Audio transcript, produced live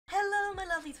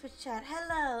lovely Twitch chat.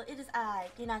 Hello, it is I,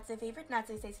 your not so favorite, not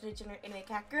so sexy degenerate anime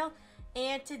cat girl,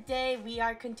 and today we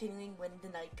are continuing When the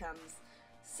Night Comes.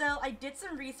 So I did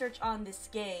some research on this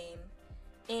game,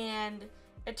 and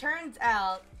it turns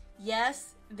out,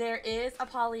 yes, there is a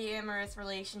polyamorous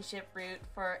relationship route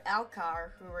for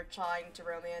Alcar, who we're trying to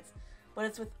romance, but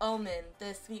it's with Omen,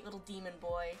 this sweet little demon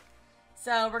boy.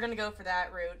 So we're gonna go for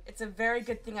that route. It's a very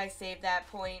good thing I saved that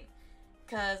point,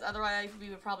 because otherwise we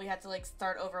would probably have to like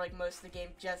start over like most of the game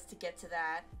just to get to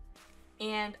that.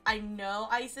 And I know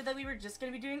I said that we were just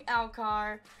going to be doing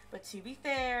Alcar, but to be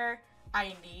fair,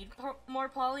 I need more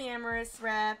polyamorous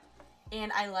rep,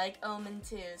 and I like Omen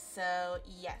too, so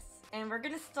yes. And we're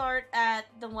going to start at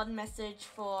the one message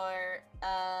for,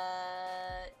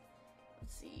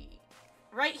 let's see,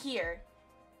 right here.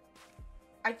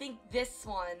 I think this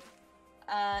one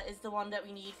is the one that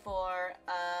we need for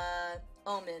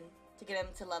Omen to get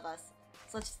him to love us.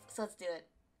 So let's do it.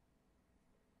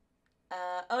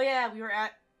 Oh yeah,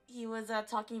 he was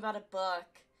talking about a book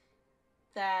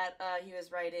that he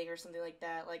was writing or something like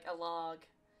that, like a log.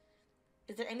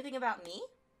 Is there anything about me?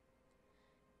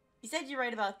 You said you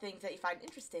write about things that you find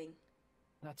interesting.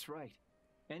 That's right.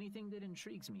 Anything that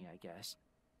intrigues me, I guess.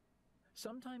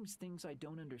 Sometimes things I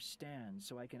don't understand,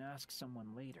 so I can ask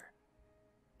someone later.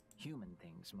 Human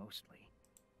things, mostly.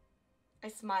 I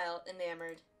smile,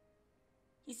 enamored.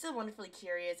 He's so wonderfully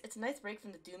curious. It's a nice break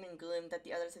from the doom and gloom that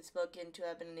the others have spoken to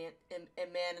have been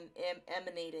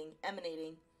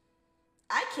emanating.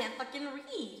 I can't fucking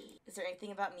read! Is there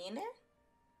anything about me in there?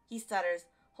 He stutters,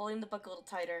 holding the book a little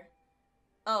tighter.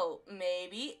 Oh,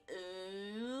 maybe.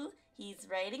 Ooh, he's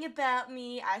writing about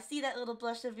me. I see that little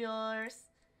blush of yours.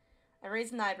 I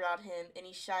raise an eyebrow at him, and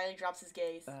he shyly drops his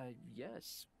gaze.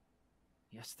 Yes.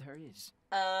 Yes, there is.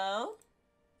 Oh?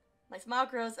 My smile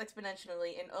grows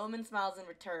exponentially, and Omen smiles in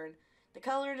return. The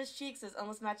color in his cheeks is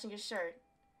almost matching his shirt.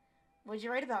 What'd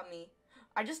you write about me?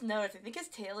 I just noticed. I think his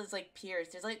tail is, like,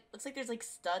 pierced. Looks like there's, like,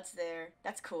 studs there.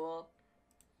 That's cool.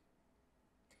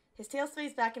 His tail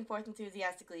sways back and forth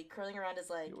enthusiastically, curling around his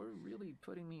leg. You're really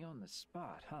putting me on the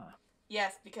spot, huh?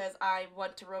 Yes, because I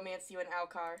want to romance you and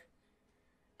Alcar.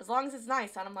 As long as it's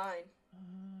nice, I don't mind.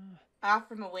 I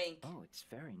offer him a wink. Oh, it's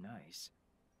very nice.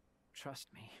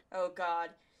 Trust me. Oh,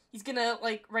 God. He's gonna,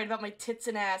 like, write about my tits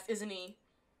and ass, isn't he?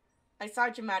 I sigh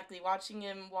dramatically, watching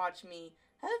him watch me.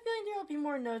 I have a feeling there will be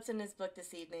more notes in his book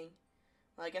this evening.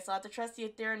 Well, I guess I'll have to trust you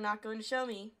if they're not going to show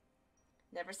me.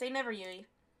 Never say never, Yui.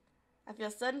 I feel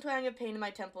a sudden twang of pain in my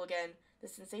temple again. The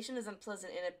sensation is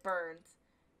unpleasant and it burns.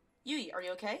 Yui, are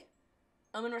you okay?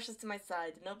 Omen rushes to my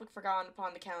side, the notebook forgotten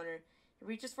upon the counter. He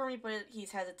reaches for me, but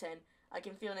he's hesitant. I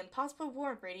can feel an impossible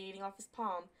warmth radiating off his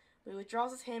palm, but he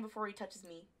withdraws his hand before he touches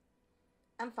me.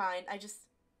 I'm fine.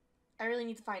 I really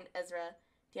need to find Ezra.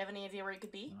 Do you have any idea where he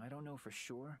could be? I don't know for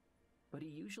sure, but he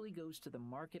usually goes to the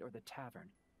market or the tavern.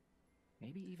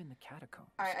 Maybe even the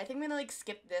catacombs. Alright, I think I'm gonna, like,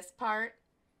 skip this part,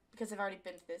 because I've already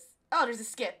been to this. Oh, there's a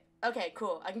skip. Okay,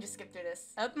 cool. I can just skip through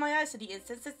this. I open my eyes to the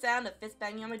insistent sound of fists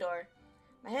banging on my door.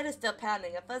 My head is still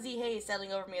pounding, a fuzzy haze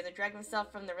settling over me as I drag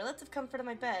myself from the relative comfort of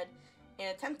my bed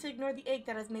and attempt to ignore the ache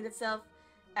that has made itself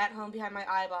at home behind my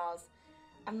eyeballs.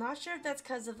 I'm not sure if that's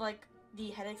because of, like, the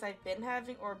headaches I've been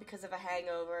having or because of a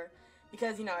hangover.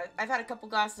 Because, you know, I've had a couple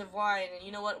glasses of wine, and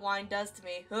you know what wine does to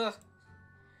me. Ugh.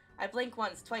 I blink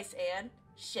once, twice, and...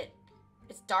 shit.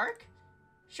 It's dark?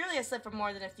 Surely I slept for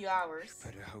more than a few hours.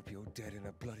 Better hope you're dead in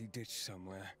a bloody ditch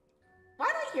somewhere. Why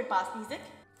do I hear boss music?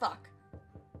 Fuck.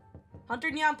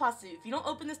 Hunter Neon Pasu, if you don't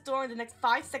open this door in the next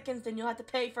 5 seconds, then you'll have to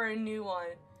pay for a new one.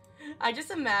 I just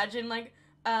imagine, like,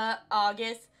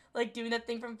 August, like, doing that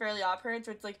thing from Fairly Odd Parents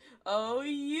where it's like, oh,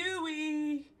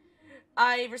 Yui,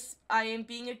 I am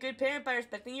being a good parent by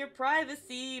respecting your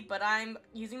privacy, but I'm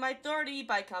using my authority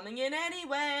by coming in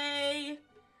anyway.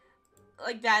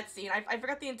 Like that scene. I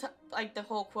forgot the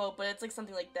whole quote, but it's like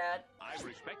something like that. I'm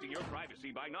respecting your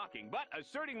privacy by knocking, but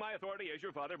asserting my authority as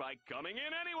your father by coming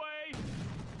in anyway.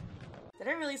 Did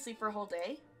I really sleep for a whole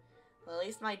day? Well, at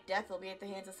least my death will be at the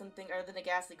hands of something other than a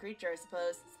ghastly creature, I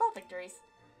suppose. Small victories.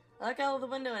 I look out of the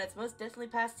window and it's most definitely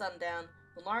past sundown.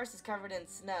 Lunaris is covered in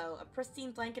snow, a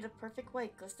pristine blanket of perfect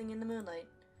white glistening in the moonlight.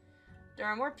 There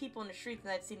are more people in the street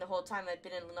than I've seen the whole time I've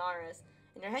been in Lunaris,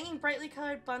 and they're hanging brightly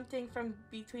colored bunting from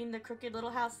between the crooked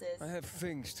little houses. I have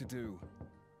things to do.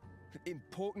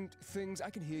 Important things.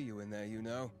 I can hear you in there, you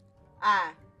know.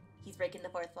 Ah, he's breaking the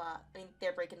fourth law. I mean,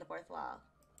 they're breaking the fourth law.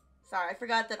 Sorry, I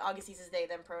forgot that August uses they,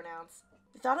 them pronouns.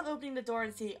 The thought of opening the door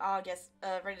and seeing August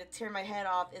ready to tear my head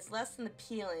off is less than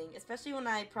appealing, especially when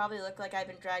I probably look like I've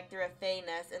been dragged through a fae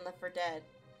nest and left for dead.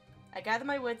 I gather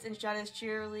my wits and shout as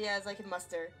cheerily as I can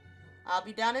muster. I'll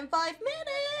be down in 5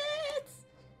 minutes!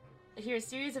 I hear a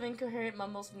series of incoherent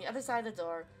mumbles from the other side of the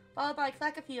door, followed by a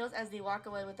clack of heels as they walk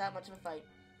away without much of a fight.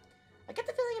 I get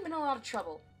the feeling I'm in a lot of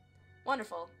trouble.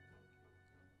 Wonderful.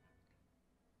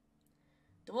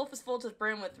 The wolf is full to the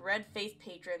brim with red-faced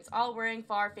patrons, all wearing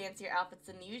far fancier outfits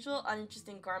than the usual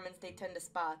uninteresting garments they tend to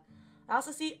spot. I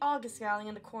also see August scowling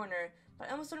in the corner, but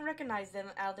I almost don't recognize them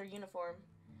out of their uniform.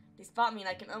 They spot me and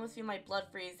I can almost feel my blood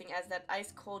freezing as that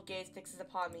ice-cold gaze fixes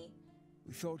upon me.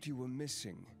 We thought you were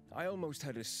missing. I almost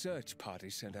had a search party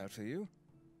sent out for you.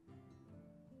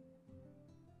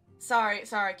 Sorry,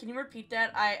 can you repeat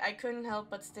that? I couldn't help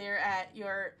but stare at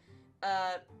your,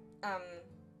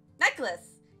 necklace!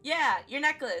 Yeah, your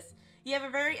necklace! You have a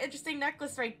very interesting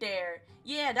necklace right there.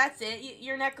 Yeah, that's it,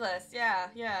 your necklace. Yeah,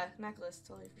 necklace,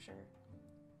 totally for sure.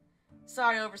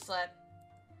 Sorry, I overslept.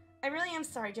 I really am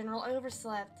sorry, General, I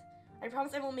overslept. I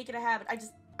promise I won't make it a habit.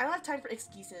 I don't have time for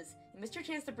excuses. You missed your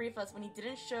chance to brief us when you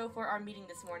didn't show for our meeting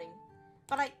this morning.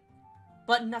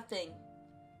 But nothing.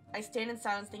 I stand in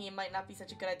silence thinking it might not be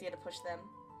such a good idea to push them.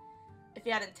 If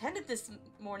you had attended this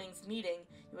morning's meeting,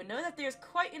 you would know that there's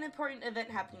quite an important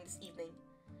event happening this evening.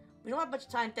 We don't have much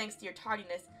time thanks to your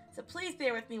tardiness, so please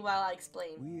bear with me while I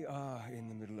explain. We are in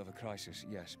the middle of a crisis,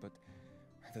 yes, but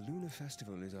the Lunar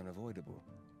Festival is unavoidable.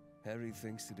 Harry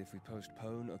thinks that if we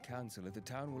postpone or cancel it, the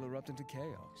town will erupt into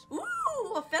chaos.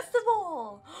 Ooh, a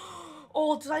festival!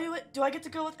 Oh, do I get to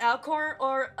go with Alcor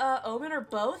or Omen or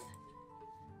both?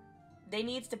 They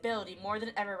need stability more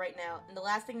than ever right now, and the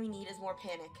last thing we need is more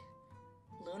panic.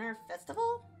 Lunar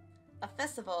Festival? A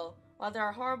festival, while there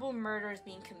are horrible murders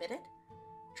being committed?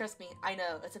 Trust me, I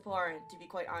know, it's abhorrent, to be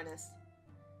quite honest.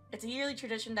 It's a yearly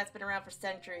tradition that's been around for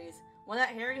centuries, one that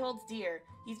Harry holds dear.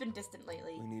 He's been distant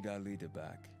lately. We need our leader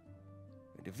back.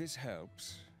 And if this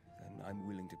helps, then I'm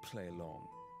willing to play along.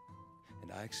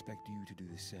 And I expect you to do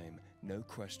the same. No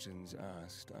questions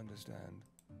asked, understand?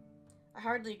 I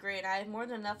hardly agree, and I have more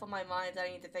than enough on my mind that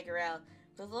I need to figure out.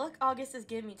 The look August has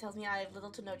given me tells me I have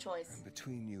little to no choice. And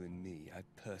between you and me, I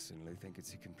personally think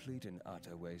it's a complete and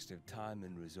utter waste of time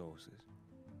and resources.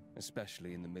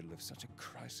 Especially in the middle of such a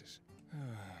crisis.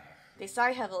 They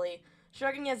sigh heavily,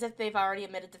 shrugging as if they've already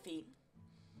admitted defeat.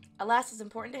 Alas, it's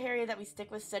important to Harry that we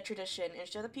stick with said tradition and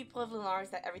show the people of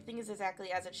Lenars that everything is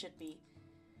exactly as it should be.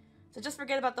 So just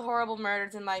forget about the horrible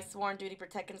murders and my sworn duty to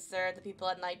protect and serve the people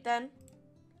at night, then?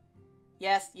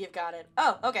 Yes, you've got it.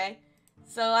 Oh, okay.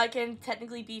 So I can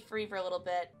technically be free for a little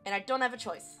bit, and I don't have a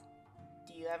choice.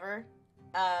 Do you ever?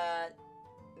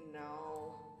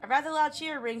 No. A rather loud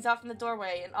cheer rings out from the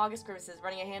doorway, and August grimaces,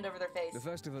 running a hand over their face. The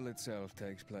festival itself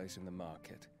takes place in the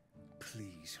market.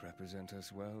 Please represent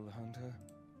us well, Hunter.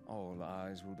 All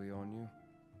eyes will be on you.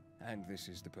 And this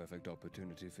is the perfect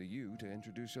opportunity for you to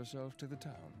introduce yourself to the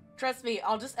town. Trust me,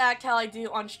 I'll just act how I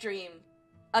do on stream.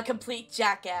 A complete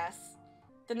jackass.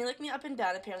 Then they look me up and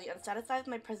down, apparently unsatisfied with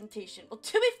my presentation. Well,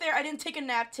 to be fair, I didn't take a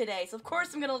nap today, so of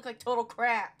course I'm gonna look like total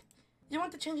crap. You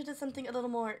want to change it to something a little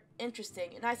more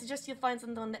interesting, and I suggest you find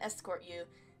someone to escort you.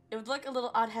 It would look a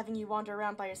little odd having you wander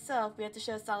around by yourself. We have to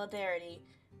show solidarity.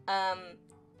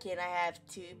 Can I have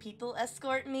 2 people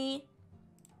escort me?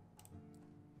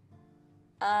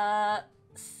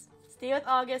 Stay with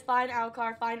August, find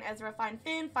Alcar, find Ezra, find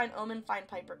Finn, find Omen, find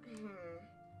Piper.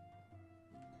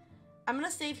 I'm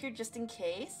gonna save here just in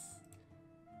case.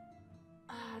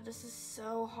 This is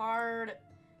so hard.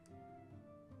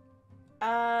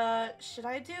 Should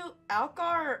I do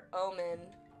Alcar or Omen?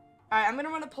 Alright, I'm gonna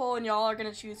run a poll and y'all are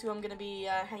gonna choose who I'm gonna be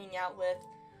hanging out with.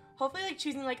 Hopefully, like,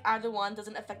 choosing, like, either one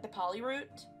doesn't affect the poly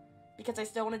route, because I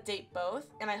still want to date both,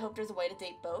 and I hope there's a way to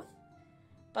date both.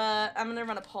 But I'm gonna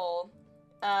run a poll.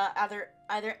 Either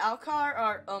Alcar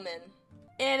or Omen.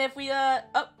 And if we,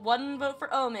 one vote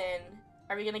for Omen.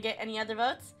 Are we gonna get any other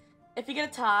votes? If we get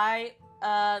a tie,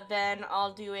 then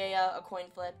I'll do a coin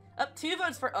flip. 2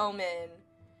 votes for Omen.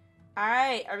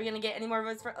 Alright, are we gonna get any more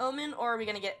votes for Omen, or are we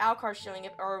gonna get Alcar showing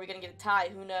up, or are we gonna get a tie?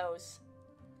 Who knows?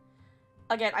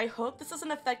 Again, I hope this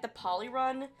doesn't affect the poly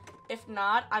run. If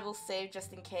not, I will save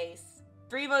just in case.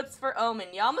 3 votes for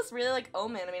Omen. Y'all must really like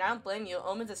Omen. I mean, I don't blame you.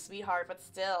 Omen's a sweetheart, but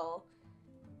still.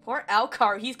 Poor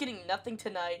Alcar, he's getting nothing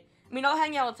tonight. I mean, I'll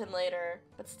hang out with him later,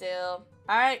 but still.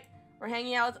 Alright, we're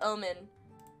hanging out with Omen.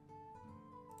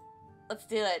 Let's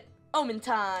do it. Omen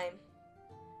time.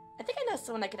 I think I know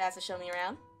someone I could ask to show me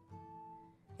around.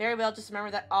 Very well, just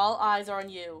remember that all eyes are on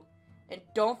you. And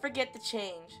don't forget the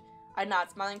change. I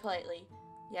nod, smiling politely.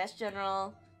 Yes,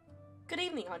 General. Good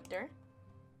evening, Hunter.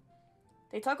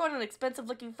 They tuck on an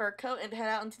expensive-looking fur coat and head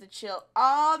out into the chill.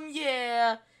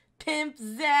 Yeah! Pimp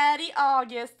Zaddy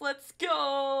August, let's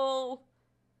go!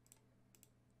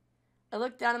 I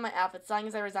look down at my outfit, sighing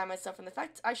as I resign myself from the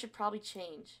fact I should probably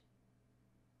change.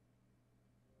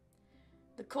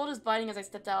 cold is biting as I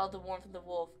stepped out of the warmth of the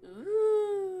wolf.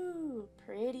 Ooh,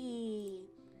 pretty.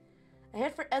 I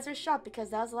head for Ezra's shop because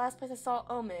that was the last place I saw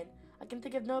Omen. I can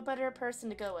think of no better person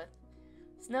to go with.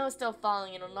 Snow is still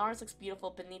falling, and Onars looks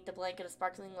beautiful beneath the blanket of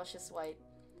sparkling, luscious white.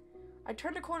 I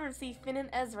turn the corner and see Finn and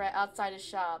Ezra outside his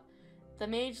shop, the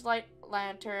mage light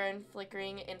lantern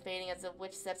flickering and fading as the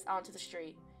witch steps onto the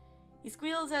street. He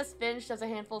squeals as Finn shoves a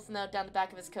handful of snow down the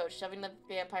back of his coat, shoving the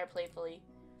vampire playfully.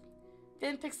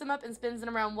 Finn picks him up and spins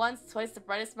him around once, twice, the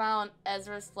brightest smile on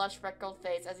Ezra's flushed, freckled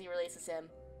face as he releases him.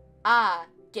 Ah,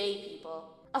 gay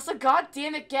people. Also,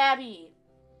 goddammit, Gabby!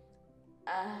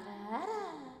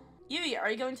 Yui, are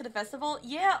you going to the festival?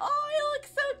 Yeah, oh, you look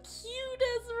so cute,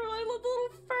 Ezra. I love the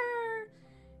little fur.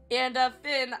 And,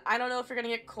 Finn, I don't know if you're gonna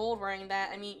get cold wearing that.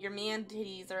 I mean, your man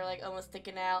titties are, like, almost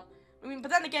sticking out. I mean,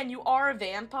 but then again, you are a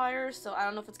vampire, so I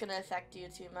don't know if it's gonna affect you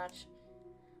too much.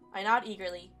 I nod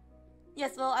eagerly.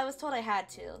 Yes, well, I was told I had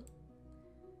to.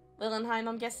 Willenheim,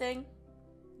 I'm guessing?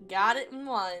 Got it in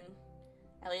one.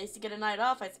 At least you get a night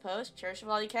off, I suppose. Cherish it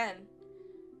while you can.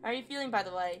 How are you feeling, by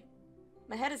the way?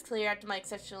 My head is clear after my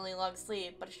exceptionally long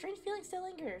sleep, but a strange feeling still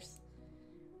lingers.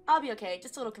 I'll be okay,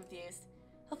 just a little confused.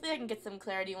 Hopefully I can get some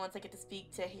clarity once I get to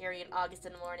speak to Harry and August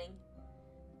in the morning.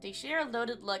 They share a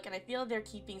loaded look, and I feel they're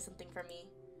keeping something from me.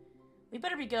 We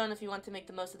better be going if we want to make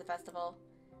the most of the festival.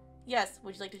 Yes,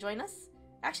 would you like to join us?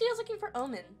 Actually, I was looking for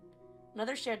Omen.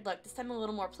 Another shared look, this time a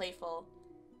little more playful.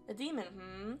 A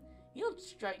demon, You don't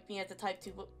strike me as the type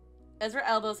to... Ezra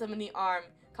elbows him in the arm,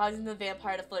 causing the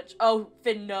vampire to flinch. Oh,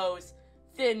 Finn knows.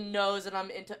 Finn knows that I'm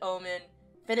into Omen.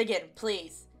 Finnegan,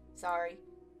 please. Sorry.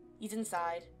 He's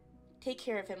inside. Take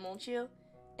care of him, won't you?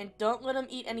 And don't let him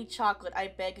eat any chocolate, I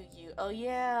beg of you. Oh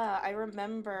yeah, I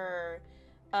remember.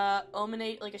 Omen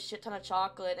ate like a shit ton of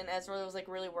chocolate, and Ezra was like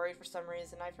really worried for some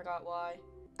reason. I forgot why.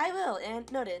 I will,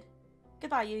 and noted.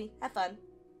 Goodbye, Yui. Have fun.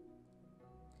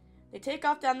 They take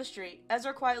off down the street,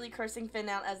 Ezra quietly cursing Finn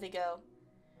out as they go.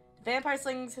 The vampire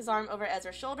slings his arm over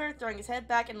Ezra's shoulder, throwing his head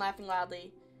back and laughing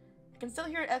loudly. I can still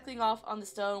hear it echoing off on the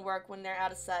stonework when they're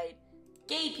out of sight.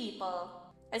 Gay people!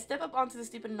 I step up onto the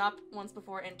stupid knob once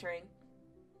before entering.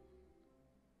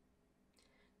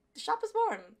 The shop is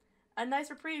warm. A nice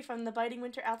reprieve from the biting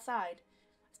winter outside.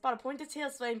 I spot a pointed tail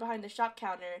swaying behind the shop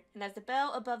counter, and as the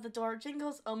bell above the door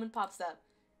jingles, Omen pops up.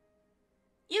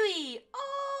 Yui!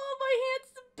 Oh, my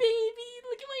handsome baby!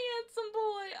 Look at my handsome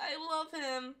boy! I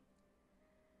love him!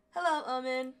 Hello,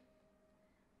 Omen.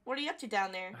 What are you up to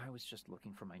down there? I was just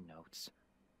looking for my notes.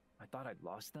 I thought I'd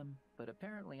lost them, but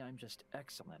apparently I'm just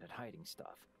excellent at hiding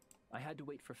stuff. I had to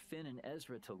wait for Finn and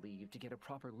Ezra to leave to get a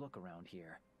proper look around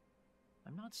here.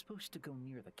 I'm not supposed to go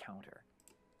near the counter.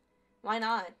 Why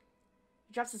not?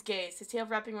 He drops his gaze, his tail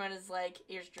wrapping around his leg,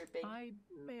 ears drooping. I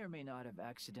may or may not have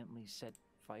accidentally set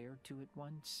fire to it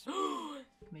once.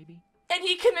 Maybe. And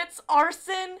he commits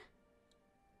arson?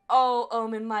 Oh,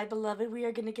 Omen, my beloved, we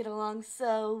are gonna get along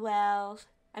so well.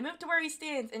 I move to where he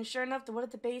stands, and sure enough, the wood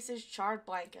at the base is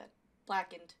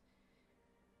blackened.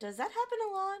 Does that happen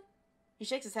a lot? He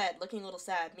shakes his head, looking a little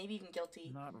sad, maybe even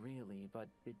guilty. Not really, but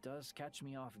it does catch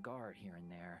me off guard here and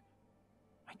there.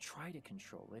 I try to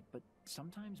control it, but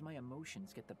sometimes my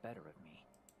emotions get the better of me.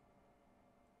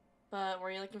 But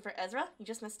were you looking for Ezra? You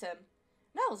just missed him.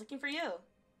 No, I was looking for you.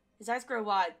 His eyes grow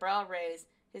wide, brow raised.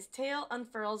 His tail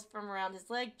unfurls from around his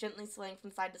leg, gently swaying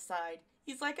from side to side.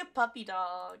 He's like a puppy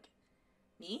dog.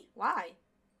 Me? Why?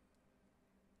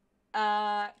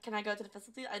 Can I go to the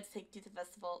festival? I'd take you to the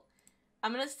festival.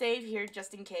 I'm gonna save here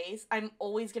just in case. I'm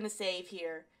always gonna save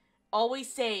here.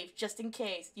 Always save, just in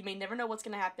case. You may never know what's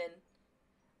gonna happen.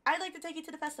 I'd like to take you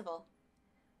to the festival.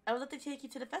 I would like to take you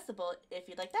to the festival if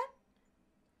you'd like that.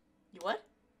 You would?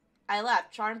 I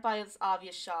laughed, charmed by this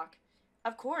obvious shock.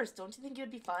 Of course, don't you think it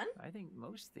would be fun? I think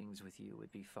most things with you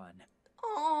would be fun.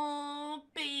 Oh,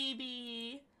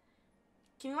 baby.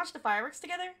 Can we watch the fireworks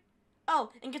together?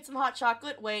 Oh, and get some hot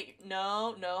chocolate? Wait,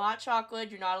 no hot chocolate.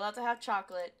 You're not allowed to have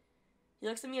chocolate. He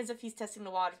looks at me as if he's testing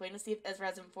the waters, waiting to see if Ezra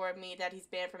has informed me that he's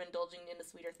banned from indulging in the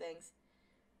sweeter things.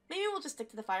 Maybe we'll just stick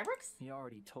to the fireworks? He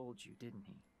already told you, didn't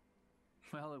he?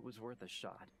 Well, it was worth a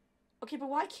shot. Okay, but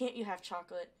why can't you have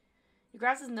chocolate? He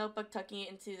grabs his notebook, tucking it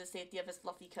into the safety of his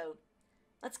fluffy coat.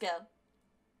 Let's go.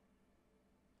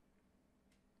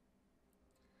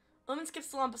 Omen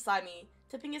skips along beside me,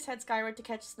 tipping his head skyward to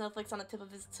catch snowflakes on the tip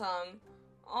of his tongue.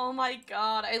 Oh my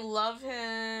god, I love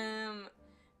him.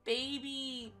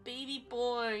 Baby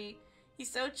boy.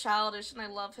 He's so childish and I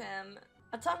love him.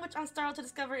 A tongue which I'm startled to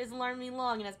discover is alarmingly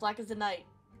long and as black as the night.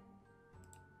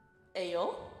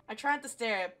 Ayo? I try not to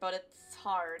stare, but it's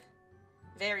hard.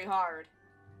 Very hard.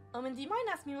 Omen, do you mind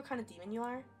asking me what kind of demon you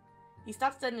are? He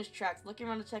stops dead in his tracks, looking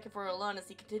around to check if we're alone as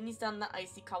he continues down the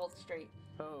icy cobbled street.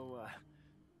 Oh,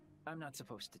 I'm not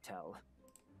supposed to tell.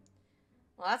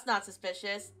 Well, that's not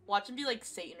suspicious. Watch him be like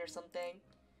Satan or something.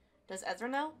 Does Ezra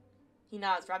know? He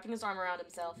nods, wrapping his arm around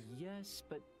himself. Yes,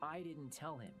 but I didn't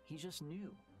tell him. He just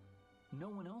knew. No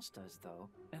one else does, though,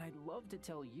 and I'd love to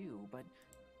tell you, but...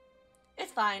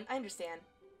 It's fine, I understand.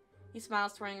 He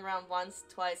smiles, twirling around once,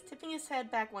 twice, tipping his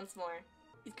head back once more.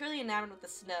 He's clearly enamored with the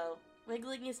snow,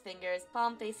 wiggling his fingers,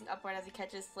 palm facing upward as he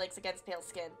catches flakes against pale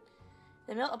skin.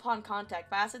 They melt upon contact,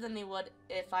 faster than they would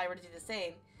if I were to do the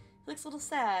same. He looks a little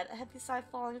sad, a heavy sigh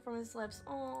falling from his lips.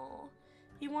 Oh,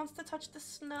 he wants to touch the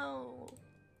snow.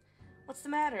 What's the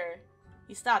matter?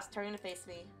 He stops, turning to face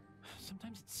me.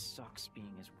 Sometimes it sucks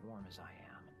being as warm as I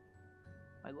am.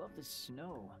 I love the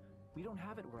snow. We don't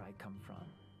have it where I come from.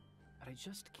 But I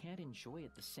just can't enjoy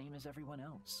it the same as everyone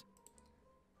else.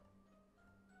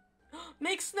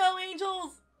 Make snow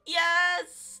angels!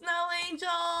 Yes! Snow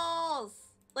angels!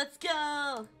 Let's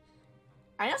go!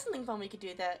 I know something fun we could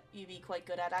do that you'd be quite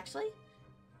good at, actually.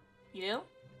 You do?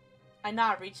 I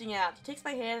nod, reaching out. He takes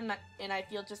my hand and I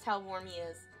feel just how warm he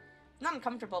is. It's not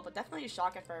uncomfortable, but definitely a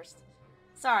shock at first.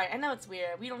 Sorry, I know it's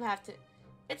weird. We don't have to...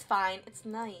 It's fine. It's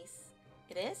nice.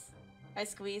 It is? I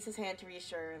squeeze his hand to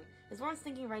reassure him. His warmth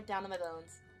sinking right down to my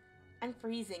bones. I'm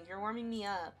freezing. You're warming me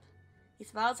up. He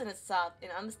smiles and is soft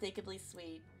and unmistakably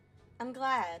sweet. I'm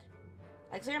glad.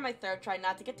 I clear my throat, trying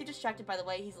not to get too distracted by the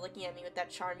way he's looking at me with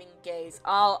that charming gaze.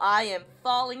 Oh, I am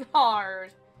falling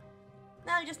hard.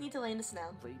 Now I just need to lay in the snow.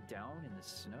 Lay down in the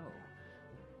snow.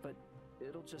 But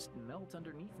it'll just melt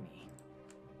underneath me.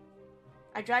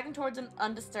 I drag him towards an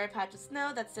undisturbed patch of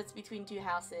snow that sits between two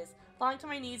houses, falling to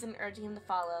my knees and urging him to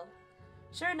follow.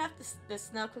 Sure enough, the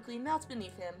snow quickly melts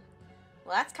beneath him.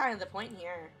 Well, that's kind of the point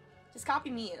here. Just copy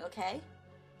me, okay?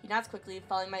 He nods quickly,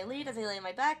 following my lead as I lay on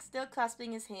my back, still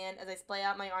clasping his hand as I splay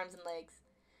out my arms and legs.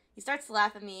 He starts to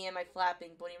laugh at me and my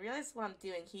flapping, but when he realizes what I'm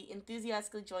doing, he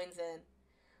enthusiastically joins in.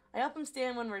 I help him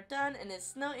stand when we're done, and his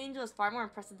snow angel is far more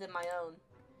impressive than my own.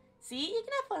 See, you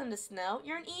can have fun in the snow.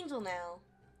 You're an angel now.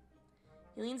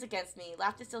 He leans against me,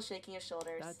 laughter still shaking his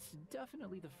shoulders. That's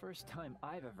definitely the first time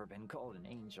I've ever been called an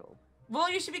angel.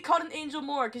 Well, you should be called an angel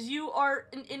more, because you are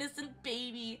an innocent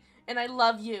baby, and I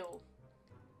love you.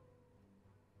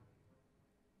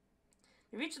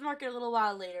 We reach the market a little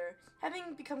while later,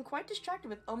 having become quite distracted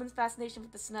with Omen's fascination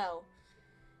with the snow.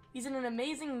 He's in an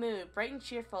amazing mood, bright and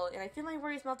cheerful, and I feel my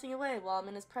worries melting away while I'm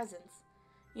in his presence.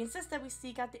 He insists that we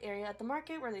seek out the area at the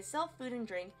market where they sell food and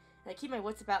drink, and I keep my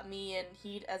wits about me and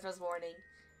heed Ezra's warning.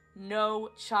 No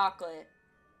chocolate.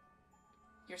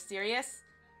 You're serious?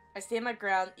 I stand my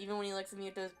ground, even when he looks at me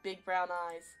with those big brown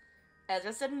eyes.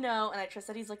 Ezra said no, and I trust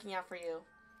that he's looking out for you.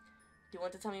 Do you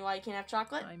want to tell me why you can't have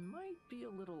chocolate? I might be a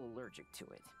little allergic to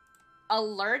it.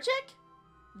 Allergic?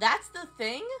 That's the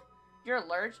thing? You're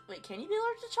allergic? Wait, can you be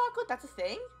allergic to chocolate? That's a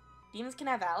thing? Demons can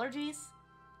have allergies?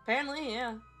 Apparently,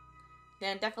 yeah.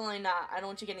 Then definitely not. I don't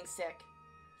want you getting sick.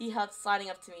 He huffs, sliding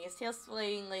up to me, his tail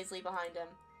swaying lazily behind him.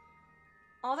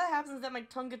 All that happens is that my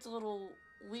tongue gets a little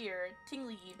weird,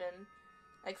 tingly even.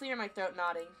 I clear my throat,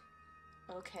 nodding.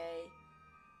 Okay.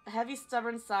 A heavy,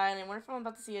 stubborn sigh, and I wonder if I'm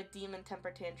about to see a demon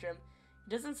temper tantrum.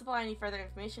 He doesn't supply any further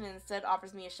information and instead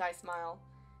offers me a shy smile.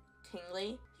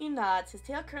 Tingly? He nods, his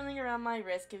tail curling around my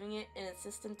wrist, giving it an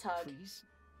insistent tug. Please?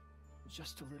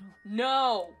 Just a little?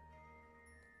 No!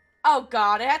 Oh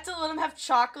god, I had to let him have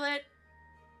chocolate?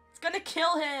 It's gonna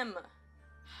kill him!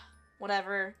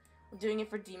 Whatever. I'm doing it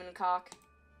for Demon Cock.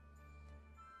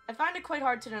 I find it quite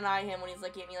hard to deny him when he's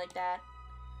looking at me like that.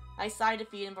 I sigh to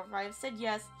feed him, but before I have said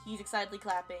yes, he's excitedly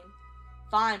clapping.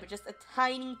 Fine, but just a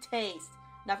tiny taste.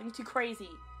 Nothing too crazy.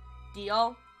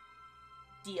 Deal?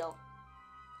 Deal.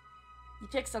 You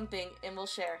pick something, and we'll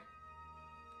share.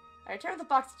 I return with a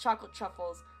box of chocolate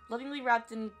truffles, lovingly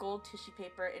wrapped in gold tissue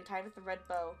paper and tied with a red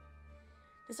bow.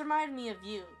 This reminded me of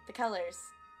you, the colors.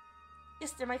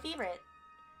 Yes, they're my favorite.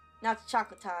 Now it's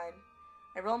chocolate time.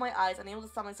 I roll my eyes, unable to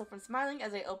stop myself from smiling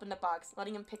as I open the box,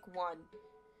 letting him pick one.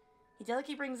 He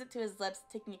delicately brings it to his lips,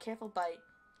 taking a careful bite.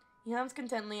 He hums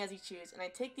contentedly as he chews, and I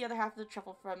take the other half of the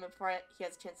truffle from him before he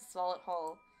has a chance to swallow it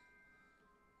whole.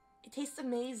 It tastes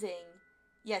amazing.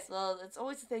 Yes, well, it's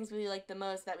always the things we like the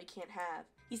most that we can't have.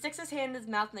 He sticks his hand in his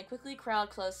mouth and I quickly crowd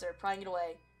closer, prying it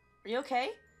away. Are you okay?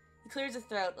 He clears his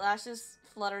throat, lashes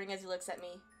fluttering as he looks at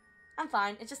me. I'm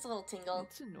fine, it's just a little tingle.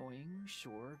 It's annoying,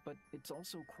 sure, but it's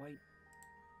also quite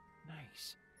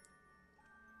nice.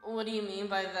 What do you mean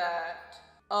by that?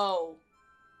 Oh.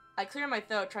 I clear my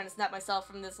throat, trying to snap myself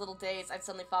from this little daze I've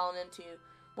suddenly fallen into.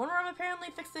 One where I'm apparently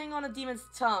fixating on a demon's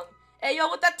tongue. Hey yo,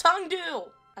 what'd that tongue do?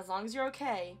 As long as you're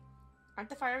okay. Aren't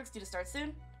the fireworks due to start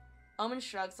soon? Omen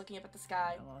shrugs, looking up at the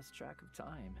sky. I lost track of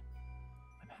time.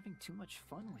 I'm having too much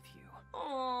fun with you.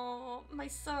 Oh, my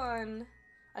son.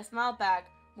 I smile back,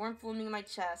 warmth blooming in my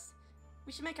chest.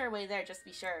 We should make our way there, just to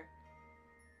be sure.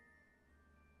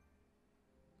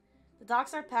 The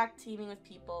docks are packed, teeming with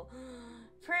people.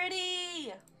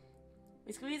 Pretty!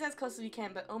 We squeeze as close as we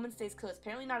can, but Omen stays close.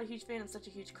 Apparently not a huge fan of such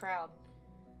a huge crowd.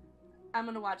 I'm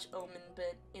gonna watch Omen,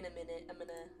 but in a minute, I'm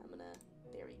gonna,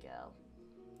 there we go.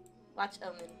 Watch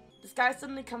Omen. The sky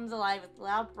suddenly comes alive with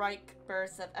loud, bright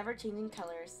bursts of ever-changing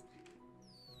colors.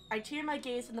 I turn my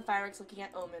gaze from the fireworks looking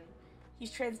at Omen.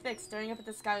 He's transfixed, staring up at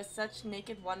the sky with such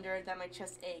naked wonder that my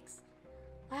chest aches.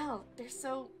 Wow, they're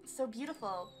so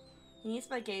beautiful. He meets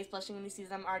my gaze, blushing when he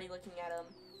sees I'm already looking at him.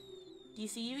 Do you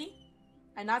see, Yui?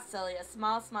 I nod slowly, a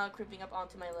small smile creeping up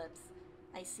onto my lips.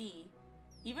 I see.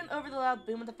 Even over the loud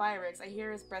boom of the fireworks, I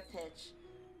hear his breath hitch.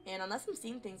 And unless I'm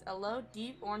seeing things, a low,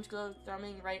 deep orange glow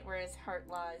thrumming right where his heart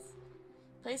lies.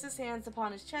 Place his hands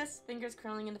upon his chest, fingers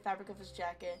curling in the fabric of his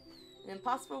jacket, an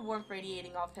impossible warmth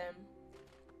radiating off him.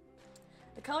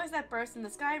 The colors that burst in the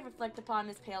sky reflect upon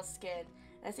his pale skin,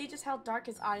 and I see just how dark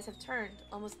his eyes have turned,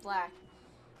 almost black.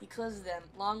 He closes them,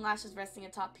 long lashes resting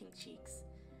atop pink cheeks.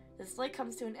 The display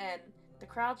comes to an end, the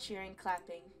crowd cheering,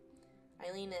 clapping.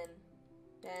 I lean in.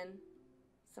 Then,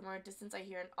 somewhere in the distance, I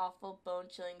hear an awful,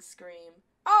 bone-chilling scream.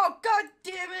 Oh, god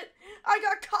damn it! I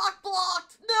got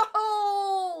cock-blocked!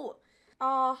 No!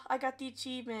 Oh, I got the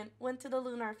achievement. Went to the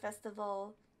Lunar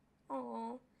Festival.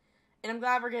 Oh. And I'm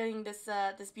glad we're getting this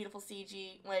this beautiful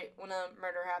CG. Wait, when a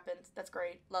murder happens. That's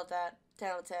great. Love that. 10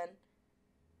 out of 10.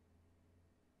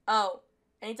 Oh.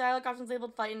 Any dialogue options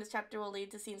labeled fight in this chapter will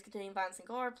lead to scenes containing violence and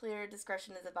gore. Player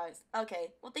discretion is advised. Okay.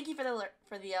 Well, thank you for the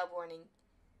warning.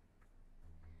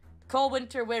 The cold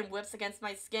winter wind whips against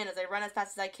my skin as I run as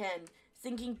fast as I can,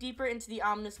 sinking deeper into the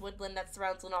ominous woodland that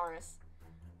surrounds Lunaris.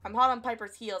 I'm hot on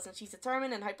Piper's heels, and she's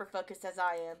determined and hyper-focused as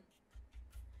I am.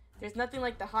 There's nothing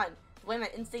like the hunt. The way my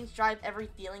instincts drive every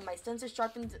feeling, my senses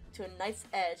sharpened to a knife's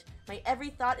edge, my every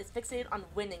thought is fixated on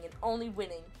winning and only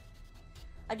winning.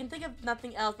 I can think of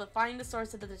nothing else but finding the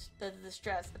source of the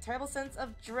distress, a terrible sense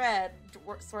of dread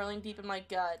swirling deep in my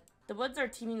gut. The woods are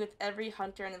teeming with every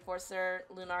hunter and enforcer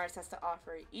Lunaris has to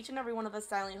offer, each and every one of us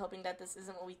silently hoping that this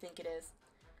isn't what we think it is.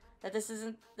 That this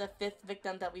isn't the 5th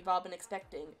victim that we've all been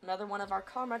expecting, another one of our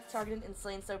comrades targeted and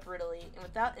slain so brutally, and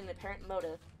without an apparent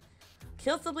motive.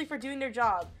 Killed simply for doing their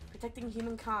job, protecting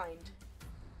humankind.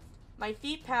 My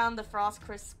feet pound the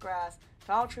frost-crisp grass,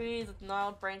 tall trees with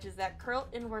gnarled branches that curl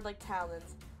inward like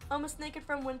talons, almost naked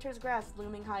from winter's grass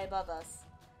looming high above us.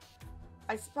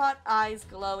 I spot eyes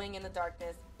glowing in the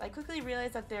darkness, but I quickly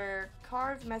realize that they're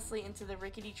carved messily into the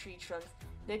rickety tree trunks.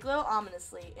 They glow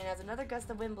ominously, and as another gust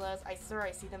of wind blows, I swear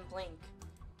I see them blink.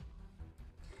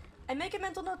 I make a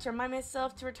mental note to remind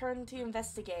myself to return to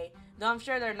investigate, though I'm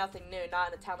sure they're nothing new, not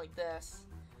in a town like this.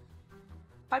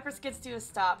 Piper skids to a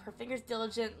stop, her fingers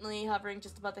diligently hovering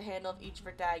just above the handle of each of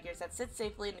her daggers that sits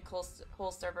safely in the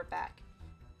holster of her back.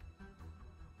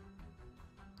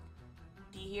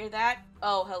 Do you hear that?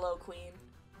 Oh, hello, Queen.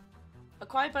 A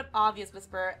quiet but obvious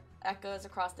whisper echoes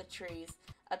across the trees,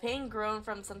 a pain grown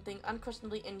from something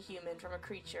unquestionably inhuman, from a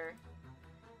creature.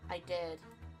 I did.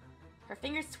 Her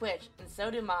fingers twitched, and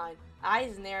so do mine.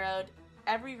 Eyes narrowed,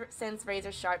 every sense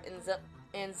razor sharp,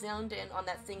 and zoned in on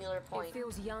that singular point. It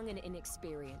feels young and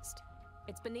inexperienced.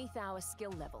 It's beneath our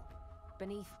skill level.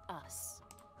 Beneath us.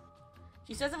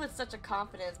 She says it with such a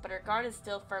confidence, but her guard is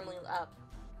still firmly up.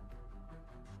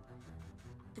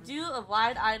 The duo of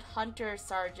wide-eyed hunter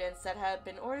sergeants that have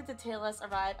been ordered to tail us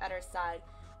arrive at her side,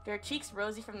 their cheeks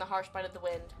rosy from the harsh bite of the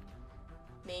wind.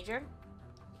 Major?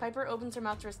 Piper opens her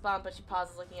mouth to respond, but she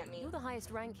pauses, looking at me. You're the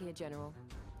highest rank here, General.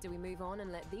 Do we move on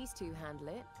and let these two handle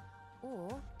it? Or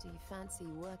do you fancy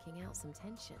working out some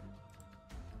tension?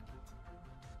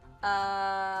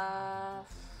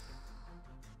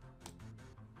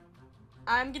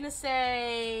 I'm gonna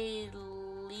say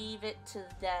leave it to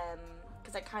them,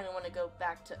 because I kind of want to go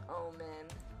back to Omen.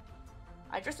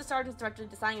 I addressed the sergeants directly,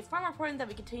 deciding it's far more important that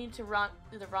we continue to run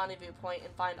to the rendezvous point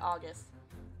and find August.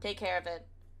 Take care of it.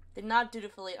 They nod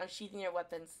dutifully, unsheathing their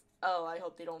weapons. Oh, I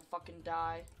hope they don't fucking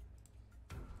die.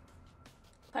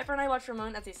 Piper and I watch for a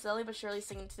moment as they slowly but surely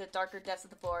sink into the darker depths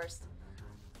of the forest.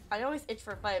 I always itch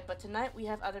for a fight, but tonight we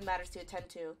have other matters to attend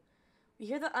to. We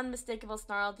hear the unmistakable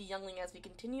snarl of the youngling as we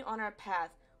continue on our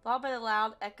path, followed by the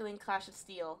loud, echoing clash of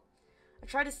steel. I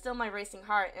try to still my racing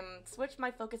heart and switch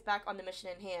my focus back on the mission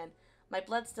in hand, my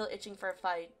blood still itching for a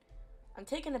fight. I'm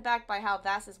taken aback by how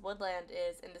vast this woodland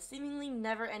is and the seemingly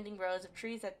never-ending rows of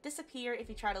trees that disappear if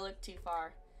you try to look too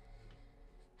far.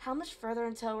 How much further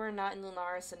until we're not in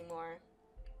Lunaris anymore?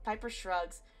 Piper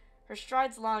shrugs, Her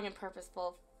strides long and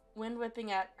purposeful, wind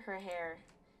whipping at her hair.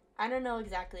 I don't know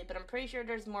exactly, but I'm pretty sure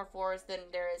there's more forest than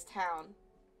there is town.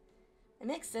 It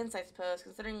makes sense, I suppose,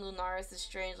 considering Lunaris'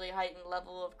 strangely heightened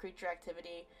level of creature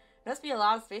activity. There must be a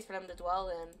lot of space for them to dwell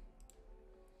in.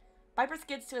 Piper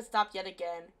skids to a stop yet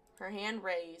again, her hand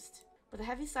raised. With a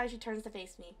heavy sigh, she turns to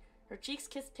face me. Her cheeks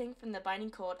kiss pink from the binding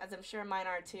cold, as I'm sure mine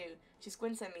are too. She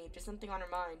squints at me, just something on her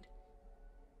mind.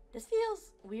 This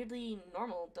feels weirdly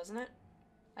normal, doesn't it?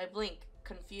 I blink,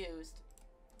 confused.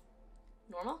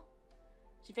 Normal?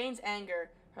 She feigns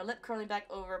anger, her lip curling back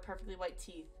over her perfectly white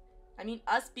teeth. I mean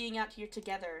us being out here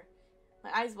together.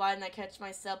 My eyes widen and I catch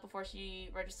myself before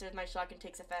she registers my shock and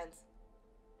takes offense.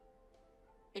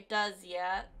 It does,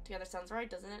 yeah. Together sounds right,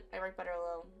 doesn't it? I write better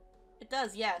alone. It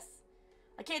does, yes.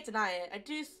 I can't deny it. I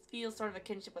do feel sort of a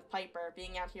kinship with Piper.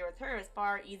 Being out here with her is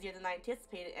far easier than I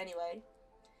anticipated anyway.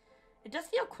 It does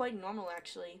feel quite normal,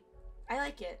 actually. I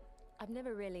like it. I've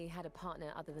never really had a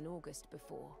partner other than August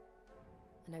before.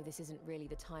 I know this isn't really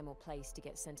the time or place to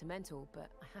get sentimental,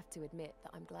 but I have to admit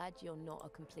that I'm glad you're not a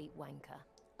complete wanker.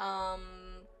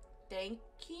 Thank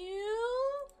you?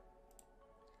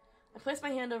 I place my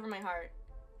hand over my heart.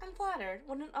 I'm flattered.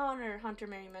 What an honor, Hunter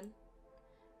Merriman.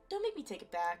 Don't make me take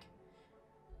it back.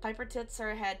 Piper tilts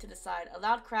her head to the side, a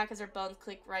loud crack as her bones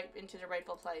click right into their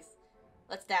rightful place.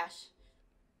 Let's dash.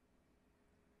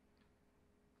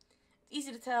 It's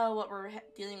easy to tell what we're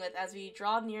dealing with as we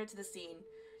draw near to the scene.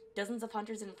 Dozens of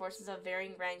hunters and forces of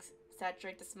varying ranks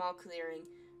saturate the small clearing,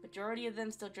 majority of them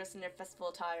still dressed in their festival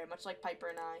attire, much like Piper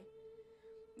and I.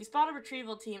 We spot a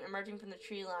retrieval team emerging from the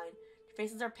tree line. Their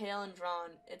faces are pale and drawn.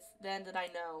 It's then that I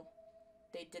know.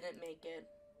 They didn't make it.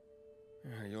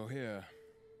 You're here.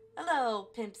 Hello,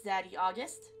 Pimp Zaddy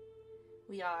August.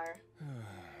 We are.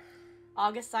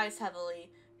 August sighs heavily,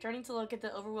 turning to look at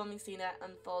the overwhelming scene that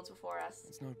unfolds before us.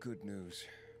 It's not good news,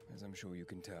 as I'm sure you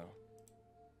can tell.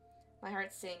 My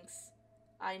heart sinks.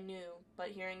 I knew, but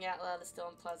hearing it out loud is still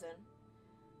unpleasant.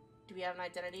 Do we have an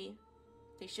identity?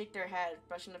 They shake their head,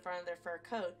 brushing the front of their fur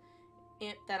coat,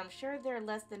 and that I'm sure they're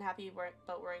less than happy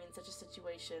about wearing in such a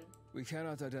situation. We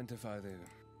cannot identify the...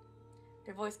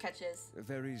 Their voice catches.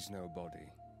 There is no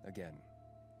body. Again.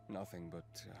 Nothing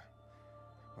but...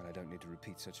 well, I don't need to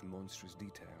repeat such monstrous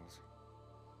details.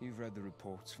 You've read the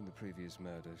reports from the previous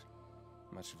murders.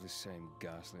 Much of the same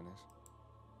ghastliness.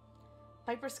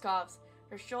 Piper scoffs,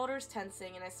 her shoulders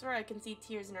tensing, and I swear I can see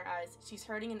tears in her eyes. She's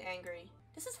hurting and angry.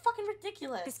 This is fucking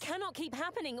ridiculous! This cannot keep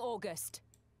happening, August!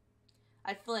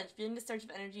 I flinch, feeling the surge of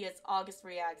energy as August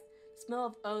reacts. The smell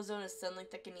of ozone is suddenly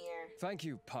thick in the air. Thank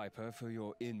you, Piper, for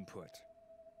your input.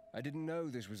 I didn't know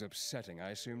this was upsetting. I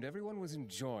assumed everyone was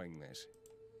enjoying this.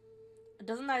 A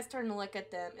dozen eyes turn to look at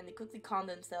them, and they quickly calm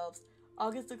themselves.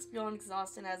 August looks beyond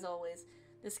exhausted as always.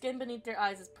 The skin beneath their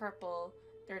eyes is purple,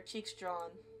 their cheeks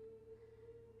drawn.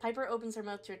 Piper opens her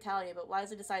mouth to retaliate, but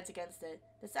wisely decides against it.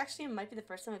 This actually might be the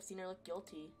first time I've seen her look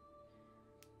guilty.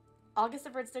 August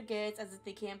averts their gaze as if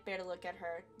they can't bear to look at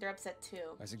her. They're upset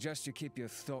too. I suggest you keep your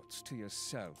thoughts to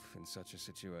yourself in such a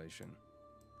situation.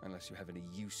 Unless you have any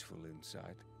useful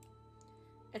insight.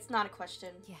 It's not a question.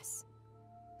 Yes.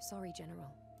 Sorry,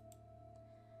 General.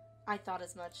 I thought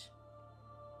as much.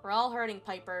 We're all hurting,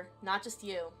 Piper, not just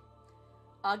you.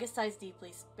 August sighs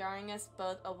deeply, sparing us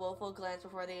both a woeful glance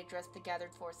before they address the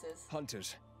gathered forces.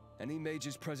 Hunters, any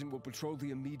mages present will patrol the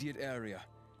immediate area.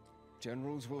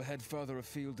 Generals will head further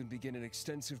afield and begin an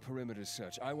extensive perimeter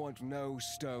search. I want no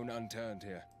stone unturned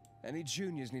here. Any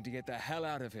juniors need to get the hell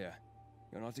out of here.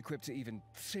 You're not equipped to even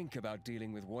think about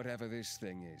dealing with whatever this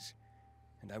thing is.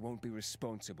 And I won't be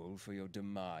responsible for your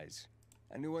demise.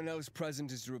 Anyone else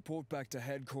present is to report back to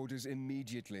headquarters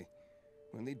immediately.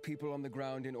 We'll need people on the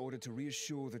ground in order to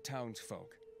reassure the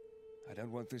townsfolk. I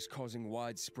don't want this causing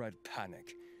widespread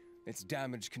panic. It's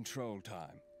damage control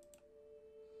time.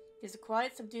 There's a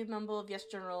quiet, subdued mumble of yes,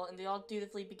 General, and they all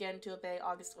dutifully begin to obey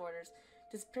August's orders,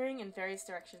 disappearing in various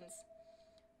directions.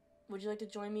 Would you like to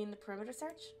join me in the perimeter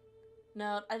search?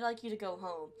 No, I'd like you to go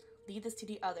home. Leave this to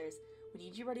the others. We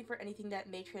need you ready for anything that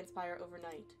may transpire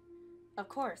overnight. Of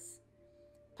course.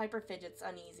 Piper fidgets,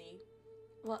 uneasy.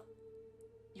 Well,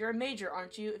 you're a major,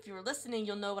 aren't you? If you were listening,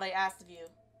 you'll know what I asked of you.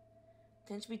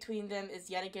 Tension between them is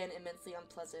yet again immensely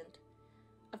unpleasant.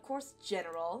 Of course,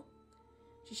 General.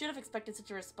 She should have expected such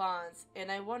a response,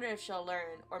 and I wonder if she'll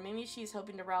learn, or maybe she's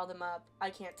hoping to rile them up. I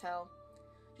can't tell.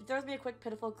 She throws me a quick,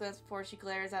 pitiful glance before she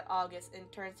glares at August and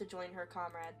turns to join her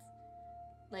comrades.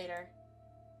 Later.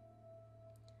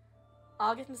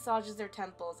 August massages their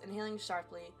temples, inhaling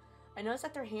sharply. I notice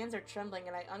that their hands are trembling,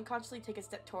 and I unconsciously take a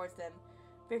step towards them,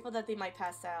 fearful that they might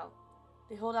pass out.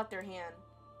 They hold out their hand.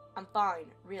 I'm fine,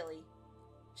 really.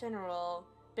 General,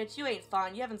 Bitch, you ain't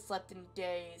fine. You haven't slept in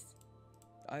days.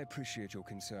 I appreciate your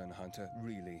concern, Hunter,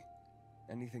 really.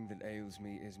 Anything that ails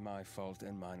me is my fault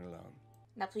and mine alone.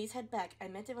 Now please head back. I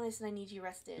meant it when I said I need you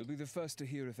rested. You'll be the first to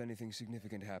hear if anything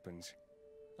significant happens.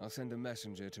 I'll send a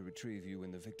messenger to retrieve you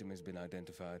when the victim has been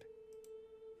identified.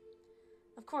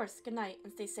 Of course. Good night,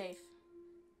 and stay safe.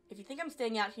 If you think I'm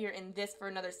staying out here in this for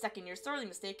another second, you're sorely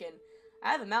mistaken.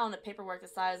 I have a mountain of paperwork the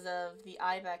size of the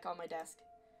iBack on my desk.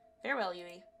 Farewell,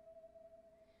 Yui.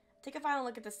 Take a final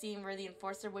look at the scene where the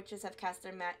Enforcer witches have cast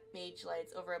their mage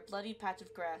lights over a bloody patch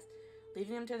of grass,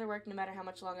 leaving them to their work no matter how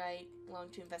much longer I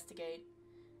long to investigate.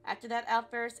 After that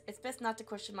outburst, it's best not to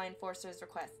question my Enforcer's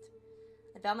request.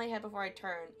 I bow my head before I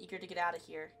turn, eager to get out of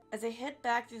here. As I head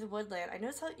back through the woodland, I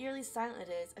notice how eerily silent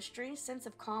it is. A strange sense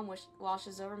of calm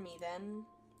washes over me, then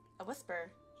a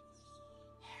whisper.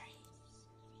 Harry.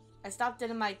 I stop dead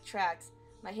in my tracks,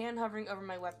 my hand hovering over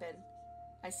my weapon.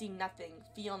 I see nothing,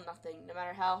 feel nothing, no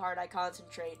matter how hard I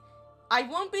concentrate. I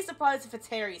won't be surprised if it's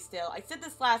Harry still. I said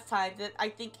this last time that I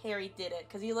think Harry did it,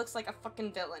 because he looks like a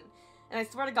fucking villain. And I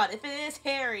swear to God, if it is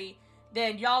Harry,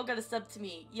 then y'all gotta sub to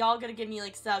me. Y'all gotta give me,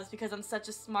 like, subs because I'm such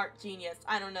a smart genius.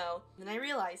 I don't know. Then I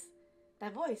realize,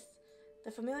 that voice.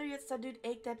 The familiar yet subdued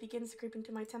ache that begins creeping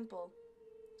to my temple.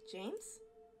 James?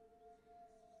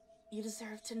 You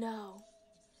deserve to know.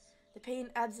 The pain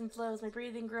ebbs and flows, my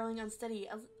breathing growing unsteady,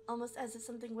 almost as if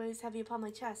something weighs heavy upon my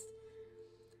chest.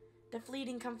 The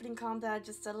fleeting, comforting calm that had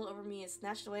just settled over me is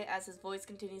snatched away as his voice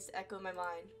continues to echo in my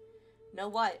mind. Know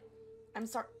what? I'm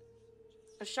sorry.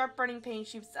 A sharp burning pain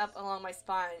shoots up along my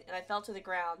spine, and I fell to the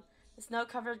ground. The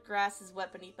snow-covered grass is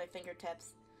wet beneath my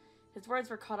fingertips. His words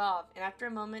were cut off, and after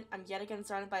a moment, I'm yet again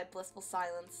surrounded by a blissful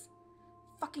silence.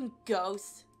 Fucking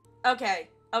ghost. Okay.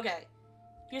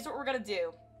 Here's what we're gonna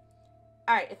do.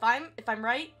 Alright, if I'm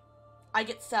right, I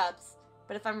get subs.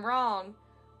 But if I'm wrong,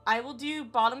 I will do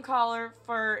bottom collar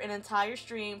for an entire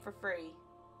stream for free.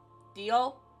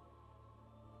 Deal?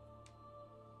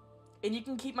 And you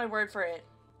can keep my word for it.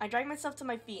 I drag myself to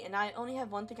my feet, and I only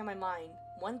have one thing on my mind.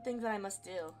 One thing that I must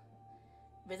do.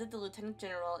 Visit the Lieutenant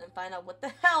General and find out what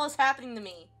the hell is happening to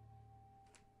me.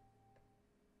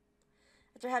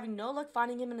 After having no luck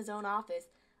finding him in his own office,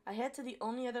 I head to the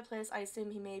only other place I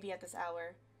assume he may be at this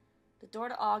hour. The door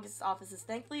to August's office is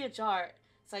thankfully ajar,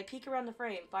 so I peek around the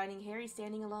frame, finding Harry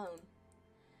standing alone.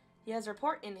 He has a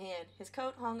report in hand, his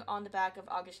coat hung on the back of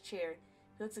August's chair.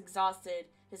 He looks exhausted,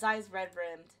 his eyes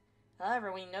red-rimmed.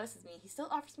 However, when he notices me, he still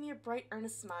offers me a bright,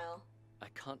 earnest smile. I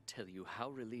can't tell you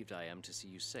how relieved I am to see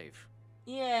you safe.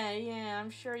 Yeah, I'm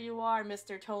sure you are,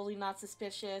 Mr. Totally Not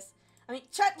Suspicious. I mean,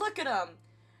 Chet, look at him!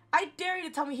 I dare you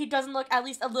to tell me he doesn't look at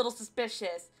least a little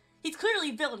suspicious. He's clearly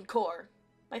villain core.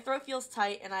 My throat feels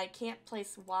tight, and I can't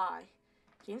place why.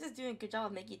 James is doing a good job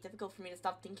of making it difficult for me to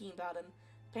stop thinking about him.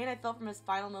 The pain I felt from his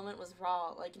final moment was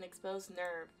raw, like an exposed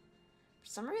nerve. For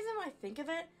some reason, when I think of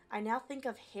it, I now think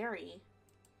of Harry.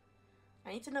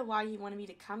 I need to know why he wanted me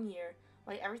to come here,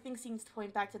 why everything seems to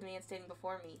point back to the man standing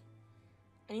before me.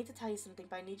 I need to tell you something,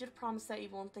 but I need you to promise that you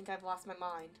won't think I've lost my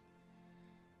mind.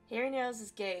 Harry narrows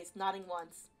his gaze, nodding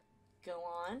once. Go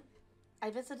on.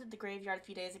 I visited the graveyard a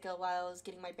few days ago while I was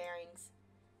getting my bearings.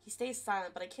 He stays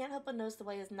silent, but I can't help but notice the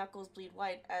way his knuckles bleed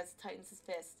white as he tightens his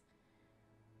fist.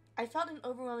 I felt an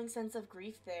overwhelming sense of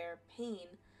grief there, pain,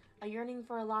 a yearning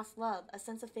for a lost love, a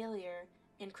sense of failure,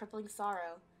 and crippling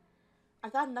sorrow. I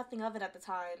thought nothing of it at the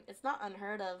time. It's not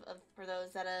unheard of for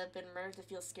those that have been murdered to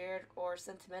feel scared or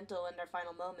sentimental in their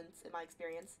final moments, in my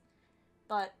experience.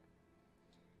 But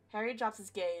Harry drops his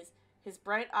gaze, his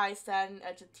bright eyes sad and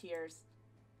edged with tears.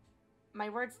 My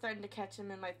words threatened to catch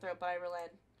him in my throat, but I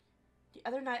relent. The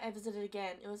other night I visited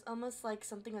again. It was almost like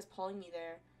something was pulling me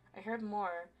there. I heard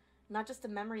more. Not just a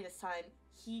memory this time.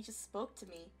 He just spoke to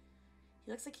me.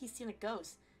 He looks like he's seen a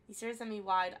ghost. He stares at me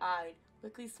wide-eyed,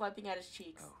 quickly swiping at his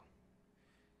cheeks. Oh.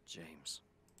 James.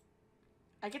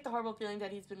 I get the horrible feeling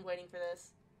that he's been waiting for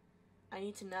this. I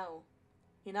need to know.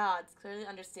 He nods, clearly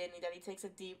understanding that he takes a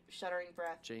deep, shuddering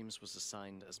breath. James was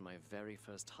assigned as my very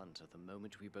first hunter the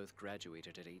moment we both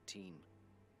graduated at 18.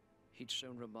 He'd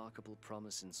shown remarkable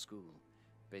promise in school,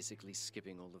 basically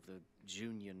skipping all of the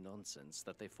junior nonsense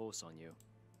that they force on you.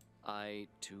 I,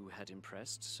 too, had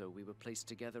impressed, so we were placed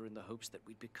together in the hopes that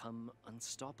we'd become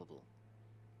unstoppable.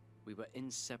 We were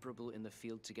inseparable in the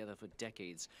field together for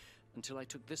decades, until I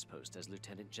took this post as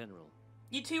Lieutenant General.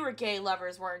 You two were gay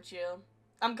lovers, weren't you?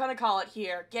 I'm gonna call it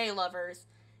here, gay lovers.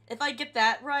 If I get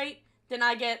that right, then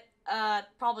I get,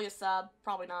 probably a sub.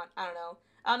 Probably not, I don't know.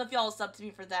 I don't know if y'all will sub to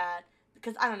me for that.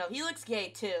 Because, I don't know, he looks gay,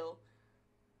 too.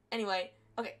 Anyway,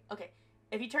 okay.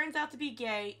 If he turns out to be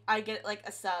gay, I get, like,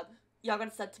 a sub. Y'all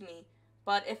gotta sub to me.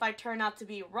 But if I turn out to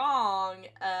be wrong,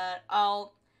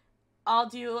 I'll I'll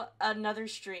do another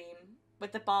stream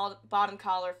with the bottom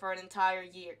collar for an entire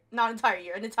year. Not entire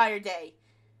year, an entire day.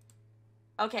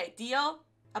 Okay, deal?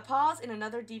 A pause and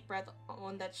another deep breath,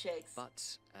 one that shakes.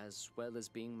 But as well as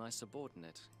being my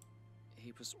subordinate,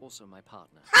 he was also my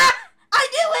partner. Ha! I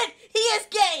knew it! He is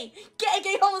gay! Gay,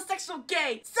 gay, homosexual,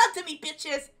 gay! Suck to me,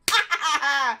 bitches!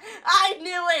 I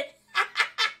knew it!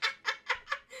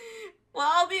 Well,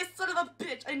 I'll be a son of a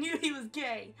bitch. I knew he was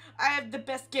gay. I have the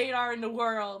best gaydar in the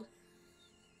world.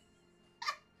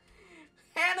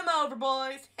 Hand him over,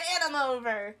 boys. Hand him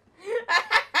over.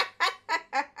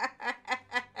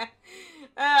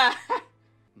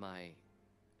 My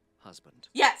husband.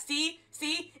 Yeah, see?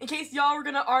 In case y'all were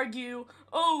gonna argue,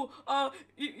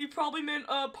 you probably meant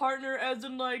partner as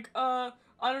in like, I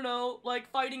don't know, like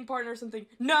fighting partner or something.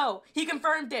 No, he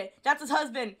confirmed it. That's his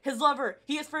husband, his lover.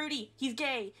 He is fruity. He's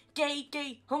gay. Gay,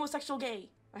 gay, homosexual gay.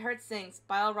 My heart sinks,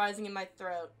 bile rising in my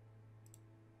throat.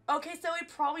 Okay, so he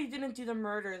probably didn't do the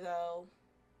murder, though.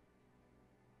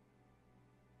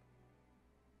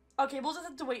 Okay, we'll just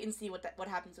have to wait and see what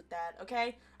happens with that,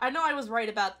 okay? I know I was right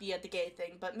about the gay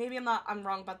thing, but maybe I'm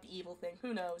wrong about the evil thing.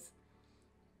 Who knows?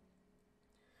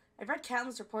 I've read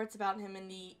countless reports about him in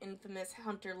the infamous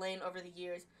Hunter Lane over the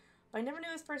years, but I never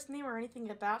knew his first name or anything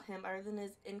about him other than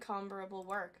his incomparable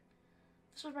work.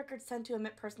 Official records tend to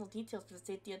omit personal details for the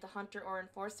safety of the hunter or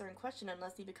enforcer in question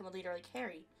unless he become a leader like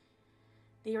Harry.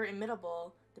 They were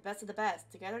imitable, the best of the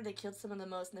best. Together they killed some of the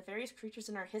most nefarious creatures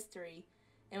in our history,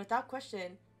 and without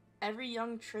question, every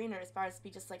young trainer aspires to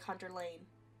be just like Hunter Lane.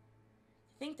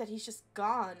 To think that he's just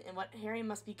gone and what Harry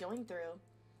must be going through.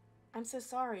 I'm so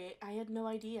sorry, I had no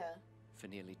idea. For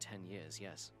nearly 10 years,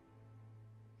 yes.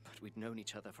 But we'd known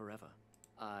each other forever.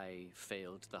 I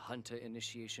failed the hunter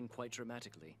initiation quite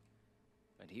dramatically,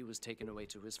 and he was taken away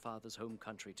to his father's home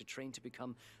country to train to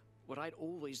become what I'd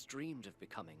always dreamed of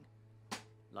becoming.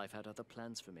 Life had other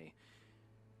plans for me,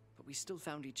 but we still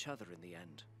found each other in the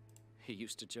end. He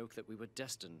used to joke that we were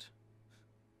destined.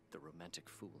 The romantic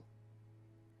fool.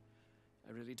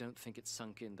 I really don't think it's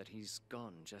sunk in that he's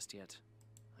gone just yet.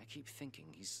 I keep thinking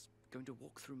he's going to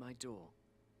walk through my door,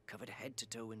 covered head to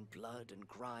toe in blood and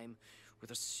grime,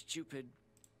 with a stupid,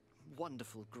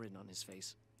 wonderful grin on his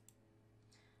face.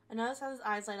 I notice how his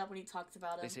eyes light up when he talks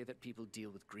about him. They say that people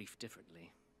deal with grief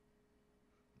differently,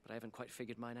 but I haven't quite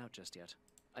figured mine out just yet.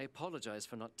 I apologize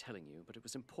for not telling you, but it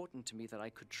was important to me that I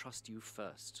could trust you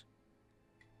first.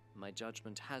 My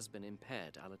judgment has been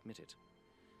impaired, I'll admit it.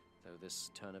 Though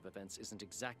this turn of events isn't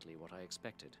exactly what I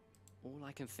expected. All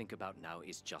I can think about now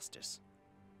is justice.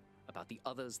 About the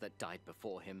others that died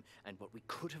before him, and what we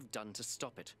could have done to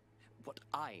stop it. What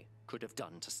I could have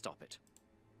done to stop it.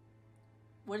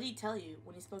 What did he tell you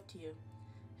when he spoke to you?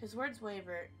 His words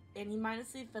waver, and he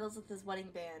mindlessly fiddles with his wedding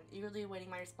band, eagerly awaiting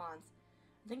my response.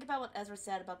 Think about what Ezra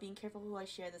said about being careful who I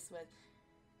share this with.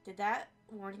 Did that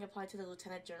warning apply to the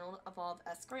Lieutenant General of all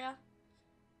of Escria?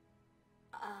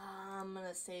 I'm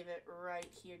gonna save it right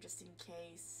here just in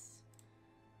case.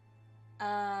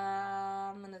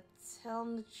 I'm gonna tell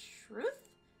him the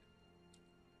truth?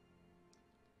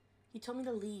 He told me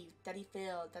to leave, that he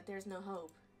failed, that there's no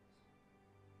hope.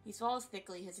 He swallows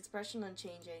thickly, his expression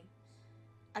unchanging.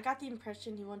 I got the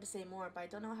impression he wanted to say more, but I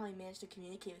don't know how he managed to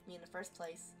communicate with me in the first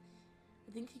place.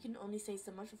 I think he can only say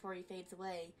so much before he fades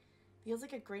away. Feels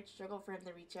like a great struggle for him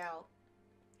to reach out.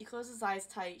 He closes his eyes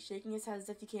tight, shaking his head as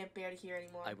if he can't bear to hear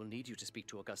anymore. I will need you to speak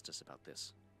to Augustus about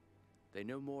this. They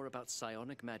know more about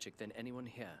psionic magic than anyone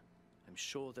here. I'm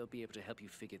sure they'll be able to help you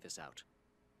figure this out.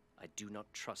 I do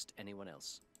not trust anyone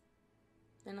else.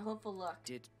 Then hopeful luck.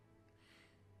 Did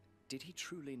he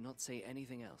truly not say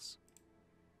anything else?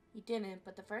 He didn't,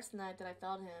 but the first night that I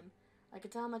felt him, I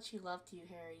could tell how much he loved you,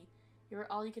 Harry. You were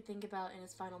all he could think about in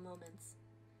his final moments.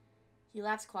 He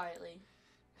laughs quietly.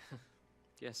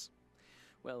 Yes.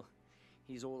 Well,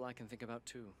 he's all I can think about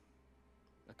too.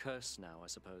 A curse now, I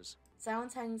suppose.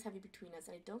 Silence hangs heavy between us,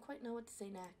 and I don't quite know what to say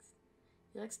next.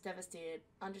 He looks devastated,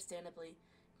 understandably.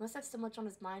 He must have so much on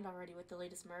his mind already with the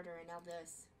latest murder and now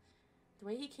this. The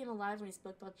way he came alive when he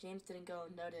spoke about James didn't go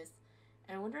unnoticed,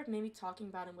 and I wonder if maybe talking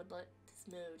about him would lift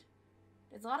his mood.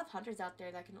 There's a lot of hunters out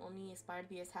there that can only aspire to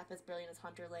be half as brilliant as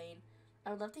Hunter Lane. I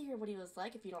would love to hear what he was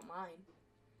like if you don't mind.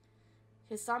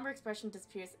 His somber expression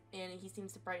disappears, and he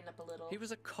seems to brighten up a little. He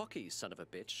was a cocky son of a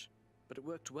bitch, but it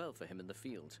worked well for him in the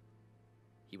field.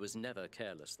 He was never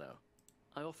careless, though.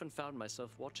 I often found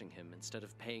myself watching him instead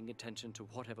of paying attention to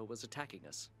whatever was attacking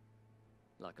us.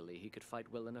 Luckily, he could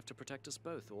fight well enough to protect us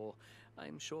both, or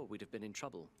I'm sure we'd have been in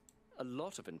trouble. A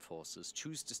lot of enforcers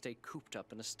choose to stay cooped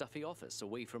up in a stuffy office,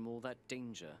 away from all that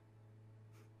danger.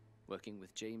 Working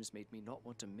with James made me not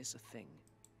want to miss a thing.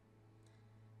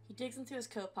 He digs into his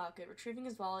coat pocket, retrieving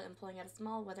his wallet and pulling out a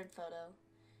small, weathered photo.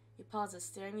 He pauses,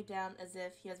 staring me down as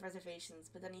if he has reservations,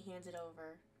 but then he hands it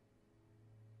over.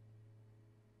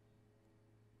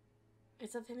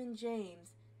 It's of him and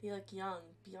James. They look young,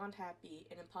 beyond happy,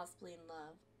 and impossibly in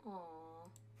love.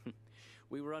 Aww.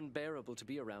 We were unbearable to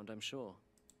be around, I'm sure.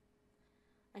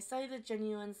 I study the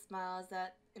genuine smiles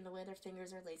that in the way their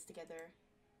fingers are laced together.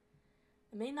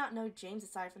 I may not know James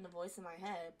aside from the voice in my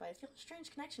head, but I feel a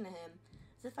strange connection to him,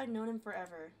 as if I'd known him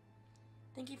forever.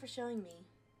 Thank you for showing me.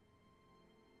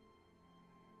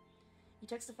 He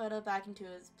tucks the photo back into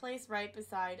his place right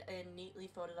beside a neatly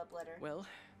folded up letter. Well,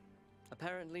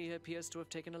 apparently he appears to have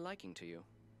taken a liking to you.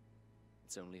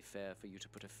 It's only fair for you to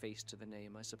put a face to the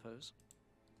name, I suppose.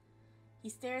 He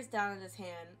stares down at his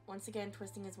hand, once again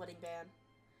twisting his wedding band.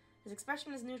 His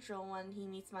expression is neutral when he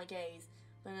meets my gaze,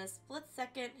 but in a split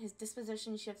second, his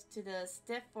disposition shifts to the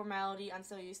stiff formality I'm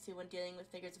so used to when dealing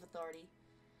with figures of authority.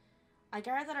 I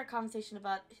gather that our conversation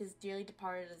about his dearly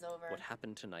departed is over. What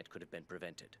happened tonight could have been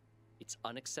prevented. It's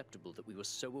unacceptable that we were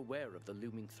so aware of the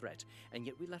looming threat, and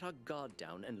yet we let our guard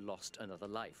down and lost another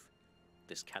life.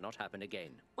 This cannot happen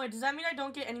again. Wait, does that mean I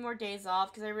don't get any more days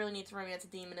off? Because I really need to romance a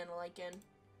demon in a Lycan.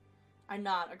 I'm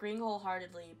not, agreeing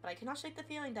wholeheartedly, but I cannot shake the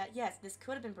feeling that, yes, this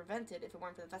could have been prevented if it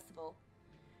weren't for the festival.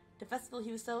 The festival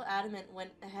he was so adamant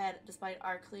went ahead despite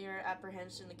our clear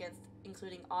apprehension against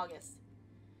including August.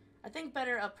 I think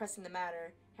better of pressing the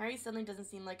matter. Harry suddenly doesn't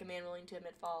seem like a man willing to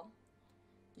admit fault.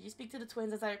 Did you speak to the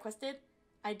twins as I requested?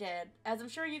 I did. As I'm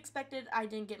sure you expected, I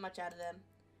didn't get much out of them.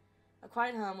 A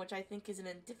quiet hum, which I think is an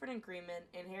indifferent agreement,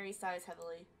 and Harry sighs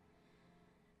heavily.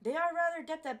 They are rather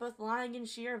adept at both lying and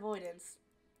sheer avoidance.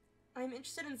 I'm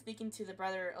interested in speaking to the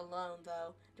brother alone,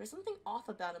 though. There's something off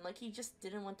about him, like he just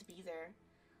didn't want to be there.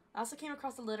 I also came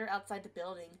across a letter outside the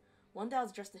building, one that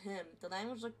was addressed to him. The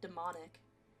language looked demonic.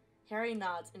 Harry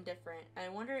nods, indifferent, and I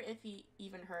wonder if he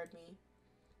even heard me.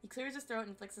 He clears his throat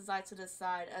and flicks his eyes to the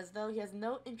side, as though he has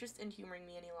no interest in humoring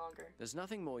me any longer. There's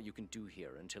nothing more you can do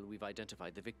here until we've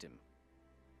identified the victim.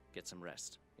 Get some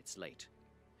rest. It's late.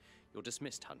 You're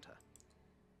dismissed, Hunter.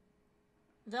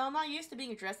 Though I'm not used to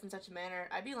being addressed in such a manner,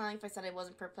 I'd be lying if I said I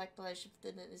wasn't perplexed by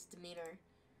his demeanor.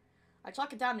 I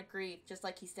chalk it down to grief, just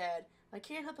like he said, but I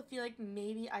can't help but feel like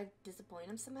maybe I disappoint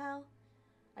him somehow.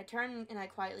 I turn and I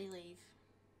quietly leave.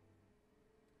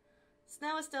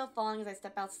 Snow is still falling as I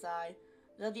step outside.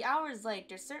 Though the hour is late,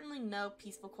 there's certainly no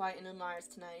peaceful quiet in Lunars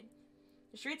tonight.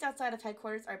 The streets outside of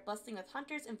headquarters are bustling with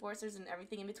hunters, enforcers, and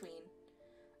everything in between.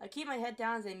 I keep my head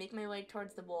down as I make my way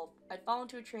towards the wolf. I fall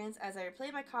into a trance as I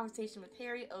replay my conversation with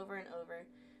Harry over and over,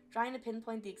 trying to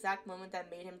pinpoint the exact moment that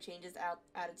made him change his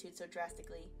attitude so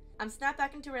drastically. I'm snapped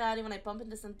back into reality when I bump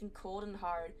into something cold and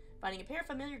hard, finding a pair of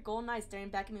familiar golden eyes staring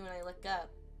back at me when I look up.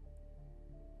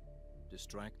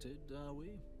 Distracted, are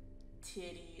we?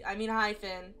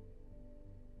 Hyphen.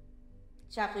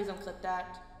 Chat, please don't clip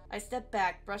that. I step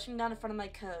back, brushing down in front of my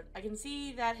coat. I can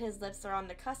see that his lips are on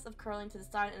the cusp of curling to the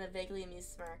side in a vaguely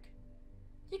amused smirk.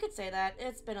 You could say that.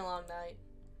 It's been a long night.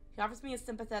 He offers me a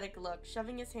sympathetic look,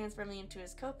 shoving his hands firmly into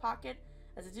his coat pocket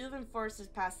as the two of enforcers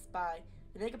passes by.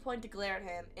 They make a point to glare at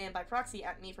him, and by proxy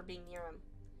at me for being near him.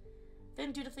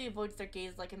 Finn dutifully avoids their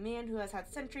gaze like a man who has had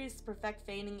centuries to perfect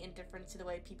feigning indifference to the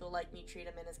way people like me treat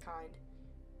him and his kind.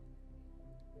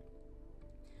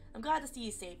 I'm glad to see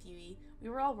you safe, Yui. We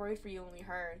were all worried for you when we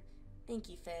heard. Thank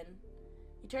you, Finn.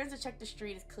 He turns to check the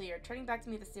street is clear, turning back to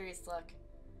me with a serious look.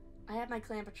 I have my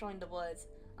clan patrolling the woods.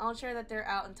 I'll ensure that they're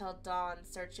out until dawn,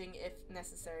 searching if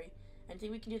necessary.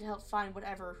 Anything we can do to help find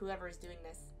whoever is doing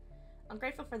this. I'm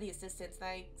grateful for the assistance, and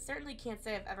I certainly can't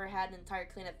say I've ever had an entire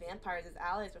clan of vampires as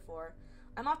allies before.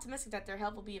 I'm optimistic that their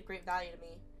help will be of great value to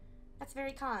me. That's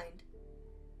very kind.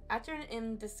 After an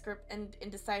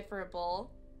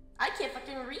indecipherable... I can't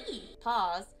fucking read!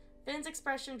 Pause. Finn's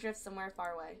expression drifts somewhere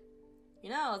far away. You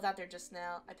know, I was out there just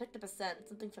now. I picked up a scent,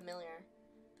 something familiar.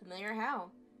 Familiar how?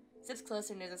 He steps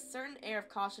closer and there's a certain air of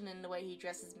caution in the way he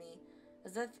addresses me,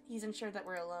 as if he's ensured that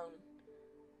we're alone.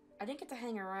 I didn't get to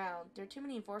hang around. There are too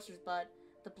many enforcers, but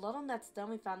the blood on that stone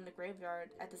we found in the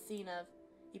graveyard at the scene of...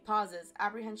 He pauses,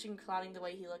 apprehension clouding the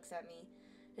way he looks at me.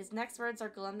 His next words are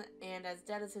glum and as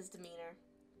dead as his demeanor.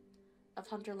 Of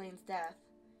Hunter Lane's death.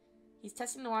 He's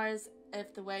testing the waters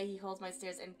if the way he holds my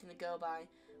stare is anything to go by,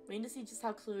 waiting to see just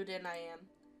how clued in I am.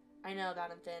 I know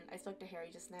about him, Finn. I spoke to Harry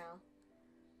just now.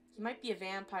 He might be a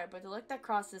vampire, but the look that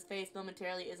crossed his face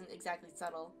momentarily isn't exactly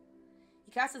subtle.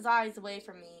 He casts his eyes away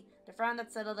from me, the frown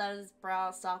that settled out his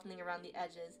brow softening around the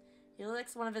edges. He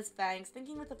licks one of his fangs,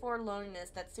 thinking with a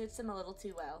forlornness that suits him a little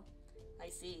too well. I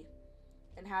see.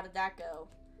 And how did that go?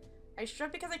 I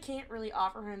shrug because I can't really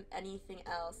offer him anything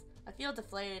else. I feel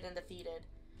deflated and defeated.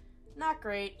 Not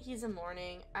great. He's in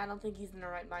mourning. I don't think he's in the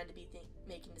right mind to be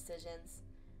making decisions.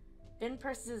 Finn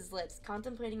purses his lips,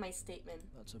 contemplating my statement.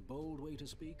 That's a bold way to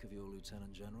speak of your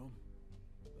Lieutenant General.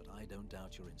 But I don't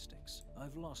doubt your instincts.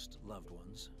 I've lost loved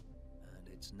ones, and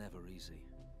it's never easy.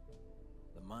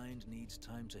 The mind needs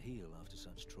time to heal after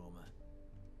such trauma.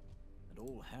 And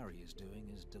all Harry is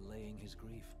doing is delaying his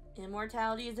grief.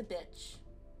 Immortality is a bitch.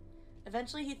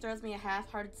 Eventually he throws me a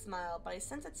half-hearted smile, but I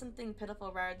sense it's something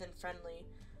pitiful rather than friendly.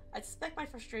 I suspect my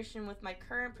frustration with my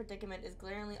current predicament is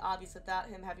glaringly obvious without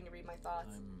him having to read my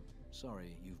thoughts. I'm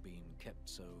sorry you've been kept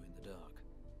so in the dark.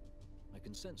 I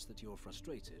can sense that you're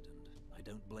frustrated, and I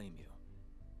don't blame you.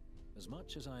 As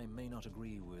much as I may not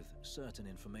agree with certain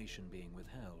information being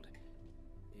withheld,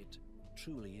 it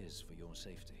truly is for your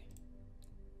safety.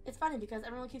 It's funny because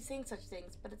everyone keeps saying such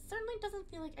things, but it certainly doesn't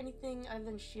feel like anything other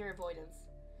than sheer avoidance.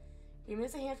 He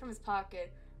removes a hand from his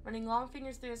pocket, running long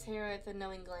fingers through his hair with a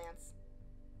knowing glance.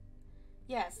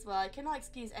 Yes, well, I cannot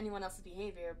excuse anyone else's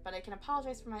behavior, but I can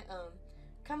apologize for my own.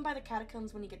 Come by the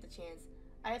catacombs when you get the chance.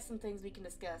 I have some things we can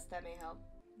discuss that may help.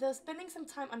 Though spending some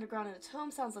time underground in a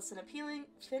tomb sounds less than appealing,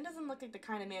 Finn doesn't look like the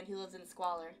kind of man who lives in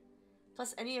squalor.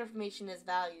 Plus, any information is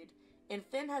valued, and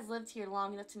Finn has lived here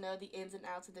long enough to know the ins and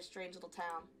outs of this strange little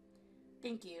town.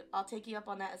 Thank you. I'll take you up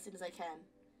on that as soon as I can.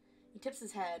 He tips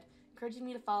his head, encouraging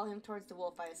me to follow him towards the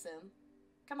wolf, I assume.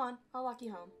 Come on, I'll walk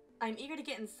you home. I'm eager to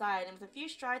get inside, and with a few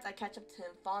strides I catch up to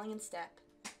him, falling in step.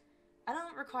 I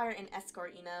don't require an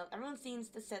escort, you know. Everyone seems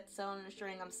to set so in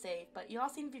assuring I'm safe, but you all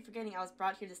seem to be forgetting I was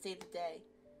brought here to save the day.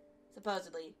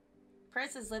 Supposedly.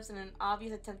 Purses his lips in an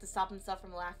obvious attempt to stop himself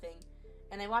from laughing,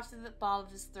 and I watch the ball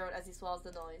of his throat as he swallows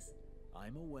the noise.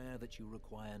 I'm aware that you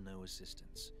require no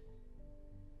assistance,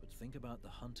 but think about the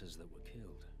hunters that were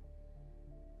killed.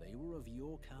 They were of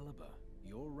your caliber,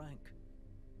 your rank.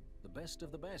 The best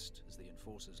of the best, as the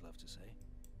enforcers love to say.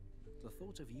 The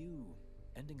thought of you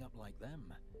ending up like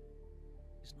them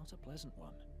is not a pleasant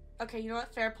one. Okay, you know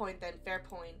what? Fair point then. Fair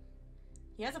point.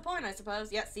 He has a point, I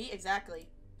suppose. Yeah, see? Exactly.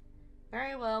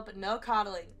 Very well, but no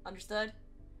coddling. Understood?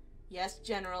 Yes,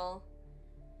 General.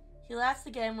 He laughs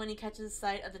again when he catches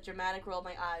sight of the dramatic roll of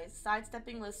my eyes,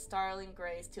 sidestepping with startling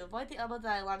grace to avoid the elbow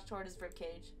that I launched toward his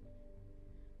ribcage.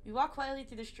 We walk quietly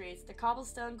through the streets, the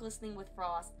cobblestone glistening with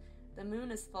frost. The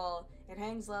moon is full and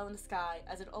hangs low in the sky,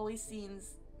 as it always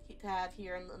seems to have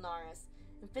here in Linares,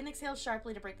 and Finn exhales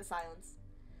sharply to break the silence.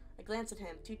 I glance at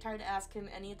him, too tired to ask him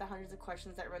any of the hundreds of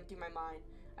questions that run through my mind.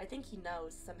 I think he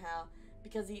knows, somehow,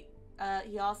 because he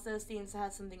also seems to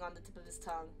have something on the tip of his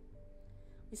tongue.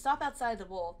 We stop outside the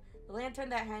wolf, the lantern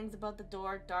that hangs above the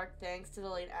door dark thanks to the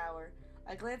late hour.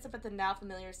 I glance up at the now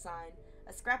familiar sign,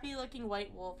 a scrappy-looking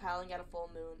white wolf howling at a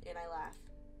full moon, and I laugh.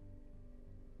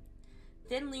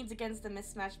 Finn leans against the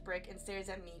mismatched brick and stares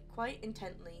at me, quite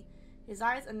intently, his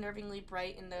eyes unnervingly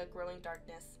bright in the growing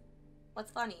darkness.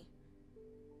 What's funny?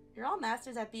 You're all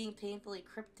masters at being painfully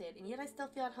cryptic, and yet I still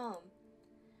feel at home.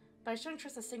 But I shouldn't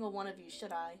trust a single one of you,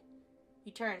 should I?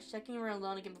 He turns, checking we're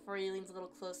alone again before he leans a little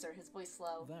closer, his voice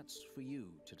slow. That's for you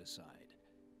to decide.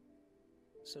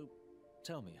 So,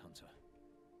 tell me, Hunter,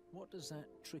 what does that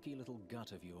tricky little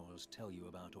gut of yours tell you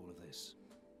about all of this?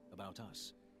 About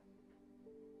us?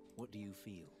 What do you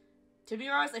feel? To be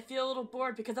honest, I feel a little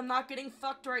bored because I'm not getting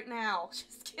fucked right now.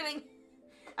 Just kidding.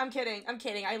 I'm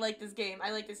kidding. I like this game.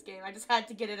 I just had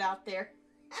to get it out there.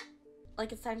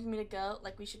 Like it's time for me to go.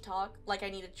 Like we should talk. Like I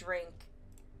need a drink.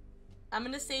 I'm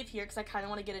gonna save here because I kind of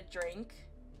want to get a drink.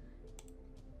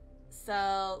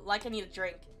 So, like I need a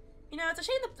drink. You know, it's a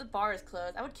shame that the bar is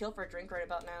closed. I would kill for a drink right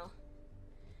about now.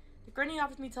 The grin he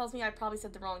offers me tells me I probably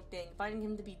said the wrong thing, finding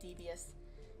him to be devious.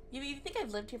 If you think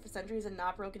I've lived here for centuries and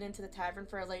not broken into the tavern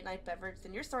for a late-night beverage,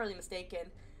 then you're sorely mistaken.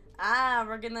 Ah,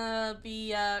 we're gonna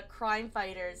be crime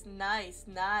fighters. Nice,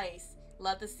 nice.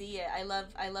 Love to see it. I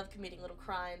love committing little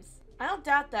crimes. I don't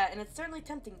doubt that, and it's certainly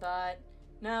tempting, but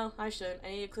no, I shouldn't. I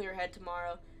need a clear head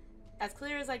tomorrow. As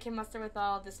clear as I can muster with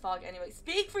all this fog anyway.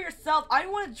 Speak for yourself! I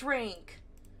want a drink!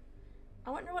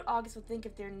 I wonder what August would think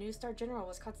if their new star general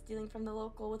was caught stealing from the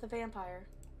local with a vampire.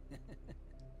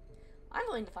 I'm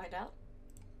willing to find out.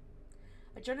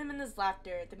 I join him in his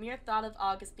laughter. The mere thought of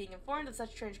August being informed of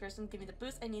such transgression gives me the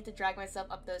boost I need to drag myself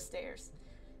up those stairs.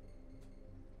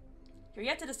 You're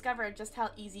yet to discover just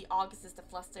how easy August is to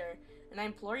fluster, and I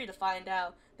implore you to find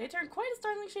out. They turn quite a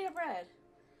startling shade of red.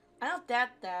 I don't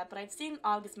doubt that, but I've seen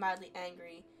August mildly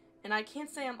angry, and I can't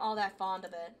say I'm all that fond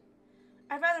of it.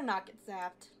 I'd rather not get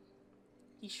zapped.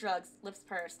 He shrugs, lips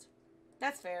pursed.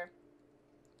 That's fair.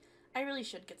 I really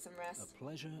should get some rest. A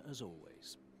pleasure as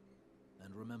always.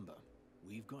 And remember,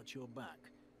 we've got your back.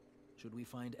 Should we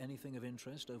find anything of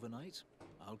interest overnight,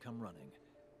 I'll come running.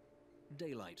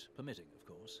 Daylight permitting, of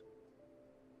course.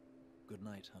 Good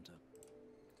night, Hunter.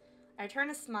 I return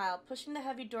a smile, pushing the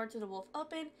heavy door to the wolf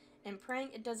open and praying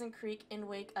it doesn't creak in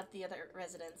wake of the other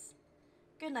residents.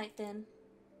 Good night, Finn.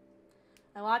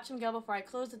 I watch him go before I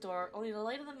close the door, only the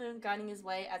light of the moon guiding his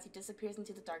way as he disappears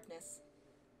into the darkness.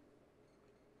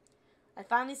 I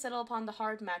finally settle upon the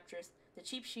hard mattress, the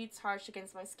cheap sheets harsh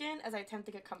against my skin as I attempt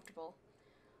to get comfortable.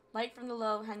 Light from the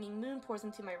low-hanging moon pours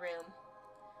into my room.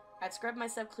 I've scrubbed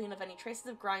myself clean of any traces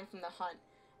of grime from the hunt,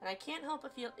 and I can't help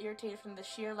but feel irritated from the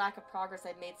sheer lack of progress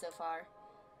I've made so far.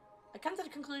 I come to the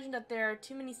conclusion that there are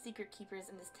too many secret keepers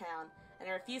in this town, and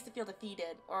I refuse to feel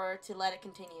defeated, or to let it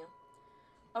continue.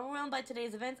 Overwhelmed by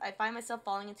today's events, I find myself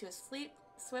falling into a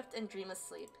swift and dreamless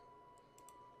sleep.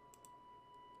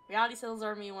 Reality settles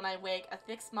over me when I wake, a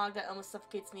thick smog that almost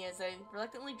suffocates me as I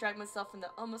reluctantly drag myself from the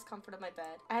almost comfort of my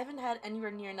bed. I haven't had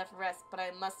anywhere near enough rest, but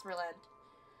I must relent.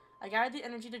 I gather the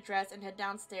energy to dress and head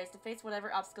downstairs to face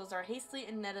whatever obstacles are hastily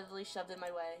and inevitably shoved in my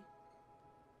way.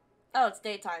 Oh, it's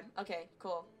daytime. Okay,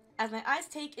 cool. As my eyes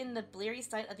take in the bleary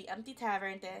sight of the empty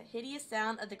tavern, the hideous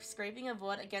sound of the scraping of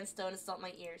wood against stone assault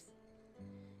my ears.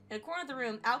 In a corner of the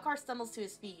room, Alcar stumbles to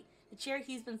his feet, the chair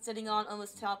he's been sitting on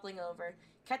almost toppling over,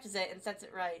 catches it and sets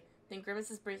it right, then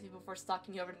grimaces briefly before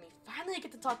stalking over to me. Finally I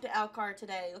get to talk to Alcar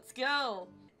today. Let's go!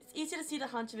 It's easy to see the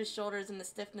hunch of his shoulders and the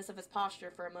stiffness of his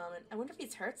posture for a moment. I wonder if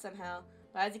he's hurt somehow.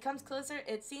 But as he comes closer,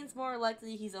 it seems more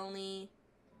likely he's only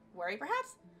worried,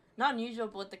 perhaps? Not unusual,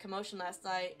 but with the commotion last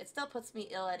night, it still puts me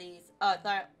ill at ease. Oh, I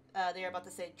thought they were about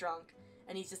to say drunk,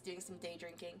 and he's just doing some day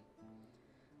drinking.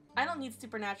 I don't need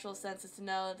supernatural senses to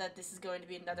know that this is going to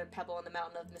be another pebble in the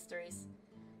mountain of mysteries.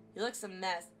 He looks a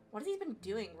mess. What has he been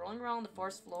doing? Rolling around on the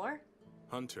forest floor?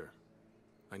 Hunter,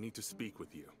 I need to speak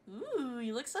with you. Ooh,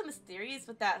 you look so mysterious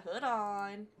with that hood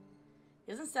on.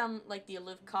 He doesn't sound like the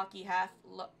aloof, cocky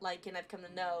half-lycan I've come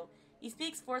to know. He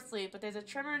speaks forcefully, but there's a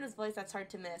tremor in his voice that's hard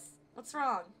to miss. What's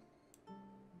wrong?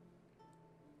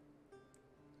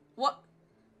 What?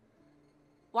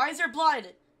 Why is there blood?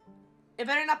 It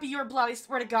better not be your blood, I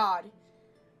swear to God.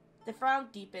 The frown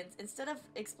deepens. Instead of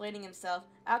explaining himself,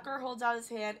 Alcar holds out his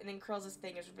hand and uncurls his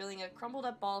fingers, revealing a crumpled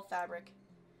up ball of fabric.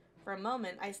 For a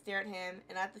moment, I stare at him,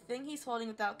 and at the thing he's holding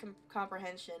without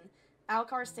comprehension.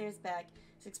 Alcar stares back,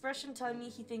 his expression telling me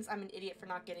he thinks I'm an idiot for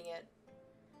not getting it.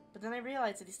 But then I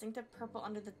realize the distinctive purple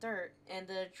under the dirt, and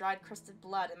the dried crusted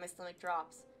blood, and my stomach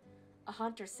drops. A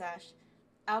hunter's sash.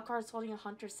 Alcar is holding a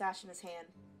hunter's sash in his hand.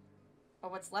 Or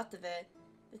what's left of it.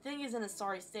 The thing is in a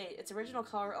sorry state, its original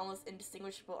color almost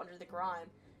indistinguishable under the grime.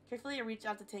 Carefully I reach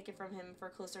out to take it from him for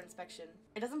a closer inspection.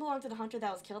 It doesn't belong to the hunter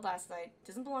that was killed last night. It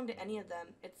doesn't belong to any of them.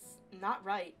 It's not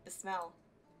right. The smell.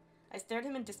 I stare at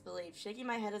him in disbelief, shaking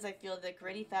my head as I feel the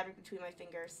gritty fabric between my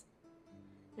fingers.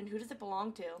 Then who does it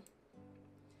belong to?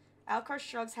 Alcar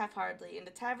shrugs half-heartedly. In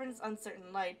the tavern's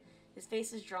uncertain light, his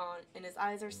face is drawn, and his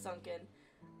eyes are sunken.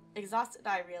 Exhausted,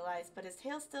 I realize, but his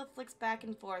tail still flicks back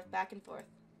and forth, back and forth.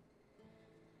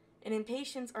 In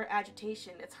impatience or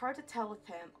agitation, it's hard to tell with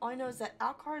him. All I know is that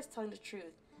Alcar is telling the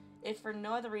truth, if for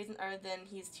no other reason other than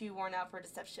he's too worn out for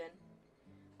deception.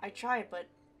 I tried, but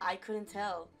I couldn't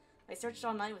tell. I searched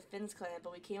all night with Finn's clan,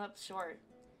 but we came up short.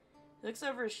 He looks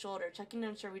over his shoulder, checking to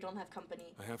ensure we don't have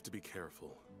company. I have to be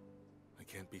careful. I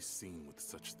can't be seen with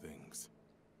such things.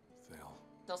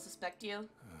 They'll suspect you?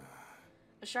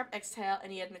 A sharp exhale,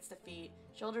 and he admits defeat,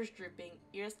 shoulders drooping,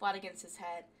 ears flat against his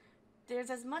head. There's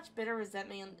as much bitter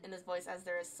resentment in his voice as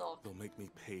there is sulk. They'll make me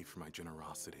pay for my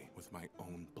generosity with my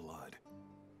own blood.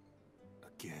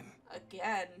 Again.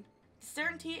 Again. The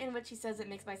certainty in which he says it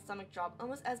makes my stomach drop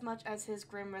almost as much as his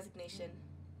grim resignation.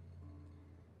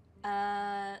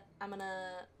 I'm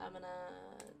gonna,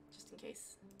 just in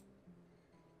case.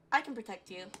 I can protect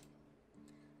you.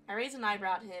 I raise an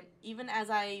eyebrow at him, even as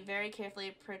I very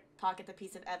carefully pocket the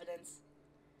piece of evidence.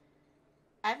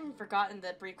 I haven't forgotten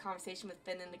the brief conversation with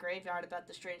Finn in the graveyard about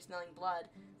the strange-smelling blood.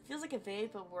 It feels like a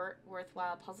vague but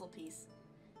worthwhile puzzle piece.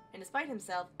 And despite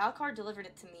himself, Alcar delivered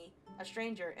it to me, a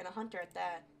stranger, and a hunter at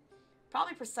that.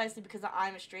 Probably precisely because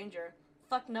I'm a stranger.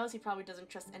 Fuck knows he probably doesn't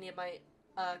trust any of my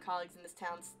colleagues in this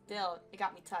town. Still, it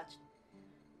got me touched.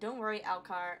 Don't worry,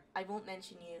 Alcar, I won't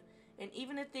mention you. And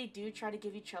even if they do try to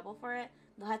give you trouble for it,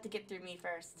 they'll have to get through me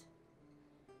first.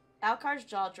 Alcar's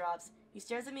jaw drops. He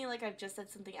stares at me like I've just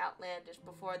said something outlandish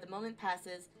before the moment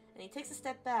passes, and he takes a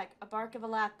step back, a bark of a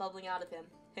laugh bubbling out of him.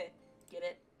 Heh, get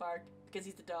it? Bark. Because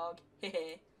he's the dog.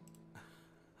 Heh.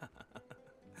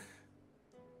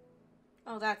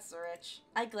 Oh, that's rich.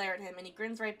 I glare at him, and he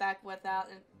grins right back without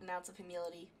an ounce of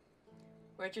humility.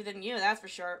 Richer than you, that's for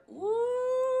sure.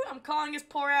 Ooh, I'm calling his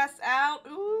poor ass out.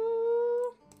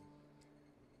 Ooh.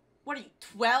 What are you,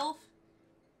 12?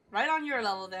 Right on your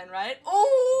level then, right?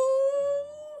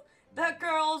 Ooh! The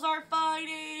girls are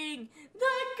fighting!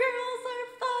 The girls are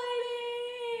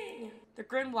fighting! The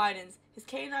grin widens, his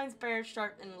canines bare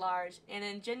sharp and large, and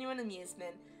in genuine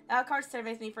amusement. Alucard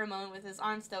surveys me for a moment with his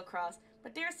arms still crossed,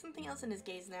 but there is something else in his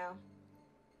gaze now.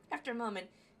 After a moment,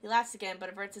 he laughs again but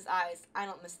averts his eyes. I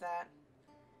don't miss that.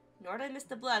 Nor do I miss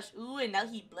the blush. Ooh, and now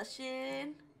he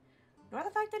blushing. Nor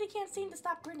the fact that he can't seem to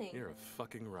stop grinning. You're a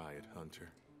fucking riot, Hunter.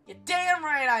 You're damn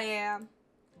right I am!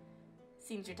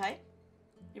 Seems your type?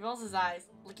 He rolls his eyes,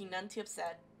 looking none too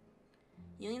upset.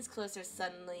 He leans closer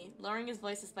suddenly, lowering his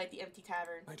voice despite the empty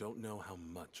tavern. I don't know how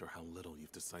much or how little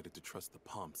you've decided to trust the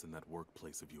Pomps in that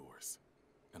workplace of yours.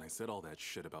 And I said all that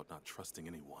shit about not trusting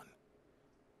anyone.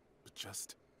 But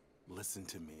just listen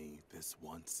to me this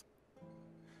once.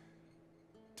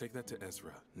 Take that to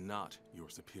Ezra, not your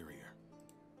superior.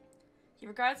 He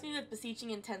regards me with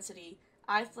beseeching intensity,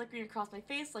 eyes flickering across my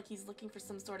face like he's looking for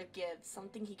some sort of gift,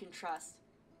 something he can trust.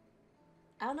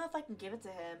 I don't know if I can give it to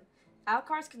him.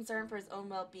 Alucard's concern for his own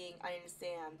well-being, I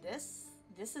understand. This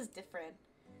is different.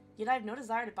 Yet I have no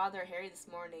desire to bother Harry this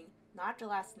morning, not after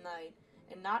last night,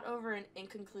 and not over an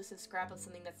inconclusive scrap of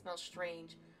something that smells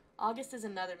strange. August is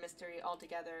another mystery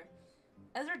altogether.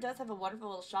 Ezra does have a wonderful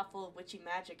little shop full of witchy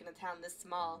magic in a town this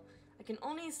small. I can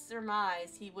only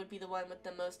surmise he would be the one with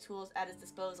the most tools at his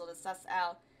disposal to suss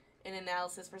out an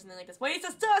analysis for something like this. Wait, he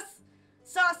says sus!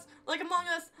 Sus! Like Among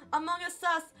Us! Among Us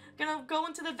sus! Gonna go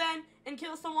into the vent and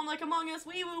kill someone like Among Us!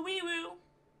 Wee woo, wee woo!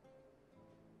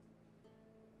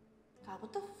 God,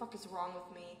 what the fuck is wrong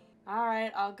with me?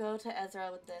 Alright, I'll go to Ezra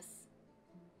with this.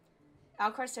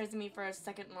 Alucard stares at me for a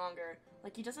second longer,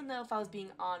 like he doesn't know if I was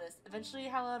being honest. Eventually,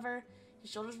 however,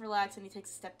 his shoulders relax and he takes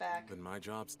a step back. Then my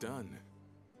job's done.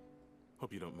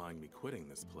 Hope you don't mind me quitting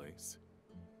this place.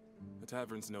 The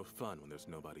tavern's no fun when there's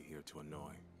nobody here to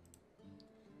annoy.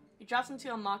 He drops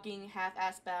into a mocking,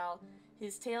 half-assed bow,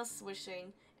 his tail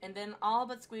swishing, and then all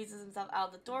but squeezes himself out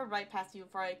of the door right past me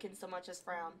before I can so much as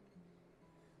frown.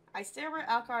 I stare where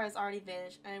Alucard has already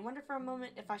vanished, and I wonder for a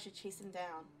moment if I should chase him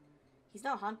down. He's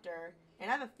no hunter, and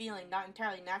I have a feeling, not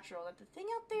entirely natural, that the thing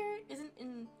out there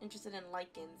isn't interested in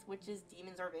lichens, witches,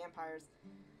 demons, or vampires.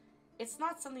 It's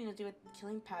not something to do with the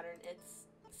killing pattern, it's...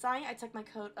 Sighing, I tuck my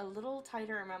coat a little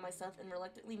tighter around myself and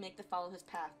reluctantly make to follow his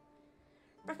path.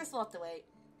 Breakfast will have to wait.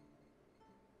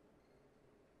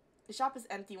 The shop is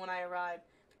empty when I arrive.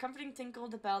 The comforting tinkle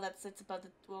of the bell that sits above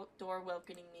the door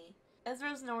welcoming me.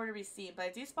 Ezra is nowhere to be seen, but I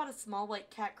do spot a small white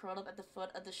cat curled up at the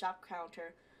foot of the shop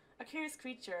counter. A curious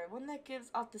creature, one that gives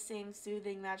off the same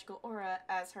soothing, magical aura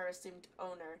as her assumed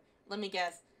owner. Let me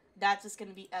guess, that's just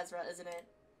gonna be Ezra, isn't it?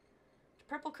 The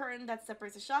purple curtain that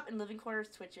separates the shop and living quarters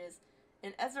twitches,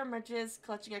 and Ezra emerges,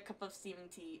 clutching a cup of steaming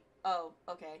tea. Oh,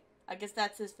 okay. I guess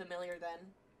that's his familiar then.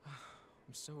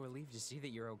 I'm so relieved to see that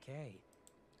you're okay.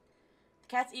 The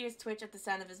cat's ears twitch at the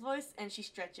sound of his voice, and she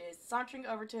stretches, sauntering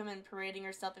over to him and parading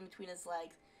herself in between his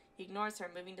legs. He ignores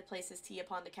her, moving to place his tea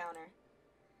upon the counter.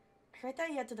 I heard that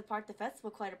you had to depart the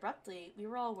festival quite abruptly. We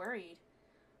were all worried.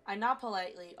 I nod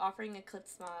politely, offering a clipped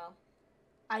smile.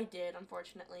 I did,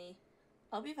 unfortunately.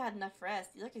 I hope you've had enough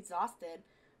rest. You look exhausted.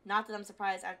 Not that I'm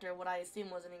surprised after what I assume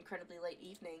was an incredibly late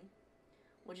evening.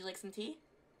 Would you like some tea?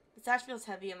 The sash feels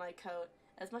heavy in my coat.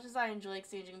 As much as I enjoy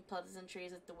exchanging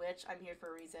pleasantries with the witch, I'm here for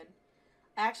a reason.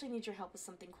 I actually need your help with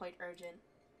something quite urgent.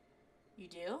 You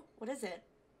do? What is it?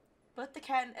 Both the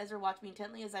cat and Ezra watch me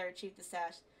intently as I retrieve the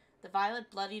sash, the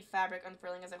violet bloodied fabric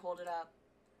unfurling as I hold it up.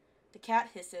 The cat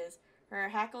hisses, her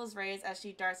hackles raised as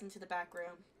she darts into the back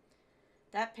room.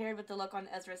 That paired with the look on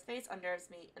Ezra's face unnerves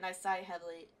me, and I sigh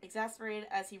heavily, exasperated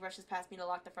as he rushes past me to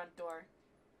lock the front door.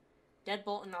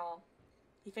 Deadbolt and all.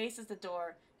 He faces the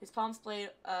door, his palms played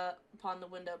upon the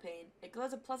window pane. It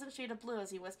glows a pleasant shade of blue as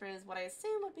he whispers what I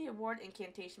assume would be a ward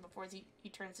incantation before he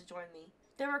turns to join me.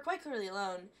 They were quite clearly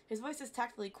alone. His voice is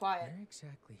tactfully quiet. Where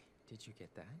exactly did you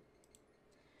get that?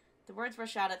 The words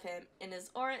rush out of him, and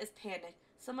his aura is panic,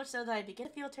 so much so that I begin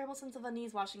to feel a terrible sense of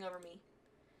unease washing over me.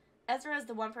 Ezra is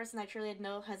the one person I truly had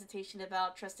no hesitation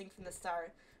about trusting from the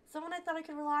start, someone I thought I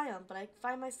could rely on, but I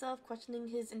find myself questioning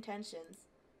his intentions.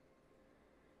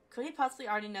 Could he possibly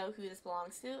already know who this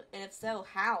belongs to, and if so,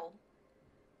 how?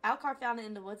 Alucard found it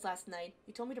in the woods last night.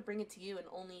 He told me to bring it to you, and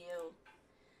only you.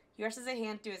 He rushes a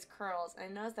hand through his curls, and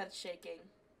I notice that it's shaking.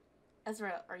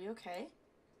 Ezra, are you okay?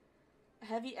 A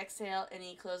heavy exhale, and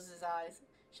he closes his eyes,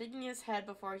 shaking his head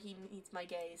before he meets my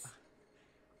gaze.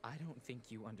 I don't think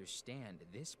you understand.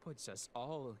 This puts us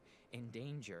all in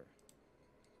danger.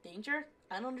 Danger?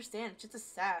 I don't understand. It's just a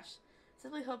sash.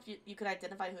 Simply hoped you could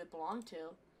identify who it belonged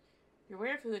to. You're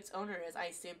aware of who its owner is, I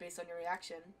assume, based on your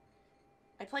reaction.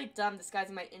 I played dumb,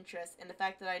 disguising my interest and the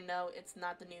fact that I know it's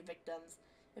not the new victims.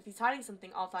 If he's hiding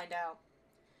something, I'll find out.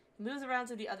 He moves around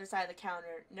to the other side of the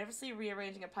counter, nervously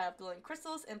rearranging a pile of glowing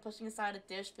crystals and pushing aside a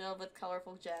dish filled with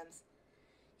colorful gems.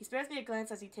 He spares me a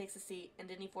glance as he takes a seat, and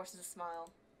then he forces a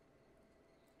smile.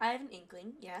 I have an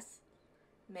inkling, yes.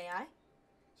 May I?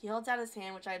 He holds out his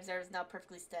hand, which I observe is now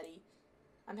perfectly steady.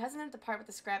 I'm hesitant to part with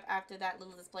the scrap after that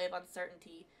little display of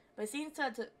uncertainty, but he seems to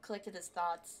have collected his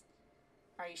thoughts.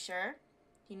 Are you sure?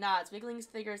 He nods, wiggling his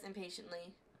fingers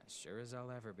impatiently. As sure as I'll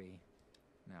ever be.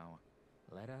 Now,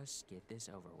 let us get this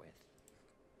over with.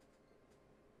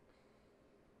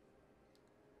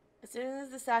 As soon as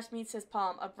the sash meets his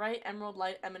palm, a bright emerald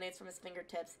light emanates from his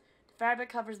fingertips. The fabric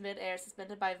covers mid-air,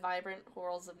 suspended by vibrant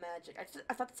whorls of magic.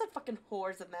 I thought this said fucking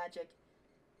whores of magic.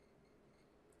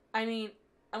 I mean,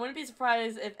 I wouldn't be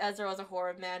surprised if Ezra was a whore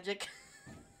of magic.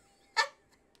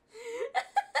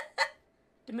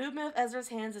 The movement of Ezra's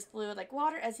hands is fluid like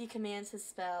water as he commands his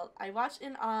spell. I watch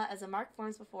in awe as a mark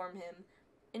forms before him,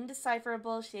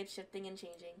 indecipherable, shape-shifting and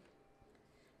changing.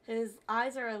 His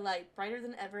eyes are alight, brighter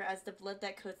than ever as the blood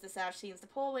that coats the sash seems to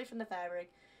pull away from the fabric,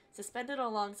 suspended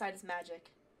alongside his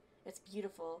magic. It's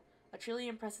beautiful, a truly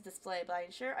impressive display, but I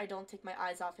ensure I don't take my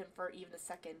eyes off him for even a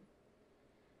second.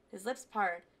 His lips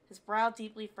part, his brow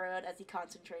deeply furrowed as he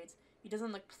concentrates. He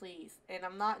doesn't look pleased, and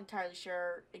I'm not entirely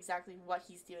sure exactly what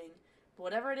he's doing, but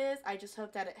whatever it is, I just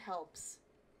hope that it helps.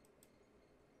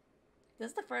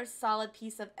 This is the first solid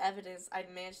piece of evidence I've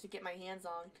managed to get my hands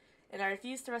on, and I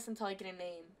refuse to rest until I get a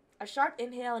name. A sharp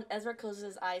inhale and Ezra closes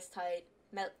his eyes tight,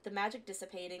 the magic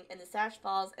dissipating, and the sash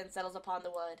falls and settles upon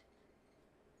the wood.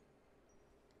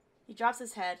 He drops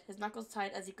his head, his knuckles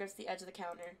tight as he grips the edge of the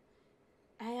counter.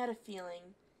 I had a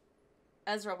feeling.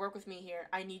 Ezra, work with me here.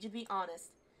 I need you to be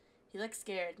honest. He looks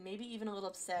scared, maybe even a little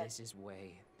upset. This is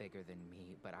way bigger than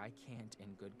me, but I can't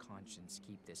in good conscience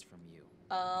keep this from you.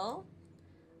 Oh?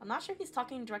 I'm not sure if he's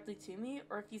talking directly to me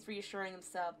or if he's reassuring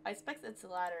himself. I expect it's the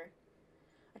latter.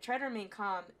 I try to remain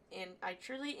calm, and I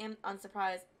truly am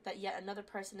unsurprised that yet another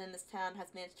person in this town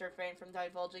has managed to refrain from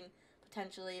divulging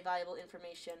potentially valuable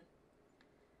information.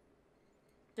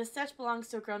 This sash belongs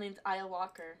to a girl named Aya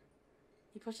Walker.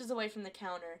 He pushes away from the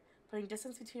counter, putting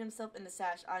distance between himself and the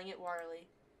sash, eyeing it warily.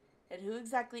 And who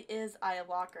exactly is Aya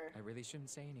Walker? I really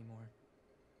shouldn't say anymore.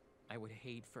 I would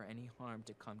hate for any harm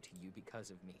to come to you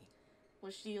because of me.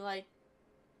 Was she like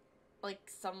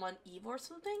someone evil or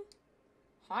something?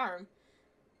 Harm?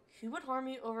 Who would harm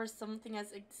you over something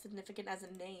as insignificant as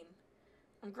a name?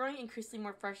 I'm growing increasingly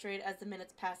more frustrated as the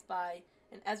minutes pass by,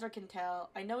 and Ezra can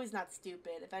tell. I know he's not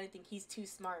stupid. If anything, he's too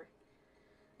smart.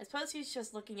 I suppose he's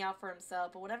just looking out for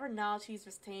himself, but whatever knowledge he's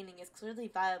retaining is clearly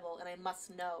valuable, and I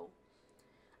must know.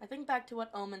 I think back to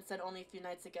what Omen said only a few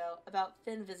nights ago, about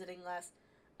Finn visiting less,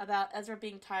 about Ezra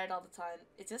being tired all the time.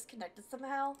 Is this connected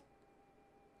somehow?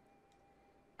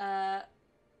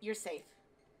 You're safe.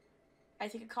 I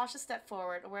take a cautious step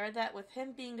forward, aware that with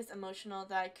him being this emotional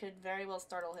that I could very well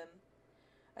startle him.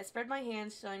 I spread my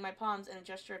hands, showing my palms in a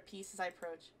gesture of peace as I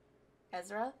approach.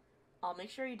 Ezra, I'll make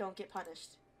sure you don't get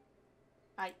punished.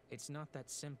 It's not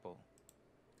that simple.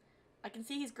 I can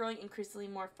see he's growing increasingly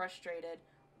more frustrated,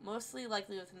 mostly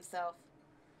likely with himself.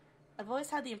 I've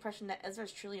always had the impression that Ezra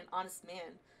is truly an honest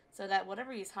man, so that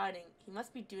whatever he's hiding, he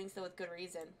must be doing so with good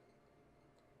reason.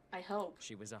 I hope.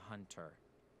 She was a hunter.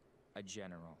 A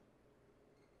general.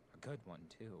 A good one,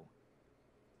 too.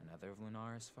 Another of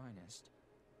Lunara's finest.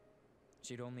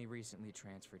 She'd only recently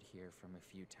transferred here from a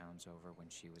few towns over when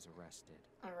she was arrested.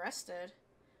 Arrested?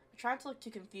 I try not to look too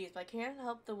confused, but I can't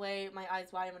help the way my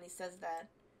eyes widen when he says that.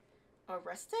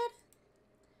 Arrested?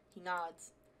 He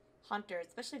nods. Hunters,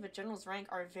 especially of a general's rank,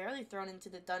 are rarely thrown into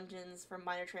the dungeons for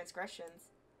minor transgressions.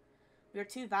 We are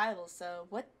too valuable, so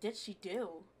what did she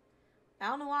do? I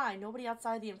don't know why. Nobody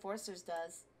outside the enforcers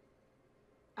does.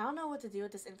 I don't know what to do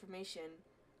with this information.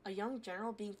 A young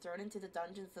general being thrown into the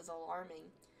dungeons is alarming,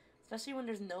 especially when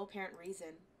there's no apparent reason.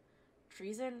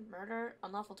 Treason, murder,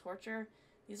 unlawful torture,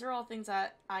 these are all things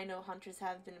that I know hunters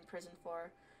have been imprisoned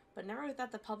for, but never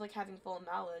without the public having full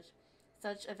knowledge.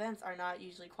 Such events are not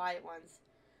usually quiet ones.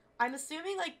 I'm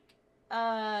assuming,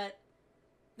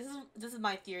 this is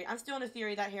my theory. I'm still in the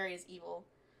theory that Harry is evil.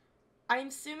 I'm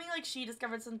assuming, she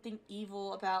discovered something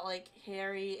evil about,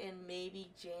 Harry and maybe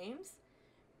James,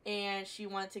 and she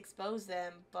wanted to expose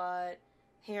them, but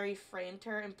Harry framed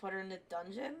her and put her in the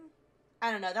dungeon?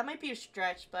 I don't know, that might be a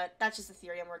stretch, but that's just a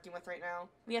theory I'm working with right now.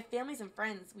 We have families and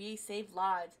friends. We save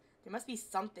lives. There must be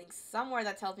something, somewhere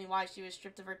that tells me why she was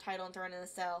stripped of her title and thrown in a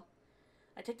cell.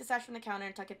 I take the sash from the counter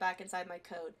and tuck it back inside my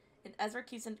coat, and Ezra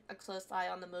keeps a close eye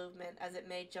on the movement as it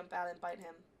may jump out and bite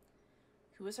him.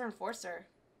 Who is her enforcer?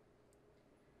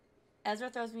 Ezra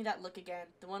throws me that look again,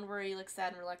 the one where he looks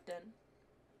sad and reluctant.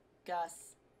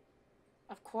 Gus.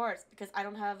 Of course, because I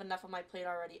don't have enough on my plate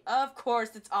already. Of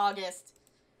course, it's August.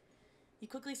 He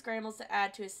quickly scrambles to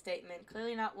add to his statement,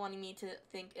 clearly not wanting me to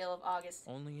think ill of August.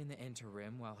 Only in the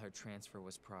interim while her transfer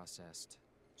was processed.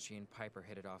 She and Piper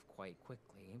hit it off quite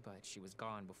quickly, but she was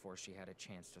gone before she had a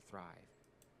chance to thrive.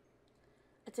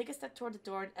 I take a step toward the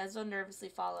door and Ezra nervously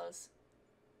follows.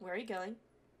 Where are you going?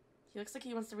 He looks like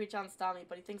he wants to reach out and stop me,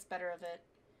 but he thinks better of it.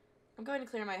 I'm going to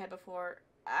clear my head before...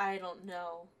 I don't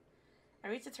know. I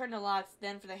reach to turn the locks,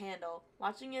 then for the handle.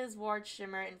 Watching his ward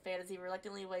shimmer in fantasy,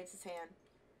 reluctantly waves his hand.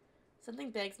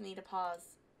 Something begs me to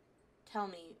pause. Tell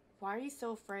me, why are you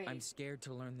so afraid? I'm scared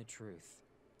to learn the truth.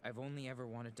 I've only ever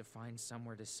wanted to find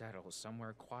somewhere to settle,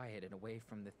 somewhere quiet and away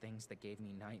from the things that gave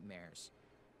me nightmares.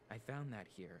 I found that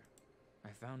here. I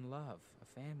found love,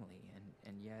 a family,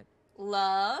 and yet...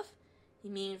 Love? You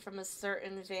mean from a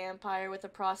certain vampire with a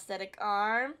prosthetic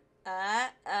arm?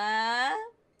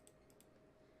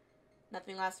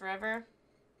 Nothing lasts forever?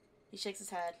 He shakes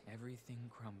his head. Everything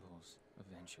crumbles,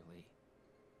 eventually.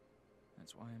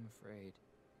 That's why I'm afraid.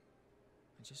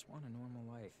 I just want a normal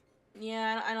life.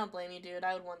 Yeah, I don't blame you, dude.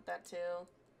 I would want that too.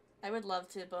 I would love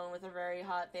to bone with a very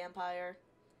hot vampire.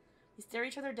 We stare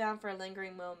each other down for a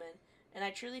lingering moment, and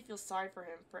I truly feel sorry for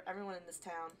him, for everyone in this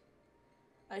town.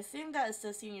 I assume that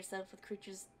associating yourself with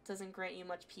creatures doesn't grant you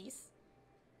much peace?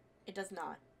 It does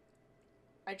not.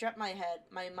 I drop my head,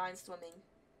 my mind swimming.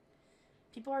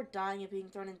 People are dying and being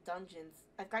thrown in dungeons.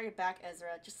 I've got your back,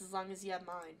 Ezra, just as long as you have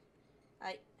mine.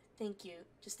 Thank you.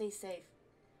 Just stay safe.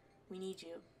 We need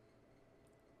you.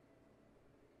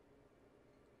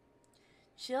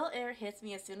 Chill air hits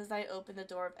me as soon as I open the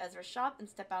door of Ezra's shop and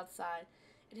step outside.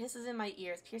 It hisses in my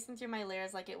ears, piercing through my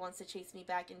layers like it wants to chase me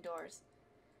back indoors.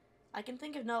 I can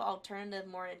think of no alternative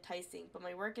more enticing, but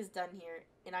my work is done here,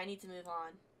 and I need to move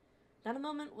on. Not a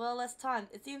moment, well, less time.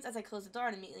 It seems as I close the door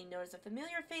and immediately notice a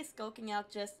familiar face skulking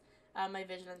out just out of my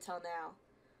vision until now.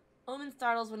 Omen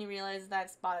startles when he realizes that I've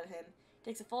spotted him. He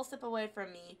takes a full step away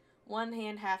from me, one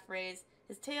hand half raised,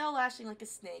 his tail lashing like a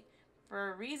snake.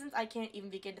 For reasons I can't even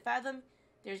begin to fathom,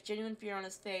 there's genuine fear on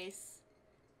his face.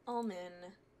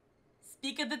 Omen.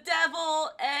 Speak of the devil!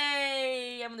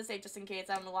 Hey! I'm gonna say just in case.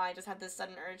 I don't know why I just had this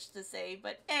sudden urge to say,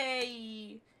 but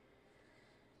hey!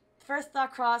 The first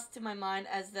thought crossed to my mind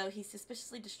as though he's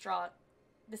suspiciously distraught.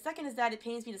 The second is that it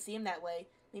pains me to see him that way.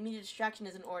 Maybe the distraction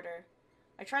is in order.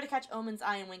 I try to catch Omen's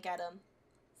eye and wink at him.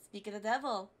 Speak of the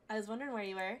devil. I was wondering where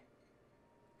you were.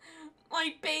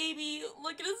 My baby!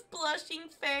 Look at his blushing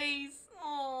face!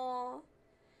 Aww.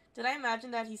 Did I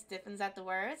imagine that he stiffens at the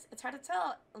words? It's hard to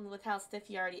tell with how stiff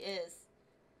he already is.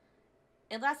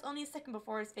 It lasts only a second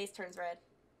before his face turns red.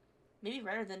 Maybe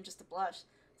redder than just a blush.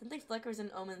 Something flickers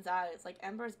in Omen's eyes, like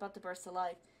ember is about to burst to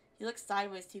life. He looks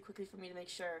sideways too quickly for me to make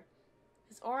sure.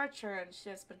 His aura churns,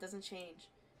 shifts, but it doesn't change.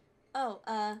 Oh,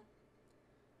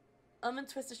 Omen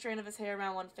twists a strand of his hair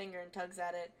around one finger and tugs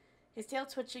at it, his tail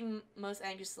twitching most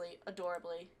anxiously,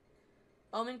 adorably.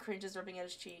 Omen cringes, rubbing at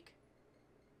his cheek.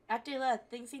 After he left,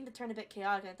 things seemed to turn a bit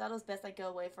chaotic, and I thought it was best I go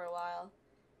away for a while.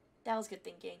 That was good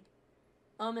thinking.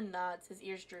 Omen nods, his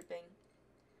ears drooping.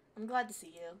 I'm glad to see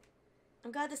you.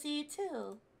 I'm glad to see you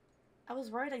too. I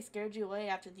was worried I scared you away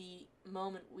after the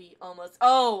moment we almost...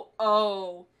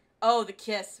 Oh, the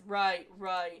kiss. Right.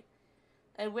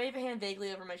 I wave a hand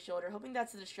vaguely over my shoulder, hoping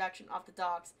that's a distraction off the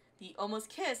docks. The almost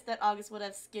kiss that August would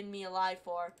have skinned me alive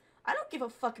for. I don't give a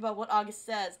fuck about what August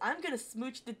says. I'm gonna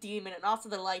smooch the demon and also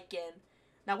the Lycan.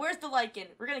 Now where's the Lycan?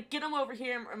 We're gonna get him over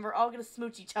here and we're all gonna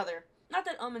smooch each other. Not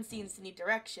that Omen seems to need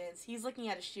directions. He's looking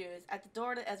at his shoes, at the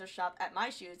door to Ezra's shop, at my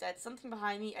shoes, at something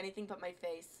behind me, anything but my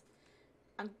face.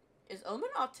 Is Omen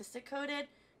autistic coded?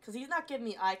 Because he's not giving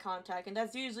me eye contact, and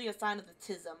that's usually a sign of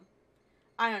autism.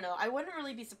 I don't know. I wouldn't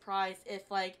really be surprised if,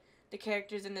 like, the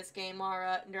characters in this game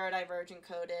are neurodivergent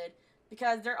coded,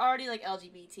 because they're already, like,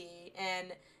 LGBT,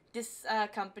 and this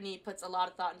company puts a lot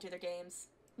of thought into their games.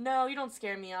 No, you don't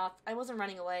scare me off. I wasn't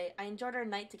running away. I enjoyed our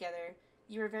night together.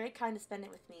 You were very kind to spend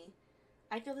it with me.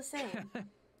 I feel the same.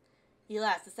 He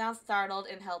laughs. It sounds startled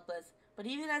and helpless, but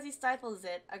even as he stifles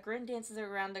it, a grin dances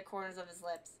around the corners of his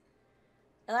lips.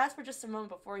 It lasts for just a moment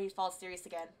before he falls serious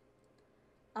again.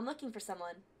 I'm looking for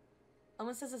someone.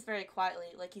 Omen says this very quietly,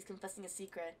 like he's confessing a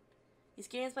secret. He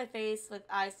scans my face with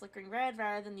eyes flickering red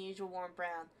rather than the usual warm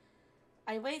brown.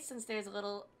 I wait since there's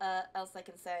little else I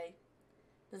can say.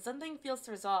 Then something feels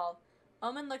to resolve.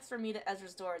 Omen looks from me to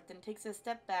Ezra's door, then takes a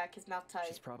step back, his mouth tight.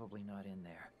 She's probably not in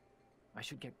there. I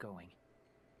should get going.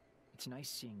 It's nice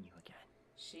seeing you again.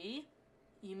 She?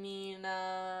 You mean,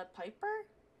 Piper?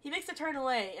 He makes a turn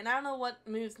away, and I don't know what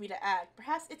moves me to act.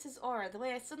 Perhaps it's his aura, the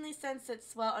way I suddenly sense it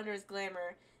swell under his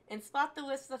glamour, and spot the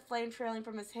wisps of flame trailing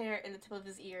from his hair and the tip of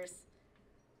his ears.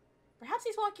 Perhaps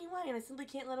he's walking away and I simply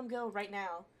can't let him go right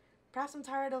now. Perhaps I'm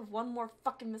tired of one more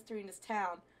fucking mystery in this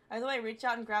town. Either way, I reach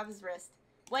out and grab his wrist.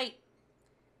 Wait!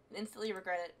 And instantly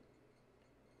regret it.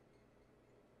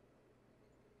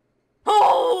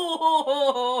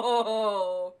 Oh!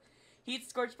 Heat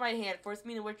scorched my hand, forced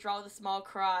me to withdraw with a small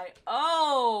cry.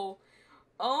 Oh!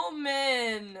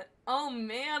 Omen! Oh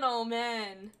man,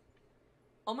 Omen!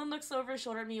 Omen looks over his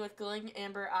shoulder at me with glowing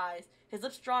amber eyes, his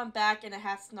lips drawn back in a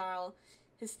half snarl.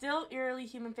 His still eerily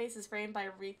human face is framed by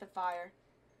a wreath of fire.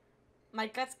 My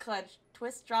guts clench,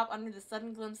 twists drop under the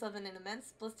sudden glimpse of an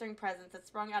immense, blistering presence that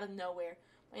sprung out of nowhere.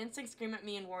 My instincts scream at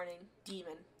me in warning.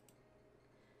 Demon.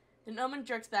 Then Omen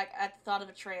jerks back at the thought of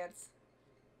a trance.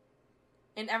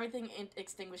 And everything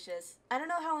extinguishes. I don't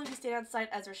know how long we stayed outside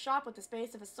Ezra's shop with the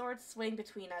space of a sword swaying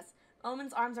between us.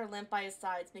 Omen's arms are limp by his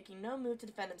sides, making no move to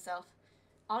defend himself.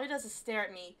 All he does is stare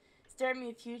at me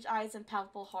with huge eyes and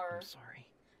palpable horror. I'm sorry.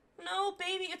 No,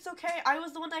 baby, it's okay. I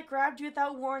was the one that grabbed you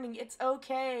without warning. It's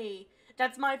okay.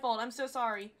 That's my fault. I'm so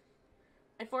sorry.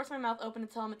 I force my mouth open to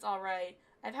tell him it's alright.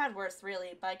 I've had worse,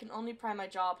 really, but I can only pry my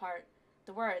jaw apart.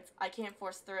 The words, I can't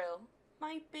force through.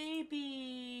 My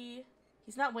baby.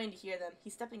 He's not waiting to hear them.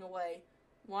 He's stepping away.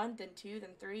 1, then 2,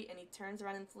 then 3, and he turns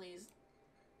around and flees.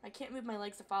 I can't move my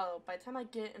legs to follow. By the time I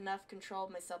get enough control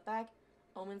of myself back,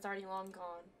 Omen's already long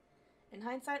gone. In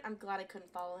hindsight, I'm glad I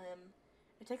couldn't follow him.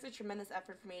 It takes a tremendous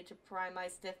effort for me to pry my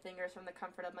stiff fingers from the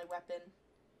comfort of my weapon.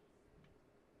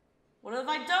 What have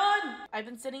I done? I've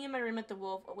been sitting in my room at the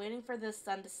Wolf, waiting for the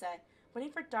sun to set,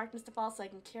 waiting for darkness to fall so I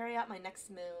can carry out my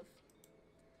next move.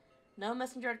 No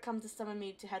messenger had come to summon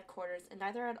me to headquarters, and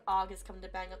neither had August come to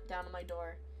bang up down on my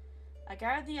door. I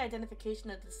gathered the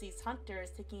identification of the deceased hunter is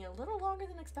taking a little longer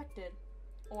than expected.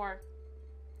 Or,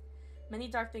 many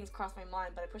dark things crossed my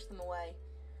mind, but I pushed them away.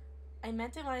 I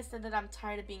meant it when I said that I'm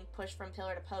tired of being pushed from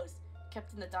pillar to post,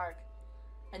 kept in the dark.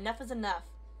 Enough is enough.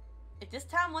 If this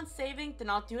town wants saving, then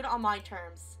I'll do it on my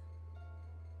terms.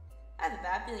 I have a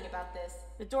bad feeling about this.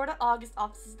 The door to August's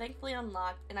office is thankfully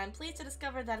unlocked, and I'm pleased to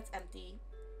discover that it's empty.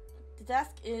 The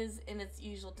desk is in its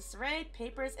usual disarray.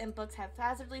 Papers and books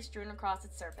haphazardly strewn across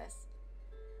its surface.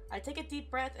 I take a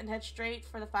deep breath and head straight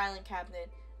for the filing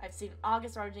cabinet I've seen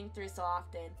August rummaging through so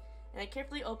often, and I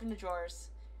carefully open the drawers.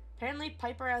 Apparently,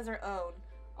 Piper has her own,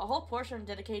 a whole portion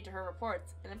dedicated to her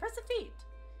reports, an impressive feat.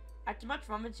 After much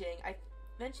rummaging, I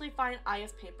eventually find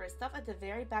Aya's papers stuffed at the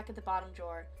very back of the bottom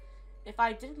drawer. If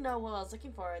I didn't know what I was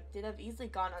looking for, they'd have easily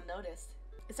gone unnoticed.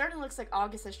 It certainly looks like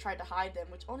August has tried to hide them,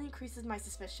 which only increases my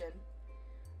suspicion.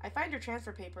 I find her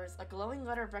transfer papers, a glowing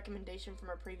letter of recommendation from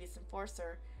her previous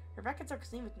enforcer. Her records are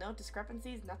clean with no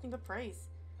discrepancies, nothing but praise.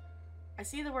 I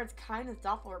see the words kind and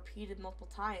thoughtful repeated multiple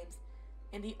times,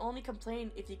 and the only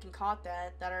complaint, if you can call it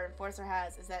that our enforcer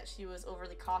has is that she was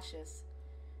overly cautious.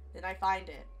 Then I find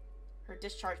it. Her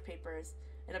discharge papers.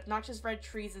 An obnoxious red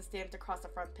treason stamped across the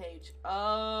front page.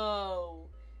 Oh,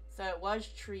 so it was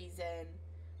treason.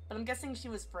 But I'm guessing she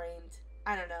was framed.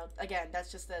 I don't know. Again,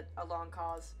 that's just a long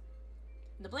cause.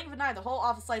 In the blink of an eye, the whole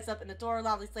office lights up and the door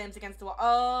loudly slams against the wall.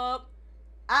 Oh!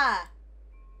 Ah!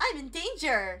 I'm in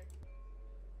danger!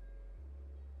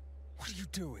 What are you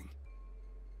doing?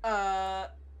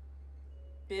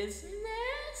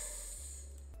 Business?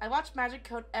 I watch magic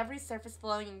coat every surface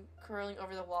flowing and curling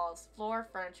over the walls, floor,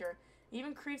 furniture,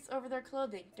 even creeps over their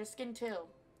clothing, their skin too.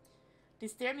 They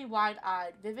stare at me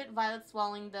wide-eyed, vivid violet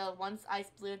swallowing the once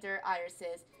ice blue of their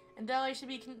irises, and though I should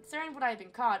be concerned when I have been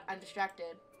caught, I'm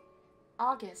distracted.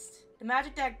 August. The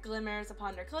magic that glimmers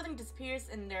upon their clothing disappears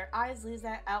and their eyes lose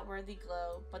that outwardly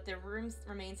glow, but their room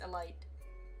remains alight.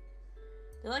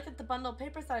 They look at the bundle of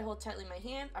papers that I hold tightly in my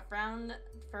hand, a frown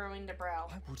furrowing their brow.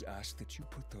 I would ask that you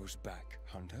put those back,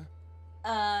 Hunter.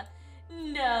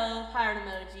 No, heart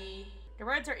emoji. Their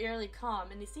words are eerily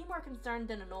calm, and they seem more concerned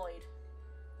than annoyed.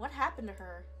 What happened to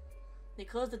her? They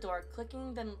close the door,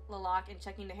 clicking the lock and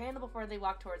checking the handle before they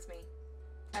walk towards me.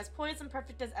 As poised and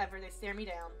perfect as ever, they stare me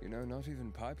down. You know, not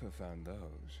even Piper found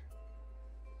those.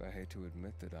 I hate to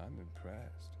admit that I'm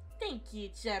impressed. Thank you,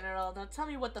 General. Now tell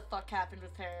me what the fuck happened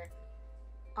with her.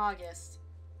 August.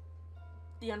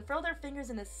 They unfurl their fingers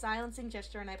in a silencing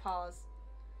gesture and I pause.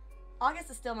 August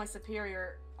is still my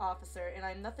superior officer, and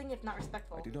I'm nothing if not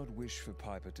respectful. I do not wish for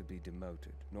Piper to be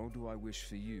demoted, nor do I wish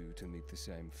for you to meet the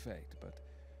same fate, but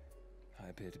I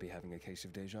appear to be having a case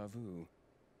of déjà vu.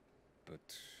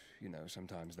 But, you know,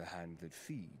 sometimes the hand that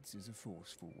feeds is a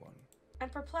forceful one. I'm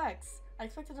perplexed. I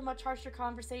expected a much harsher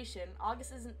conversation.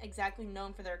 August isn't exactly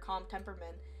known for their calm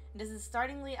temperament, and this is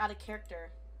startlingly out of character.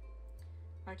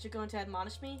 Aren't you going to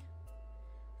admonish me?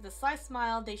 With a sly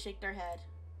smile, they shake their head.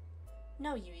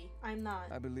 No, Yui, I'm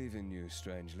not. I believe in you,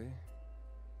 strangely.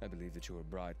 I believe that you're a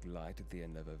bright light at the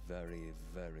end of a very,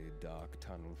 very dark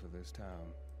tunnel for this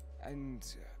town. And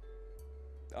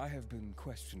I have been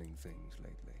questioning things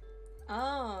lately.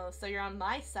 Oh, so you're on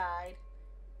my side.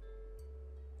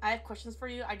 I have questions for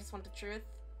you. I just want the truth.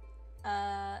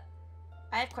 I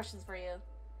have questions for you.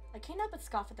 I can't help but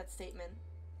scoff at that statement.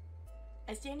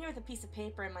 I stand here with a piece of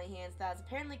paper in my hands that has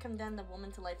apparently condemned a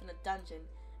woman to life in a dungeon,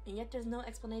 and yet there's no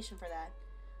explanation for that.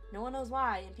 No one knows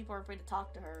why, and people are afraid to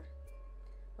talk to her.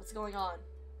 What's going on?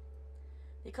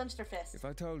 They clenched their fists. If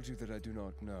I told you that I do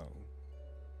not know,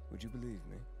 would you believe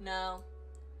me? No.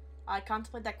 I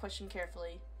contemplate that question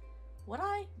carefully. Would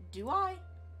I? Do I?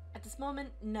 At this moment,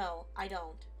 no, I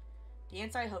don't. The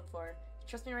answer I hoped for. If you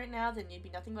trust me right now, then you'd be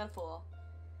nothing but a fool.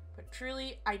 But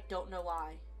truly, I don't know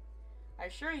why. I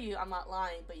assure you I'm not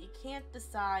lying, but you can't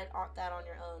decide that on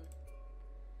your own.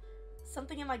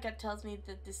 Something in my gut tells me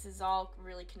that this is all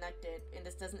really connected, and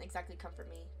this doesn't exactly comfort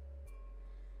me.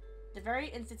 The very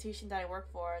institution that I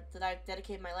work for, that I've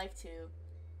dedicated my life to,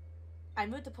 I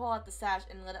moved to pull out the sash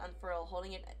and let it unfurl,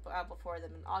 holding it out before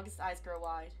them, and August's eyes grow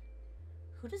wide.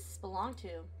 Who does this belong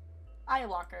to? I,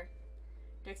 Walker.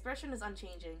 Their expression is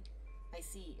unchanging. I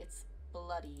see, it's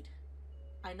bloodied.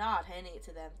 I nod, handing it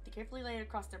to them. They carefully lay it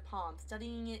across their palms,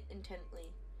 studying it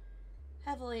intently.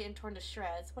 Heavily and torn to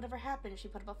shreds, whatever happened if she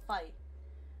put up a fight?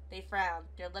 They frown,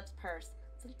 their lips purse.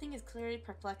 Something is clearly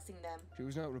perplexing them. She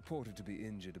was not reported to be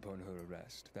injured upon her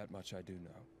arrest. That much I do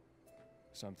know.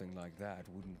 Something like that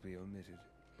wouldn't be omitted.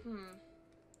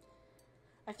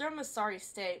 I throw them a sorry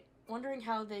state, wondering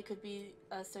how they could be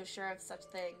so sure of such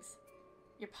things.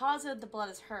 You're positive the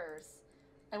blood is hers.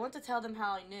 I want to tell them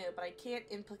how I knew, but I can't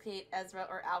implicate Ezra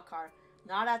or Alcar,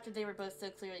 not after they were both so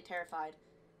clearly terrified.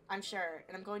 I'm sure,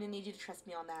 and I'm going to need you to trust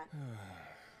me on that.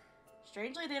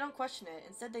 Strangely, they don't question it.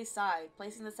 Instead, they sigh,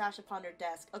 placing the sash upon their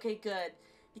desk. Okay, good,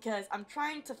 because I'm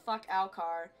trying to fuck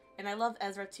Alcar, and I love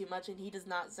Ezra too much, and he does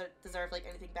not deserve, like,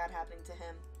 anything bad happening to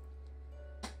him.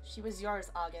 She was yours,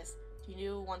 August. Do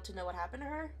you want to know what happened to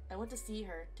her? I went to see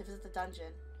her, to visit the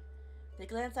dungeon. They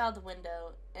glance out of the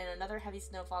window, and another heavy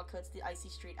snowfall coats the icy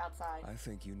street outside. I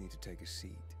think you need to take a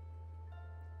seat.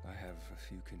 I have a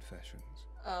few confessions.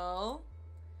 Oh?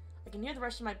 I can hear the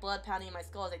rush of my blood pounding in my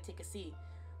skull as I take a seat,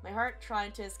 my heart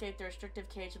trying to escape the restrictive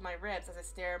cage of my ribs as I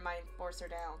stare my enforcer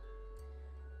down.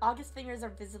 August's fingers are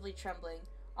visibly trembling.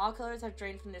 All colors have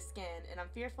drained from their skin, and I'm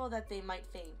fearful that they might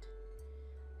faint.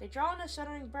 They draw in a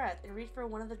shuddering breath and reach for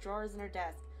one of the drawers in her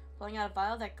desk, pulling out a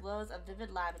vial that glows a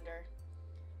vivid lavender.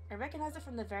 I recognize it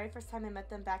from the very first time I met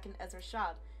them back in Ezra's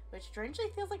shop, which strangely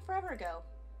feels like forever ago.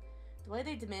 The way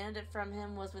they demanded it from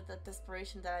him was with a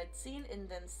desperation that I'd seen in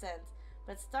them since,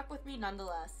 but it stuck with me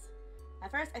nonetheless.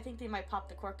 At first, I think they might pop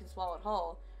the cork and swallow it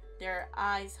whole, their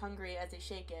eyes hungry as they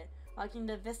shake it, watching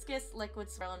the viscous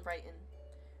liquid swirl and brighten.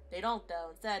 They don't, though.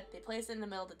 Instead, they place it in the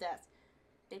middle of the desk.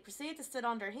 They proceed to sit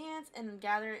on their hands and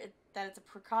gather that it's a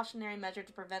precautionary measure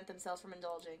to prevent themselves from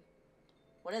indulging.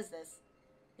 What is this?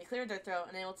 They cleared their throat,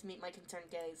 unable to meet my concerned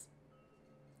gaze.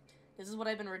 This is what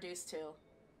I've been reduced to.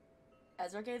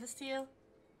 Ezra gave this to you?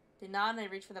 They nod and I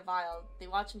reach for the vial. They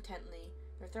watch intently,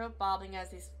 their throat bobbing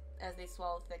as they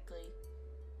swallow thickly.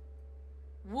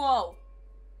 Whoa!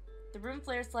 The room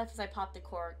flares to life as I pop the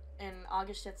cork, and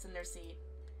August shifts in their seat.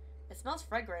 It smells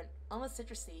fragrant, almost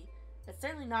citrusy. It's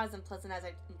certainly not as unpleasant as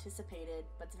I anticipated,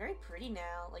 but it's very pretty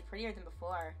now, like prettier than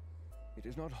before. It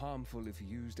is not harmful if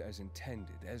used as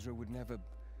intended. Ezra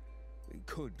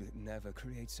could never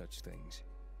create such things.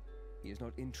 He is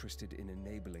not interested in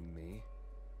enabling me,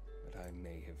 but I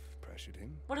may have pressured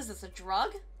him. What is this, a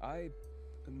drug? I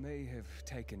may have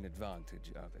taken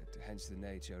advantage of it, hence the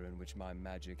nature in which my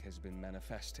magic has been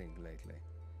manifesting lately.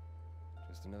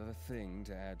 Just another thing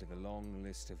to add to the long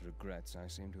list of regrets I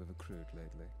seem to have accrued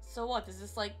lately. So what, does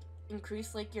this, like,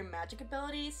 increase, like, your magic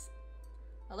abilities?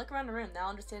 I look around the room, now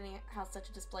understanding how such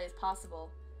a display is possible.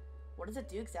 What does it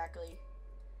do exactly?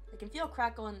 I can feel a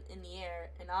crackle in the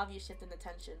air, an obvious shift in the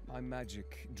tension. My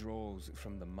magic draws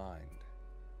from the mind,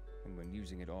 and when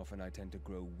using it often I tend to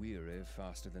grow weary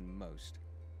faster than most.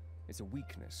 It's a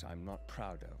weakness I'm not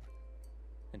proud of,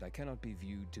 and I cannot be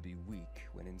viewed to be weak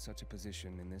when in such a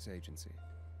position in this agency.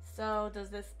 So, does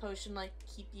this potion, like,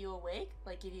 keep you awake?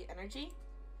 Like, give you energy?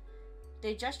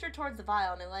 They gesture towards the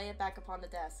vial and I lay it back upon the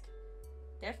desk.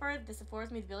 Therefore, this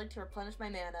affords me the ability to replenish my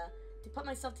mana, to put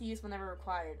myself to use whenever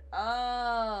required.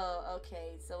 Oh,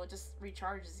 okay, so it just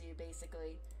recharges you,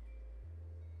 basically.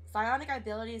 Psionic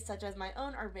abilities such as my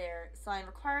own are rare, so I am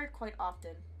required quite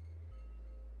often.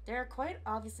 There are quite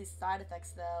obviously side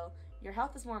effects, though. Your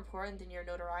health is more important than your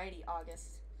notoriety,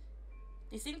 August.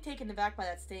 They seem taken aback by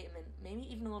that statement,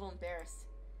 maybe even a little embarrassed.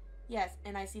 Yes,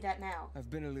 and I see that now. I've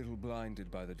been a little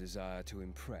blinded by the desire to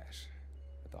impress.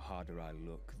 But the harder I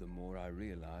look, the more I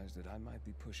realize that I might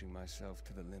be pushing myself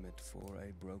to the limit for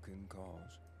a broken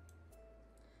cause.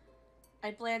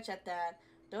 I blanch at that.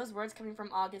 Those words coming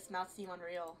from August's mouth seem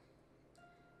unreal.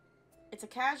 It's a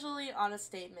casually honest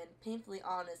statement, painfully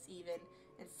honest even,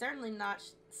 and certainly not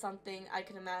something I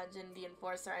could imagine the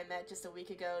enforcer I met just a week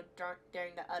ago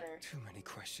daring to utter. Too many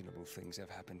questionable things have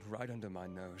happened right under my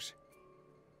nose.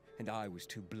 And I was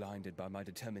too blinded by my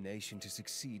determination to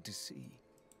succeed to see.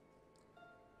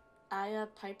 Aya,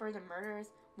 Piper, the murderers.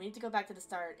 We need to go back to the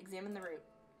start, examine the root.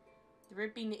 The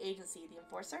root being the agency, the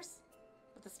enforcers?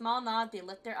 With a small nod, they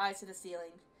lift their eyes to the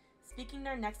ceiling, speaking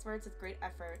their next words with great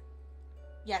effort.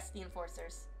 Yes, the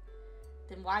enforcers.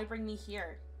 Then why bring me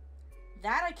here?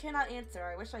 That I cannot answer.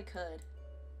 I wish I could.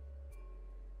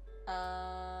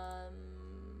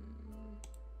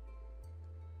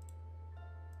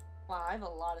 Wow, I have a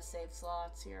lot of save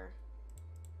slots here.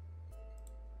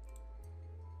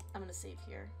 I'm gonna save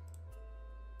here.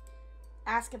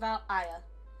 Ask about Aya.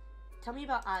 Tell me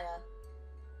about Aya.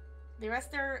 They rest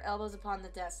their elbows upon the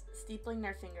desk, steepling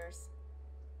their fingers.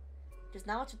 There's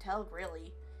not much to tell,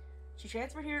 really. She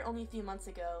transferred here only a few months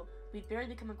ago. We'd barely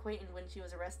become acquainted when she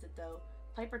was arrested, though.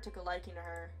 Piper took a liking to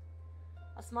her.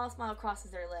 A small smile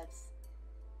crosses their lips.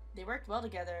 They worked well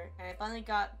together, and I finally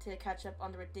got to catch up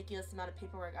on the ridiculous amount of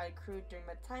paperwork I accrued during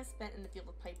my time spent in the field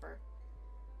with Piper.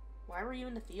 Why were you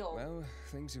in the field? Well,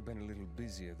 things have been a little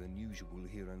busier than usual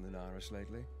here in Lunaris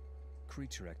lately.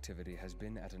 Creature activity has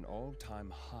been at an all-time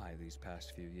high these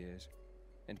past few years,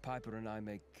 and Piper and I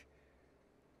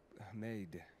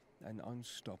made an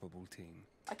unstoppable team.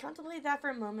 I contemplated that for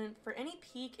a moment, for any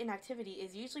peak in activity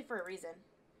is usually for a reason.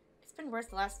 It's been worse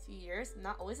the last few years,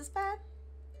 not always this bad?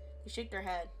 They shake their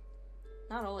head.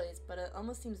 Not always, but it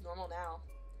almost seems normal now.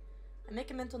 I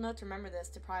make a mental note to remember this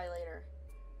to pry later.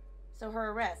 So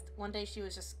her arrest, one day she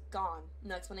was just gone.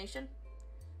 No explanation?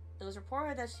 It was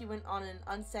reported that she went on an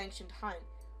unsanctioned hunt.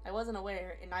 I wasn't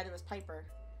aware, and neither was Piper.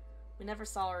 We never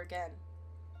saw her again.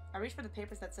 I reached for the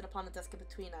papers that sit upon the desk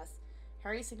between us.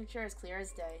 Harry's signature is clear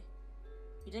as day.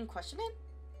 You didn't question it?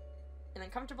 An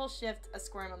uncomfortable shift, a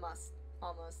squirm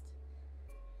almost.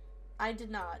 I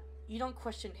did not. You don't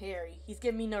question Harry. He's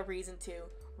given me no reason to.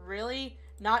 Really?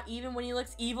 Not even when he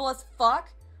looks evil as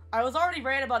fuck? I was already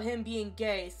right about him being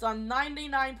gay, so I'm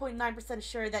 99.9%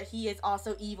 sure that he is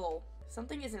also evil.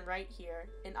 Something isn't right here.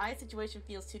 An Aya's situation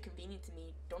feels too convenient to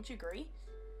me. Don't you agree?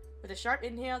 With a sharp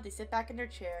inhale, they sit back in their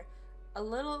chair. A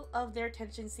little of their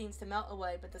tension seems to melt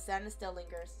away, but the sadness still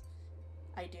lingers.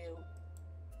 I do.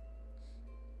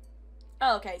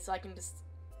 Oh, okay, so I can just...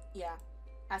 yeah.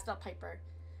 Ask about Piper.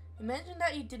 You mentioned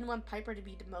that you didn't want Piper to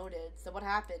be demoted, so what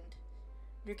happened?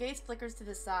 Your gaze flickers to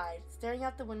the side, staring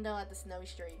out the window at the snowy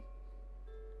street.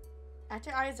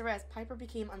 After Aya's arrest, Piper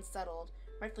became unsettled.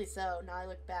 Rightfully so, now I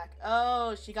look back.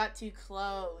 Oh, she got too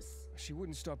close. She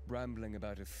wouldn't stop rambling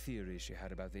about a theory she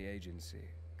had about the agency.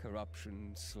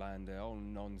 Corruption, slander, all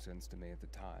nonsense to me at the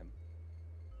time.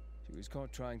 She was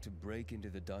caught trying to break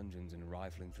into the dungeons and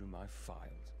rifling through my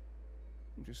files.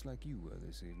 Just like you were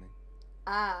this evening.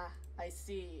 Ah, I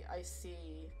see.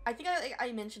 I think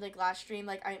I mentioned, like, last stream,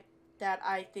 like, I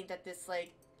think that this,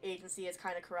 like, agency is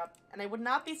kind of corrupt, and I would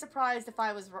not be surprised if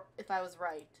I was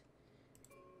right.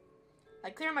 I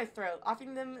clear my throat,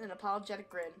 offering them an apologetic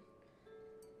grin.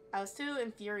 I was too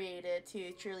infuriated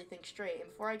to truly think straight, and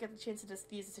before I get the chance to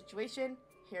diffuse the situation,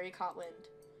 Harry caught wind.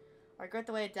 I regret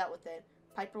the way I dealt with it.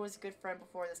 Piper was a good friend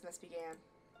before this mess began.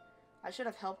 I should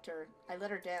have helped her. I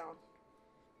let her down.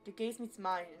 Their gaze meets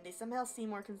mine, and they somehow seem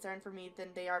more concerned for me than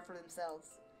they are for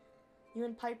themselves. You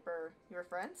and Piper, you were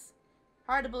friends?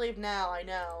 Hard to believe now, I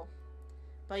know.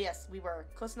 But yes, we were.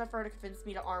 Close enough for her to convince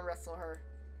me to arm wrestle her.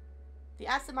 They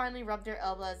absentmindedly rubbed their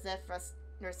elbow as if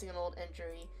nursing an old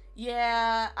injury.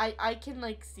 Yeah, I can,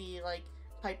 like, see, like,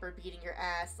 Piper beating your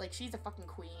ass. Like, she's a fucking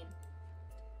queen.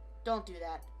 Don't do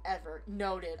that. Ever.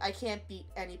 Noted. I can't beat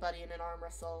anybody in an arm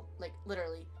wrestle. Like,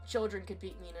 literally. Children could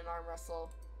beat me in an arm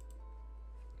wrestle.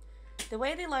 The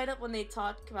way they light up when they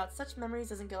talk about such memories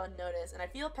doesn't go unnoticed, and I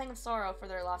feel a pang of sorrow for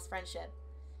their lost friendship.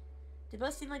 They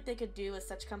both seem like they could do with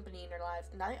such company in their lives,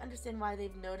 and I understand why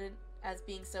they've noted as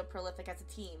being so prolific as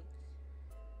a team.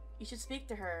 You should speak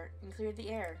to her and clear the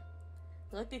air.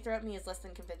 The look they throw at me is less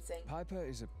than convincing. Piper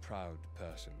is a proud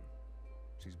person.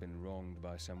 She's been wronged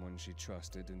by someone she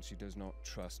trusted, and she does not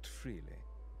trust freely.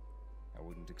 I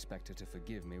wouldn't expect her to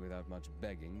forgive me without much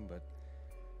begging, but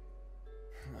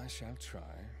I shall try.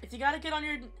 If you gotta get on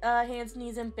your hands and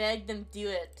knees and beg, then do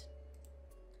it.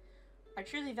 I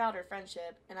truly vowed her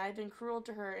friendship, and I have been cruel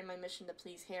to her in my mission to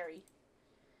please Harry.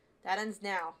 That ends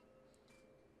now.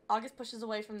 August pushes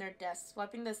away from their desk,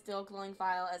 swiping the still glowing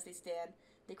vial as they stand.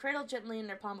 They cradle gently in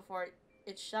their palm before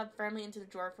it's shoved firmly into the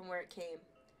drawer from where it came.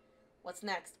 What's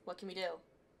next? What can we do?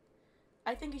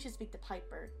 I think you should speak to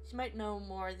Piper. She might know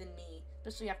more than me,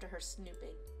 especially after her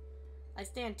snooping. I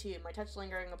stand too, my touch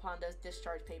lingering upon those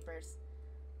discharge papers.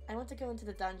 I want to go into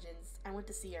the dungeons. I want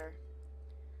to see her.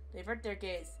 They avert their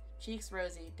gaze, cheeks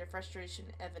rosy, their frustration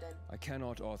evident. I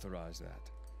cannot authorize that.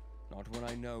 Not when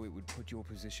I know it would put your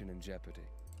position in jeopardy.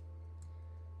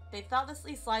 They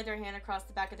thoughtlessly slide their hand across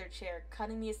the back of their chair,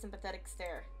 cutting me a sympathetic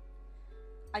stare.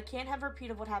 I can't have a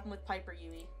repeat of what happened with Piper,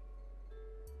 Yui.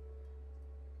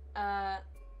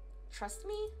 Trust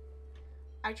me?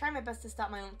 I try my best to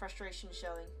stop my own frustration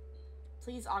showing.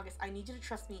 Please, August, I need you to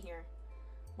trust me here.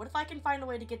 What if I can find a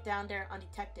way to get down there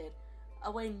undetected?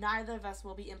 A way neither of us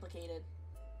will be implicated.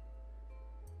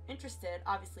 Interested,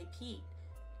 obviously piqued,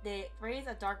 they raise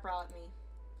a dark brow at me.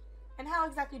 And how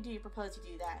exactly do you propose to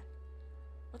do that?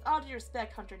 With all due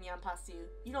respect, Hunter Nyampasu,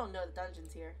 you don't know the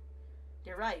dungeons here.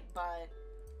 You're right, but...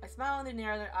 I smile and they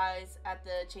narrow their eyes at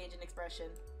the change in expression.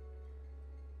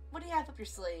 What do you have up your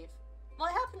sleeve? Well,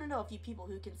 I happen to know a few people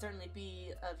who can certainly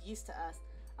be of use to us.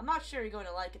 I'm not sure you're going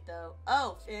to like it, though.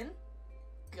 Oh, Finn?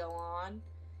 Go on.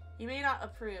 You may not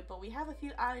approve, but we have a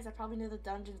few eyes that probably know the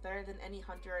dungeons better than any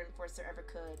hunter or enforcer ever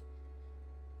could.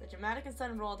 The dramatic and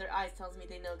sudden roll of their eyes tells me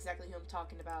they know exactly who I'm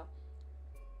talking about.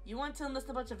 You want to enlist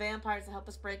a bunch of vampires to help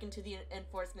us break into the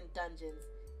enforcement dungeons.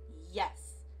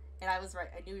 Yes. And I was right.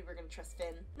 I knew we were going to trust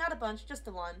Finn. Not a bunch, just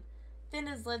the one. Finn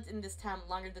has lived in this town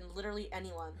longer than literally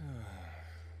anyone.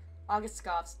 August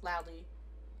scoffs loudly.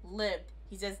 Lived.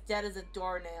 He's as dead as a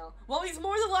doornail. Well, he's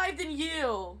more alive than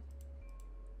you!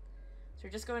 So we're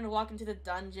just going to walk into the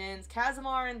dungeons,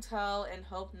 Casimir in tow, and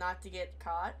hope not to get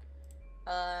caught?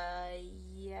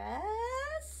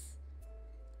 Yes?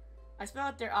 I smell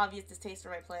out their obvious distaste for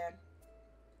my plan.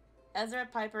 Ezra,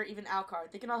 Piper, even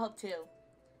Alcard, they can all help too.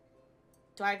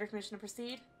 Do I have your permission to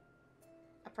proceed?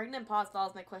 A pregnant pause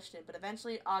follows my question, but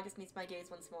eventually August meets my gaze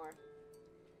once more.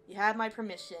 You have my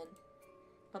permission.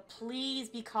 But please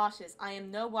be cautious. I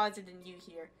am no wiser than you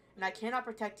here, and I cannot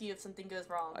protect you if something goes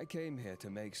wrong. I came here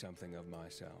to make something of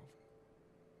myself.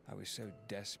 I was so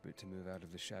desperate to move out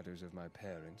of the shadows of my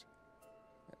parents.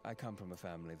 I come from a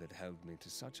family that held me to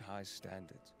such high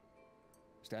standards.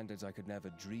 Standards I could never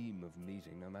dream of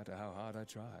meeting, no matter how hard I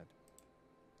tried.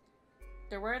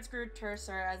 Their words grew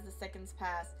terser as the seconds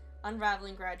passed,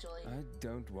 unraveling gradually. I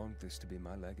don't want this to be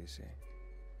my legacy.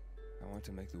 I want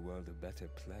to make the world a better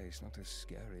place, not a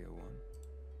scarier one.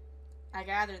 I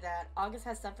gather that August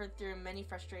has suffered through many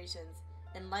frustrations,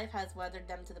 and life has weathered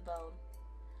them to the bone.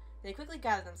 They quickly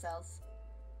gather themselves.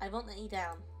 I won't let you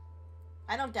down.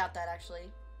 I don't doubt that,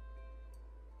 actually.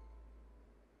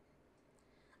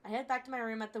 I head back to my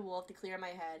room at the Wolf to clear my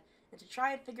head, and to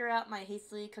try and figure out my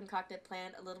hastily concocted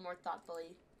plan a little more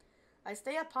thoughtfully. I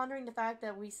stay up pondering the fact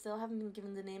that we still haven't been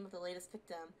given the name of the latest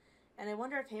victim, and I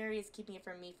wonder if Harry is keeping it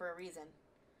from me for a reason.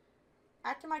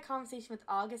 After my conversation with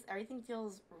August, everything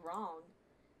feels wrong.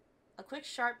 A quick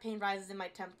sharp pain rises in my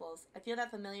temples. I feel that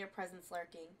familiar presence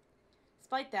lurking.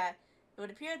 Despite that, it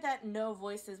would appear that no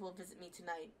voices will visit me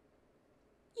tonight.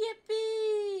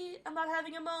 Yippee! I'm not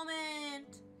having a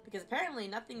moment! Because apparently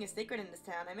nothing is sacred in this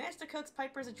town, I managed to coax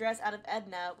Piper's address out of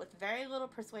Edna with very little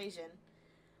persuasion.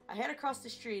 I head across the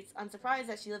streets, unsurprised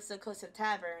that she lives so close to the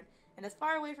tavern, and as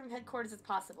far away from headquarters as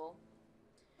possible.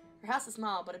 Her house is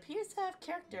small, but appears to have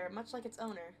character, much like its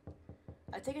owner.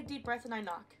 I take a deep breath and I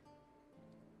knock.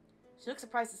 She looks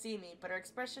surprised to see me, but her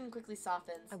expression quickly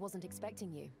softens. I wasn't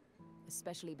expecting you,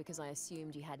 especially because I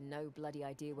assumed you had no bloody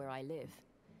idea where I live.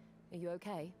 Are you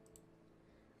okay?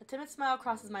 A timid smile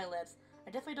crosses my lips. I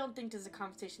definitely don't think there's a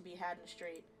conversation to be had in the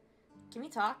street. Can we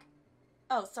talk?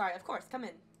 Oh, sorry, of course, come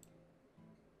in.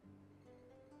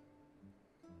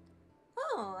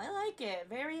 Oh, I like it.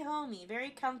 Very homey,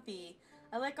 very comfy.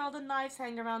 I like all the knives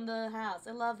hanging around the house.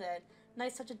 I love it.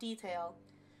 Nice touch of detail.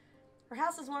 Her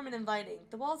house is warm and inviting.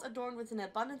 The walls adorned with an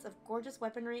abundance of gorgeous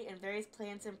weaponry and various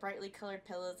plants and brightly colored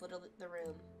pillows litter the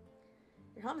room.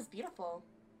 Your home is beautiful.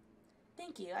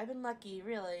 Thank you. I've been lucky,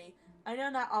 really. I know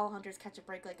not all hunters catch a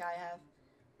break like I have.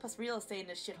 Plus, real estate in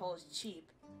this shithole is cheap.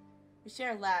 We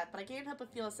share a laugh, but I can't help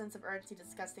but feel a sense of urgency to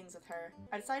discuss things with her.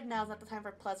 I decide now's not the time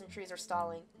for pleasantries or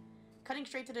stalling. Cutting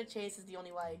straight to the chase is the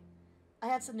only way. I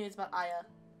have some news about Aya.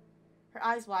 Her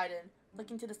eyes widen,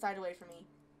 looking to the side away from me.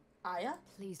 Aya?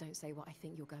 Please don't say what I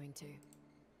think you're going to.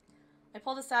 I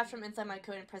pull the sash from inside my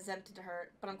coat and present it to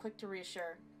her, but I'm quick to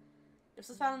reassure. This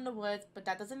was found in the woods, but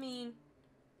that doesn't mean...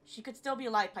 She could still be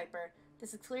alive, Piper.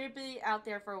 This is clearly out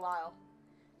there for a while.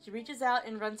 She reaches out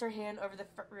and runs her hand over the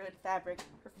ruined fabric,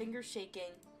 her fingers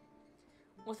shaking.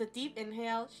 With a deep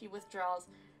inhale, she withdraws,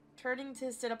 turning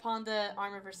to sit upon the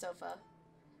arm of her sofa.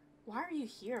 Why are you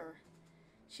here?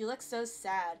 She looks so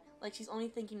sad, like she's only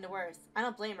thinking the worst. I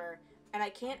don't blame her, and I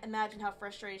can't imagine how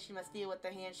frustrated she must feel with the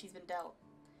hand she's been dealt.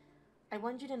 I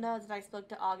want you to know that I spoke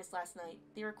to August last night.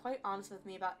 They were quite honest with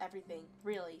me about everything,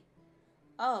 really.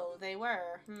 Oh, they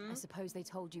were, I suppose they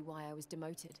told you why I was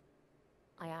demoted.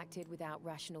 I acted without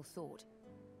rational thought.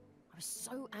 I was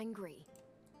so angry.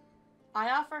 I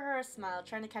offer her a smile,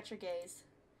 trying to catch her gaze.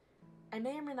 I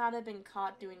may or may not have been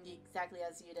caught doing exactly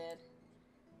as you did.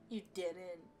 You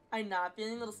didn't. I nod,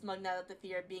 feeling a little smug now that the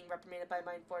fear of being reprimanded by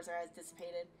my enforcer has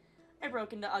dissipated. I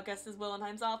broke into Augustus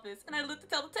Willenheim's office, and I lived to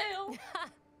tell the tale.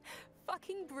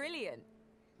 Fucking brilliant.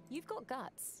 You've got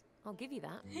guts. I'll give you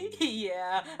that.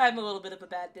 Yeah, I'm a little bit of a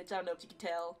bad bitch. I don't know if you can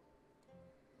tell.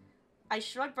 I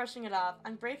shrug, brushing it off.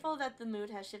 I'm grateful that the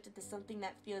mood has shifted to something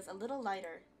that feels a little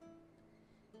lighter.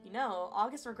 You know,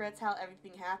 August regrets how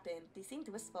everything happened. They seemed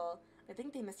wistful. I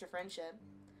think they missed your friendship.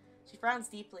 She frowns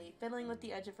deeply, fiddling with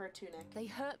the edge of her tunic. They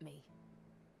hurt me.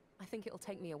 I think it'll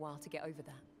take me a while to get over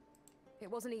that. It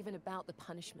wasn't even about the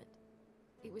punishment.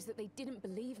 It was that they didn't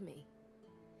believe me.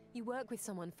 You work with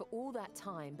someone for all that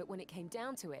time, but when it came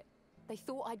down to it, they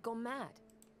thought I'd gone mad.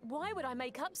 Why would I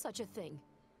make up such a thing?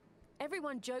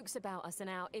 Everyone jokes about us and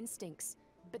our instincts,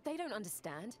 but they don't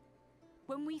understand.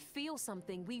 When we feel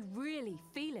something, we really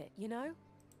feel it, you know?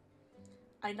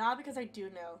 I nod because I do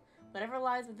know. Whatever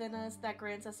lies within us that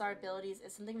grants us our abilities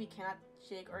is something we cannot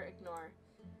shake or ignore.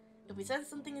 If we sense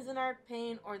something is in our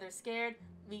pain or they're scared,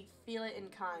 we feel it in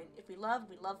kind. If we love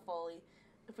fully.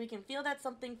 If we can feel that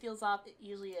something feels off, it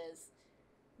usually is.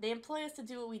 They employ us to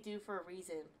do what we do for a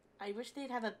reason. I wish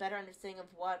they'd have a better understanding of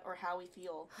what or how we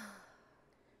feel.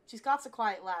 She scoffs a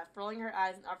quiet laugh, rolling her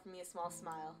eyes and offering me a small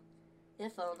smile.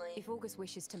 If only. If August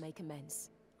wishes to make amends,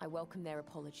 I welcome their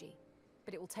apology.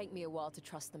 But it will take me a while to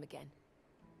trust them again.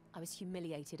 I was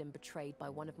humiliated and betrayed by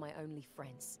one of my only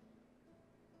friends.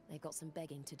 They've got some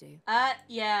begging to do.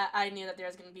 Yeah, I knew that there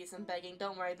was going to be some begging.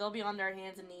 Don't worry, they'll be on their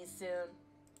hands and knees soon.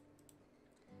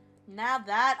 Now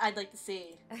that I'd like to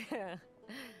see.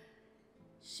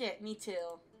 Shit, me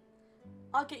too.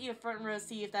 I'll get you a front row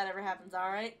seat if that ever happens,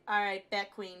 alright? Alright,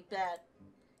 bet queen, bet.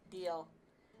 Deal.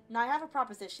 Now I have a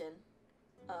proposition.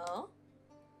 Oh?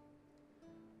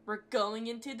 We're going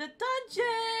into the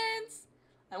dungeons!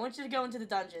 I want you to go into the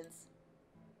dungeons.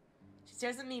 She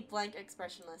stares at me blank,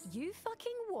 expressionless. You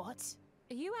fucking what?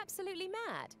 Are you absolutely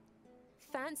mad?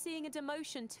 Fancying a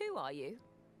demotion too, are you?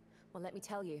 Well, let me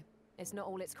tell you, it's not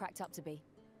all it's cracked up to be.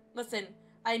 Listen,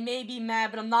 I may be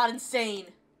mad, but I'm not insane.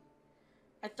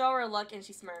 I throw her a look and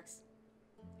she smirks.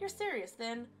 You're serious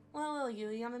then? Well,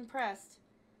 Yui, I'm impressed.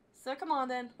 So come on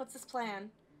then, what's this plan?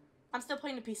 I'm still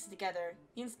putting the pieces together.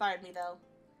 You inspired me though.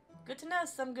 Good to know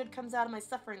some good comes out of my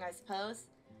suffering, I suppose.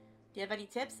 Do you have any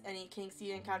tips? Any kinks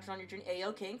you encountered on your journey?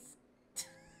 Ayo, kinks.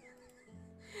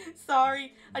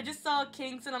 Sorry, I just saw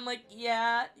kinks and I'm like,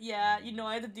 yeah, you know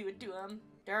I had to do it to him.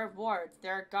 There are wards,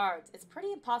 there are guards. It's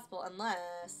pretty impossible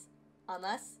unless...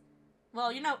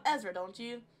 Well, you know Ezra, don't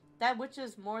you? That witch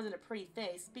is more than a pretty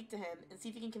face. Speak to him and see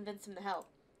if you can convince him to help.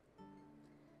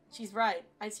 She's right.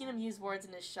 I've seen him use wards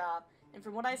in his shop, and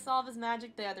from what I saw of his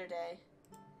magic the other day...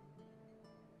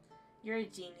 You're a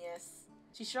genius.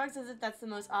 She shrugs as if that's the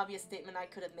most obvious statement I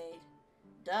could have made.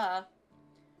 Duh.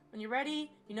 When you're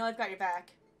ready, you know I've got your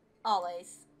back.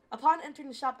 Always. Upon entering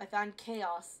the shop, I found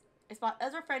chaos. I spot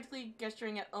Ezra frantically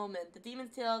gesturing at Omen, the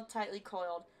demon's tail tightly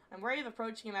coiled. I'm wary of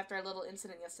approaching him after our little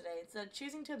incident yesterday, instead of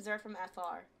choosing to observe from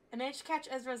afar. I manage to catch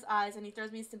Ezra's eyes, and he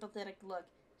throws me a sympathetic look.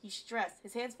 He's stressed,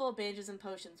 his hands full of bandages and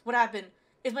potions. What happened?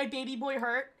 Is my baby boy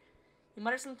hurt? He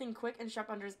mutters something quick and sharp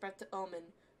under his breath to Omen,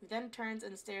 who then turns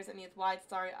and stares at me with wide,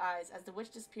 starry eyes as the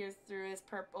witch disappears through his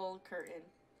purple curtain.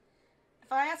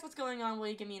 If I ask what's going on, will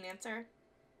you give me an answer?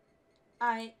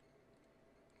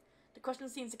 The question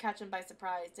seems to catch him by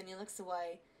surprise, and he looks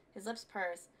away. His lips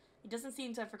purse. He doesn't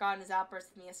seem to have forgotten his outburst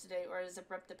with me yesterday or his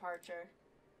abrupt departure.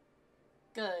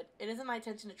 Good. It isn't my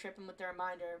intention to trip him with the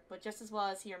reminder, but just as well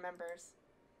as he remembers.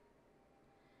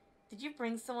 Did you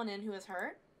bring someone in who was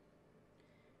hurt?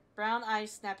 Brown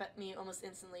eyes snap at me almost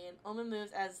instantly, and Omen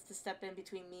moves as to step in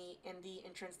between me and the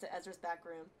entrance to Ezra's back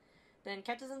room, then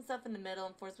catches himself in the middle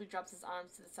and forcibly drops his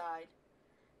arms to the side.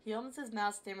 He opens his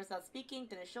mouth, stammers without speaking,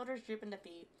 then his shoulders droop in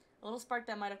defeat. A little spark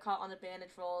that might have caught on the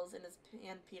bandage rolls in his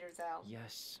hand peters out.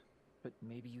 Yes, but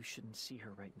maybe you shouldn't see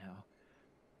her right now.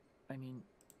 I mean...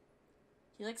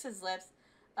 He licks his lips,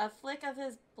 a flick of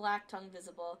his black tongue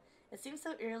visible. It seems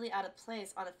so eerily out of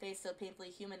place on a face so painfully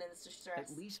human in its distress.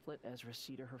 At least let Ezra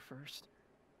see to her first.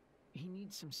 He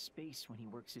needs some space when he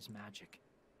works his magic.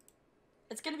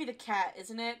 It's gonna be the cat,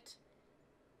 isn't it?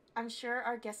 I'm sure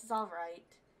our guest is alright.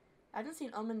 I haven't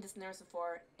seen Omen this nervous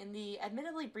before. In the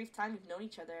admittedly brief time we've known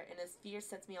each other, and his fear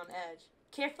sets me on edge.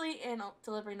 Carefully and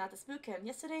deliberately not to spook him,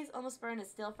 yesterday's almost burn is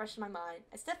still fresh in my mind.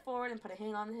 I step forward and put a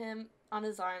hand on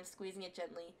his arm, squeezing it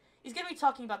gently. He's gonna be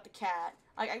talking about the cat.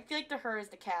 I feel like the her is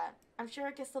the cat. I'm sure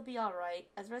I guess they'll be alright.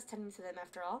 Ezra's tending to them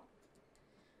after all.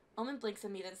 Omen blinks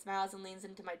at me, then smiles and leans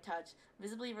into my touch,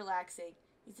 visibly relaxing.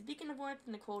 He's a beacon of warmth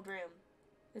in the cold room.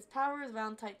 His power is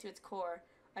wound tight to its core.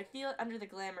 I feel it under the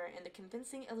glamour and the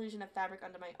convincing illusion of fabric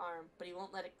under my arm, but he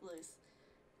won't let it loose.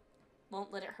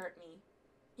 Won't let it hurt me.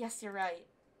 Yes, you're right.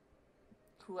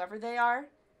 Whoever they are?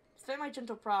 Despite my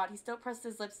gentle prod, he still pressed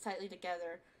his lips tightly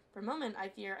together. For a moment, I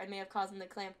fear I may have caused him to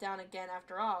clamp down again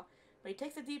after all, but he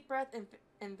takes a deep breath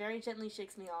and very gently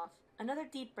shakes me off. Another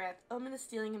deep breath. Omen is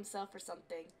steeling himself for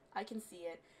something. I can see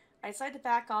it. I decide to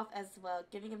back off as well,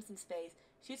 giving him some space,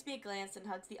 shoots me a glance, and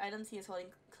hugs the items he is holding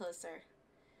closer.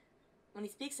 When he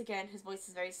speaks again, his voice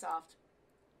is very soft.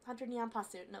 Hunter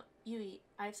Nyanpasu, no, Yui,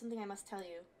 I have something I must tell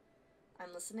you.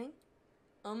 I'm listening?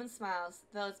 Omen smiles,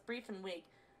 though it's brief and weak,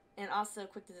 and also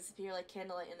quick to disappear like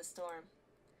candlelight in a storm.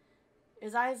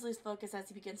 His eyes lose focus as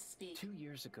he begins to speak. 2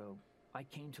 years ago, I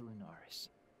came to Lunaris.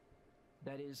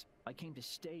 That is, I came to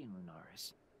stay in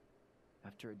Lunaris.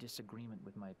 After a disagreement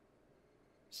with my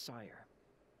sire,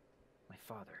 my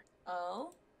father.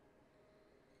 Oh?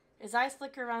 His eyes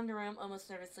flicker around the room almost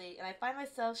nervously, and I find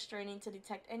myself straining to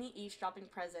detect any eavesdropping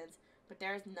presence, but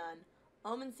there is none.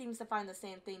 Omen seems to find the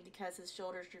same thing because his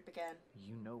shoulders droop again.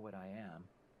 You know what I am.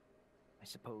 I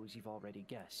suppose you've already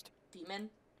guessed.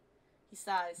 Demon? He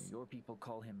sighs. Your people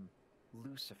call him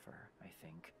Lucifer, I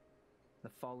think. The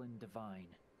fallen divine.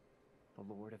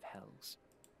 The Lord of Hells.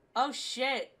 Oh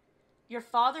shit! Your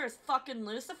father is fucking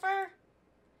Lucifer?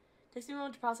 Takes me a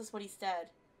moment to process what he said.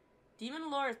 Demon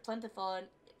lore is plentiful and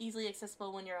easily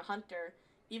accessible when you're a hunter.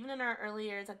 Even in our early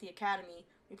years at the academy,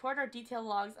 we poured our detailed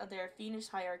logs of their fiendish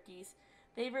hierarchies,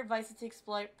 favorite vices to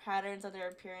exploit patterns of their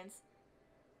appearance.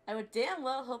 I would damn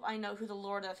well hope I know who the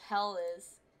Lord of Hell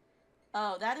is.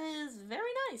 Oh, that is very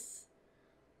nice.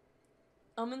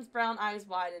 Omen's brown eyes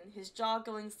widen, his jaw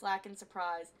going slack in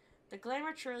surprise. The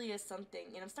glamour truly is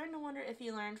something, and I'm starting to wonder if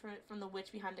he learned from it from the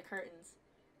witch behind the curtains.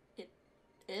 It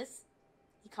is?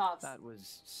 He coughs. That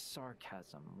was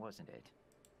sarcasm, wasn't it?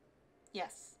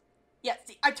 Yes. Yes,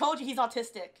 see, I told you he's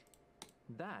autistic.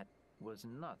 That was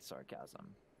not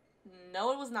sarcasm.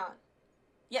 No, it was not.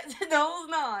 Yes, no, it was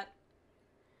not.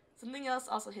 Something else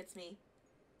also hits me.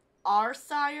 Our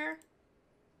sire?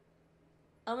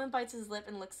 Omen bites his lip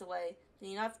and looks away. Then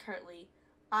he nods curtly,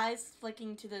 eyes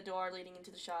flicking to the door leading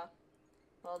into the shop.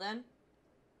 Well then.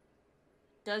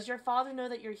 Does your father know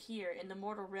that you're here in the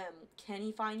mortal rim? Can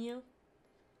he find you?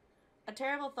 A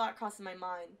terrible thought crosses my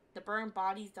mind. The burned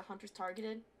bodies the hunters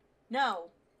targeted? No!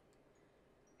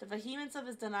 The vehemence of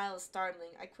his denial is startling.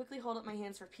 I quickly hold up my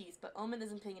hands for peace, but Omen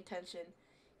isn't paying attention.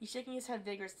 He's shaking his head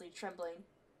vigorously, trembling.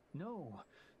 No.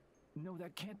 No,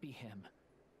 that can't be him.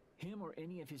 Him or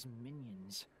any of his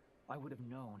minions. I would have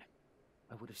known.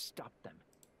 I would have stopped them.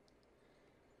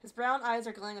 His brown eyes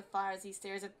are glowing with fire as he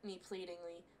stares at me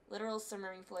pleadingly. Literal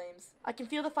simmering flames. I can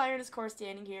feel the fire in his core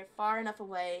standing here, far enough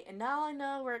away, and now I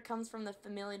know where it comes from, the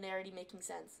familiarity making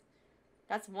sense.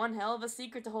 That's one hell of a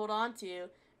secret to hold on to.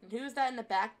 And who's that in the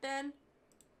back then?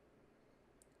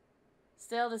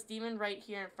 Still, this demon right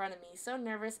here in front of me, so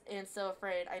nervous and so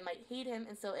afraid I might hate him,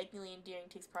 and so achingly endearing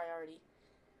takes priority.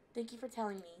 Thank you for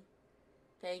telling me.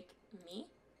 Thank me?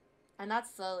 I nod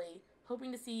slowly,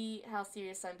 hoping to see how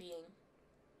serious I'm being.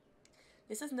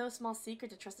 This is no small secret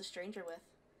to trust a stranger with.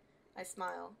 I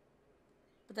smile.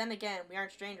 But then again, we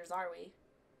aren't strangers, are we?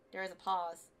 There is a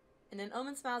pause. And then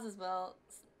Omen smiles as well,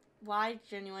 wide,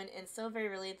 genuine, and so very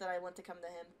relieved that I want to come to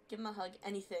him. Give him a hug,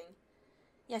 anything.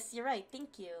 Yes, you're right,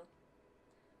 thank you.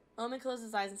 Omen closes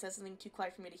his eyes and says something too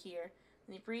quiet for me to hear.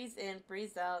 Then he breathes in,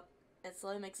 breathes out, and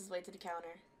slowly makes his way to the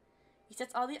counter. He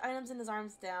sets all the items in his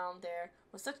arms down there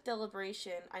with such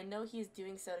deliberation. I know he is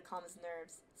doing so to calm his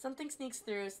nerves. Something sneaks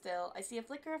through still. I see a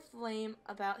flicker of flame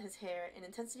about his hair and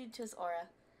intensity to his aura.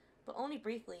 But only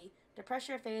briefly. The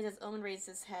pressure fades as Omen raises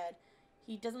his head.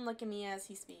 He doesn't look at me as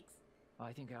he speaks.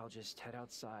 I think I'll just head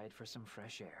outside for some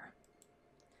fresh air.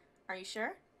 Are you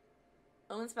sure?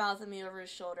 Owen smiles at me over his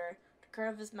shoulder. The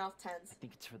curve of his mouth tense. I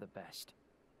think it's for the best.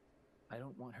 I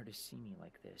don't want her to see me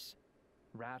like this.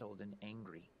 Rattled and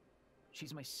angry.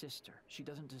 She's my sister. She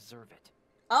doesn't deserve it.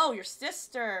 Oh, your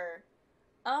sister!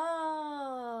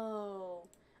 Oh!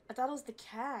 I thought it was the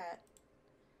cat.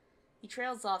 He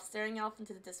trails off, staring off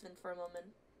into the distance for a moment.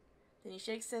 Then he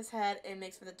shakes his head and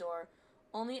makes for the door,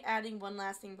 only adding one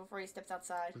last thing before he steps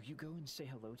outside. Will you go and say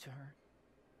hello to her?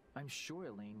 I'm sure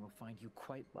Elaine will find you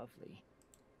quite lovely.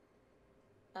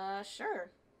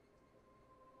 Sure.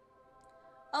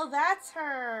 Oh, that's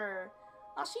her!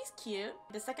 Oh, she's cute.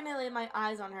 The second I lay my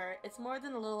eyes on her, it's more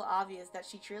than a little obvious that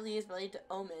she truly is related to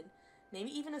Omen, maybe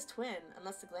even his twin,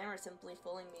 unless the glamour is simply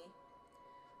fooling me.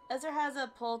 Ezra has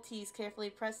a poultice carefully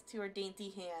pressed to her dainty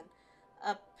hand,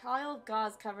 a pile of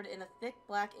gauze covered in a thick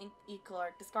black ink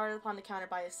e-clerk discarded upon the counter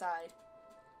by his side.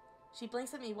 She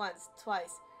blinks at me once,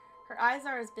 twice. Her eyes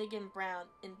are as big and brown,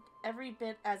 and every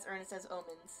bit as earnest as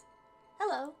Omen's.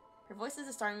 Hello. Her voice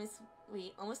is startlingly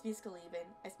sweet, almost musical even.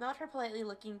 I smiled her politely,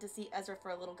 looking to see Ezra for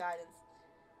a little guidance.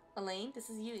 Elaine, this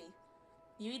is Yui.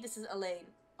 Yui, this is Elaine,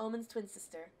 Omen's twin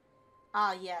sister.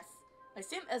 Ah, yes. I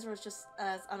assume Ezra was just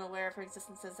as unaware of her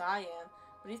existence as I am,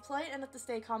 but he's polite enough to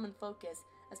stay calm and focused,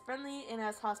 as friendly and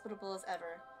as hospitable as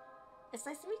ever. It's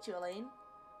nice to meet you, Elaine.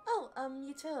 Oh,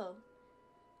 you too.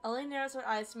 Elaine narrows her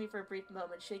eyes to me for a brief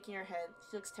moment, shaking her head.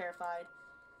 She looks terrified.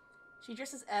 She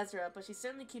dresses Ezra, but she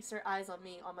certainly keeps her eyes on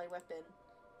me, on my weapon.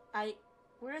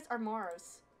 Where is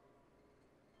Armoros?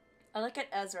 I look at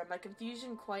Ezra, my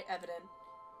confusion quite evident.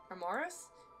 Armoros?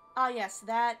 Ah, yes,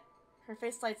 that. Her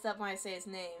face lights up when I say his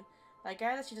name, but I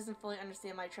gather that she doesn't fully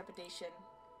understand my trepidation.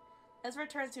 Ezra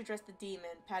turns to address the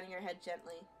demon, patting her head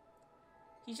gently.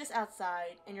 He's just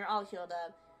outside, and you're all healed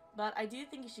up, but I do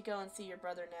think you should go and see your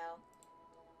brother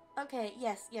now. Okay,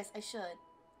 yes, I should.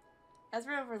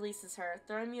 Ezra releases her,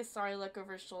 throwing me a sorry look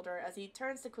over his shoulder as he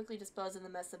turns to quickly dispose of the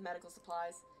mess of medical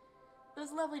supplies. It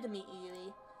was lovely to meet you,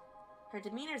 Yui. Her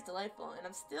demeanor is delightful, and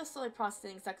I'm still slowly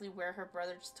processing exactly where her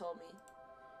brother just told me.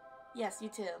 Yes, you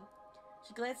too.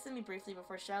 She glanced at me briefly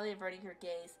before shyly averting her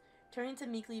gaze, turning to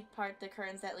meekly part the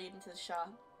curtains that lead into the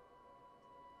shop.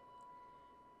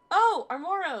 Oh,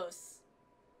 Armoros!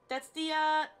 That's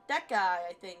that guy,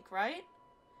 I think, right?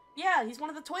 Yeah, he's one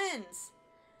of the twins!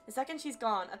 The second she's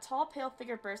gone, a tall, pale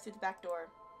figure bursts through the back door.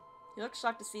 He looks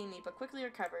shocked to see me, but quickly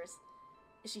recovers.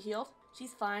 Is she healed?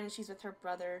 She's fine, and she's with her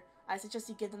brother. I suggest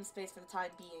you give them space for the time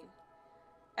being.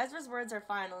 Ezra's words are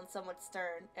final and somewhat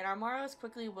stern, and Armoros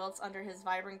quickly wilts under his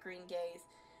vibrant green gaze,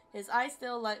 his eyes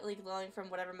still lightly glowing from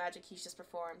whatever magic he's just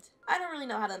performed. I don't really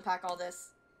know how to unpack all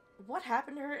this. What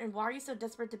happened to her, and why are you so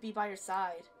desperate to be by her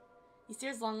side? He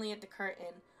stares longingly at the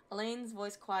curtain, Elaine's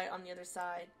voice quiet on the other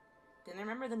side. Then I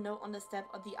remember the note on the step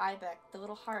of the ibex, the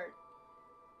little heart.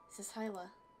 It says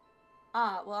Hyla.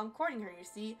 Ah, well, I'm courting her, you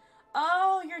see.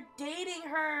 Oh, you're dating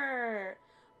her!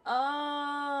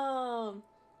 Oh.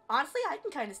 Honestly, I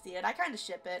can kind of see it. I kind of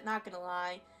ship it, not gonna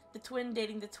lie. The twin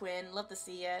dating the twin. Love to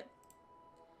see it.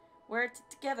 We're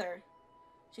together.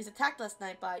 She's attacked last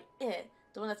night by it,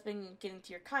 the one that's been getting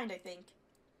to your kind, I think.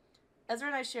 Ezra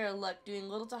and I share a look, doing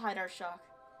little to hide our shock.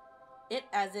 It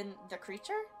as in the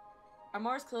creature?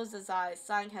 Armoros closed his eyes,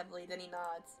 sighing heavily, then he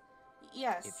nods.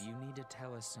 Yes. If you need to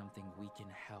tell us something, we can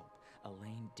help.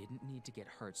 Elaine didn't need to get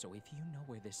hurt, so if you know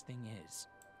where this thing is...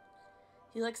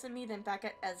 He looks at me, then back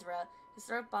at Ezra, his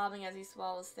throat bobbing as he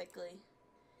swallows thickly.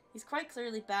 He's quite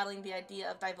clearly battling the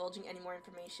idea of divulging any more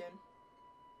information.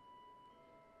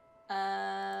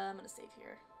 I'm gonna save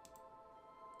here.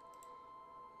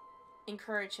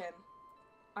 Encourage him.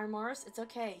 Armoros, it's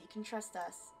okay. You can trust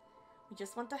us. We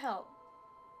just want to help.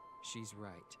 She's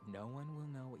right. No one will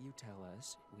know what you tell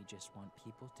us. We just want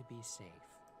people to be safe.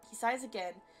 He sighs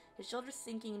again, his shoulders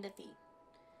sinking in defeat.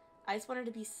 I just want her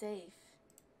to be safe.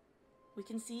 We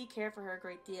can see you care for her a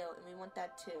great deal, and we want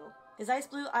that too. His ice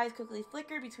blue eyes quickly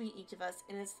flicker between each of us,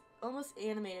 and it's almost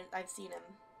animated I've seen him.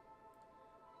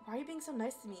 Why are you being so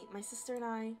nice to me? My sister and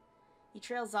I... He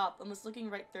trails off, almost looking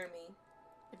right through me.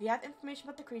 If you have information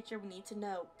about the creature, we need to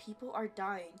know. People are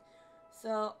dying.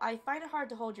 So, I find it hard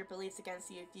to hold your beliefs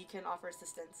against you if you can offer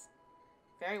assistance.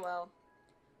 Very well.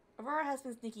 Aurora has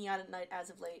been sneaking out at night as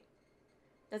of late.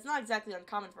 That's not exactly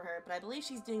uncommon for her, but I believe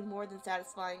she's doing more than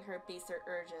satisfying her baser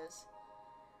urges.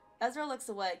 Ezra looks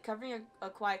away, covering a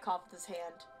quiet cough with his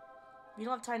hand. We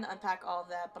don't have time to unpack all of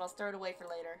that, but I'll store it away for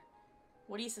later.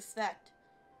 What do you suspect?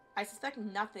 I suspect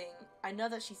nothing. I know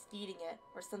that she's feeding it,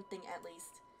 or something at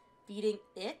least. Feeding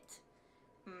it?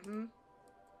 Mm-hmm.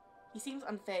 He seems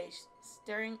unfazed,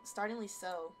 startlingly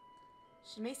so.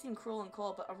 She may seem cruel and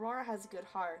cold, but Aurora has a good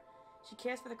heart. She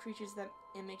cares for the creatures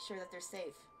and makes sure that they're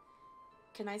safe.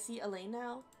 Can I see Elaine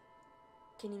now?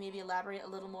 Can you maybe elaborate a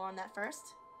little more on that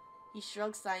first? He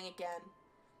shrugs, sighing again.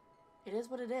 It is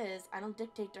what it is. I don't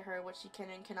dictate to her what she can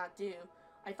and cannot do.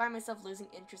 I find myself losing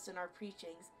interest in our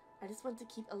preachings. I just want to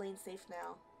keep Elaine safe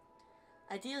now.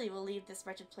 Ideally, we'll leave this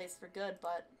wretched place for good,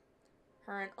 but...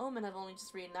 Her and Omen have only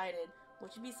just reunited.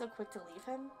 Would you be so quick to leave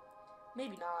him?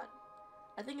 Maybe not.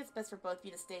 I think it's best for both of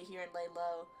you to stay here and lay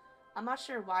low. I'm not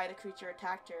sure why the creature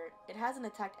attacked her. It hasn't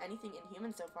attacked anything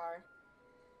inhuman so far.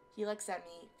 He looks at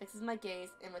me, fixes my gaze,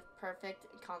 and with perfect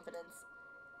confidence.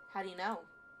 How do you know?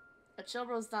 A chill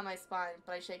rolls down my spine,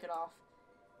 but I shake it off.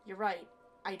 You're right.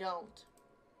 I don't.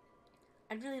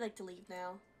 I'd really like to leave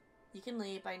now. You can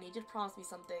leave, but I need you to promise me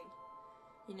something.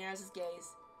 He narrows his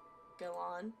gaze. Go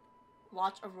on.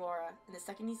 Watch Aurora, and the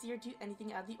second you see her do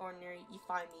anything out of the ordinary, you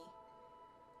find me.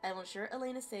 I will ensure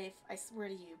Elaine is safe, I swear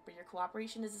to you, but your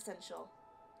cooperation is essential.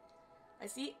 I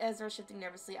see Ezra shifting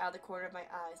nervously out of the corner of my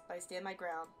eyes, but I stand my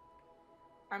ground.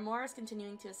 Armora is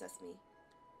continuing to assess me.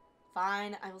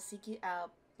 Fine, I will seek you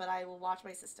out, but I will watch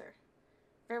my sister.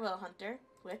 Farewell, Hunter.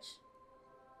 Which?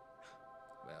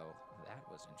 Well, that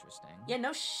was interesting. Yeah,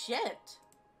 no shit!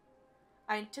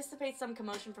 I anticipate some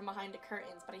commotion from behind the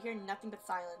curtains, but I hear nothing but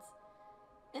silence.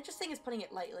 Interesting is putting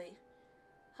it lightly.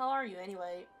 How are you,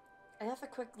 anyway? I have a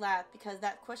quick laugh, because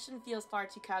that question feels far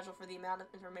too casual for the amount of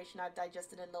information I've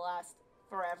digested in the last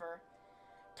forever.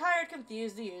 Tired,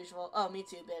 confused, the usual. Oh, me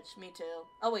too, bitch. Me too.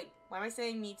 Oh, wait. Why am I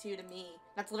saying me too to me?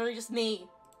 That's literally just me.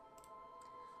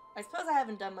 I suppose I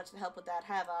haven't done much to help with that,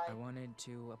 have I? I wanted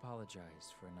to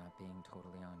apologize for not being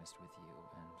totally honest with you,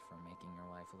 and for making your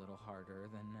life a little harder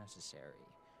than necessary.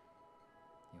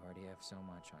 You already have so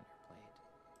much on your plate.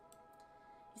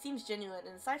 He seems genuine,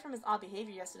 and aside from his odd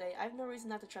behavior yesterday, I have no reason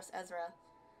not to trust Ezra.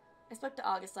 I spoke to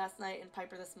August last night and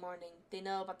Piper this morning. They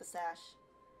know about the sash.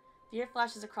 Fear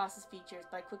flashes across his features,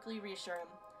 but I quickly reassure him.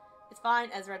 It's fine,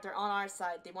 Ezra. They're on our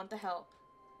side. They want to help.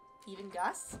 Even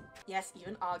Gus? Yes,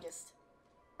 even August.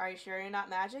 Are you sure you're not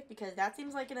magic? Because that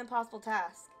seems like an impossible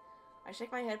task. I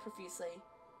shake my head profusely.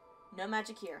 No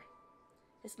magic here.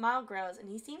 His smile grows, and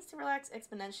he seems to relax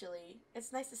exponentially.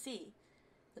 It's nice to see.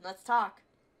 Then let's talk.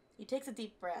 He takes a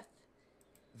deep breath.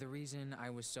 The reason I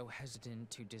was so hesitant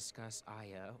to discuss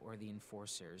Aya, or the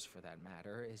Enforcers for that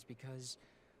matter, is because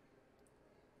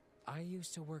I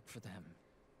used to work for them.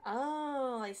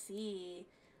 Oh, I see.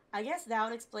 I guess that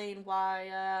would explain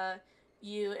why,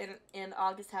 you and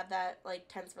August have that, like,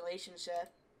 tense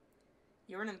relationship.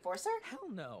 You're an enforcer? Hell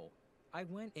no. I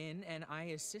went in and I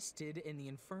assisted in the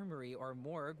infirmary or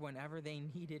morgue whenever they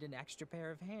needed an extra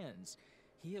pair of hands.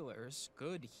 Healers,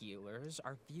 good healers,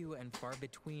 are few and far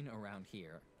between around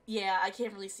here. Yeah, I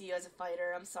can't really see you as a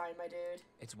fighter. I'm sorry, my dude.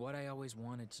 It's what I always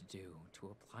wanted to do, to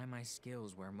apply my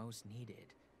skills where most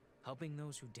needed. Helping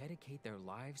those who dedicate their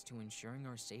lives to ensuring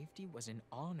our safety was an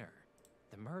honor.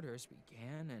 The murders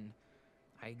began, and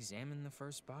I examined the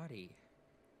first body.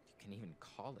 You can even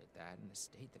call it that in the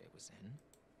state that it was in.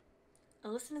 I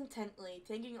listened intently,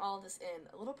 taking all this in,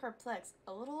 a little perplexed,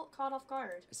 a little caught off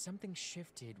guard. Something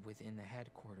shifted within the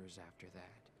headquarters after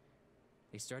that.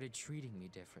 They started treating me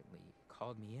differently,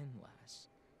 called me in less.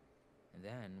 And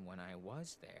then, when I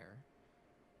was there,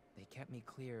 they kept me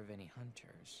clear of any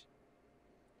hunters.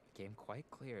 It became quite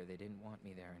clear they didn't want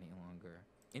me there any longer.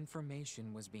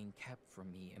 Information was being kept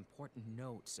from me, important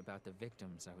notes about the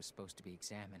victims I was supposed to be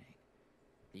examining.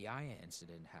 The Aya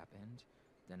incident happened,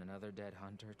 then another dead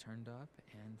hunter turned up,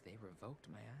 and they revoked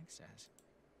my access.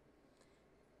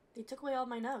 They took away all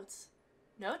my notes.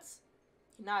 Notes?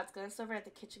 He nods, glanced over at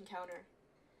the kitchen counter.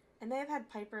 I may have had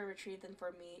Piper retrieve them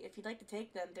for me. If you'd like to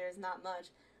take them, there is not much,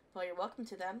 but you're welcome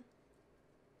to them.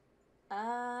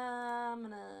 I'm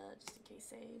gonna, just in case,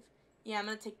 save. Yeah, I'm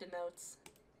gonna take the notes.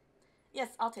 Yes,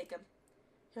 I'll take them.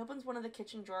 He opens one of the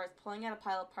kitchen drawers, pulling out a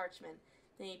pile of parchment.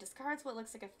 Then he discards what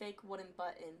looks like a fake wooden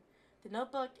button. The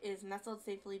notebook is nestled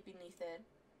safely beneath it.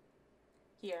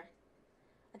 Here.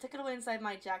 I took it away inside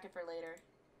my jacket for later.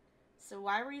 So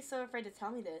why were you so afraid to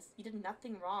tell me this? You did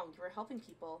nothing wrong. You were helping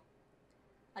people.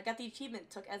 I got the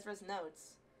achievement, took Ezra's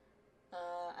notes.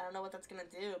 I don't know what that's gonna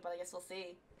do, but I guess we'll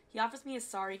see. He offers me a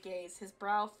sorry gaze, his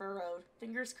brow furrowed,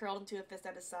 fingers curled into a fist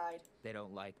at his side. They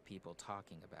don't like people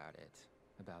talking about it,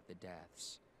 about the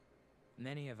deaths.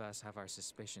 Many of us have our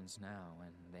suspicions now,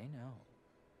 and they know.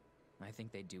 I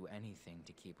think they'd do anything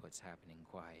to keep what's happening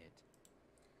quiet.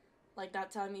 Like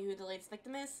not telling me who the latest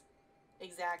victim is?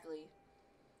 Exactly.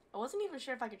 I wasn't even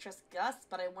sure if I could trust Gus,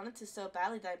 but I wanted to so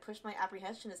badly that I pushed my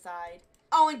apprehension aside.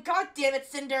 Oh, and goddammit,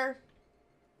 Cinder!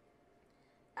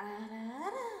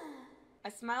 I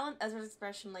smile and Ezra's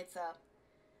expression lights up.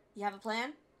 You have a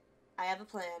plan? I have a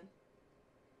plan.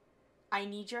 I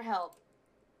need your help.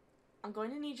 I'm going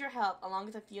to need your help, along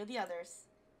with a few of the others.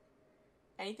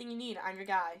 Anything you need, I'm your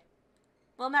guy.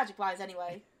 Well, magic-wise,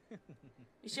 anyway.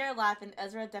 We share a laugh, and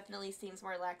Ezra definitely seems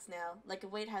more relaxed now, like a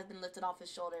weight has been lifted off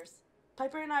his shoulders.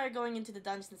 Piper and I are going into the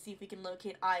dungeon to see if we can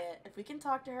locate Aya. If we can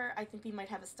talk to her, I think we might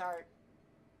have a start.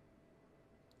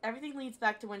 Everything leads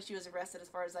back to when she was arrested, as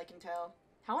far as I can tell.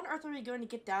 How on earth are we going to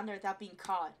get down there without being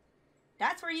caught?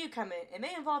 That's where you come in. It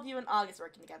may involve you and August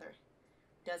working together.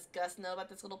 Does Gus know about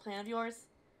this little plan of yours?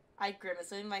 I grimace,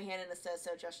 waving my hand in a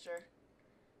so-so gesture.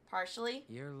 Partially.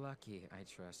 You're lucky I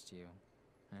trust you.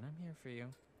 And I'm here for you.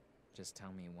 Just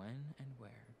tell me when and where.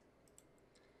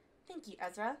 Thank you,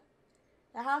 Ezra.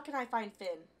 Now how can I find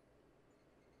Finn?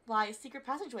 Why, a secret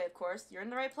passageway, of course. You're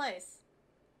in the right place.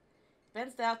 He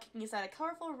bends down, kicking aside a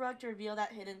colorful rug to reveal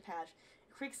that hidden patch.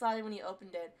 It creaks loudly when he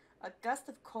opened it, a gust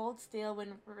of cold, stale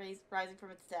wind rising from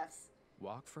its depths.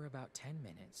 Walk for about 10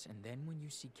 minutes, and then when you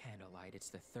see candlelight, it's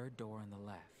the third door on the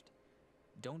left.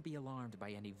 Don't be alarmed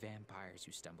by any vampires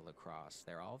you stumble across.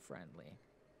 They're all friendly.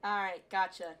 Alright,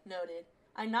 gotcha. Noted.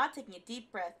 I nod, taking a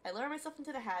deep breath. I lower myself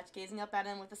into the hatch, gazing up at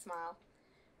him with a smile.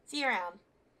 See you around.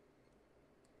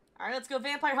 Alright, let's go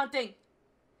vampire hunting!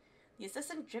 The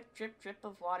incessant drip, drip, drip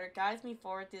of water guides me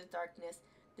forward through the darkness.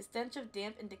 The stench of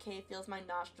damp and decay fills my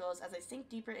nostrils as I sink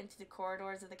deeper into the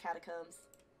corridors of the catacombs.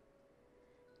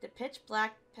 The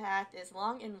pitch-black path is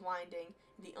long and winding,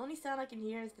 and the only sound I can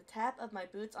hear is the tap of my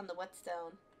boots on the wet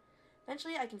stone.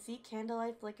 Eventually, I can see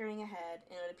candlelight flickering ahead,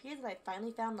 and it appears that I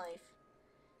finally found life.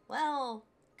 Well,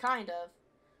 kind of.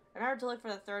 I remember to look for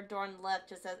the third door on the left,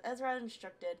 just as Ezra had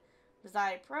instructed. As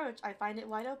I approach, I find it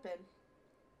wide open.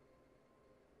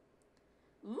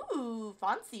 Ooh,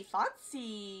 fancy,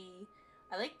 fancy!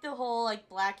 I like the whole,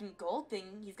 black and gold thing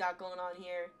he's got going on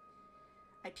here.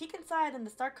 I peek inside, and the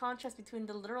stark contrast between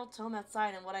the literal tome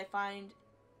outside and what I find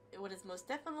what is most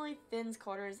definitely Finn's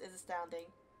quarters is astounding.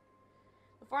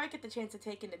 Before I get the chance to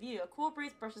take into view, a cool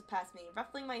breeze brushes past me,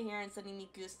 ruffling my hair and sending me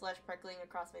goose flesh prickling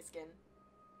across my skin.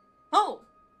 Oh!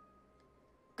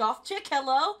 Goth chick,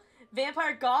 hello?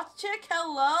 Vampire goth chick,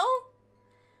 hello?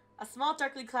 A small,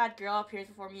 darkly clad girl appears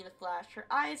before me in a flash, her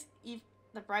eyes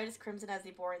the brightest crimson as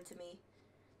they bore into me.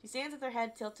 She stands with her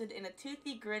head tilted in a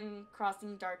toothy grin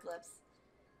crossing dark lips.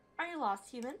 Are you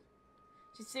lost, human?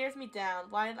 She stares me down,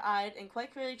 wide-eyed and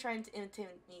quite clearly trying to imitate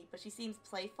me, but she seems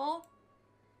playful.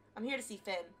 I'm here to see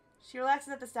Finn. She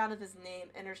relaxes at the sound of his name,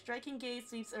 and her striking gaze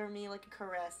sweeps over me like a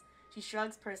caress. She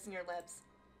shrugs, pursing her lips.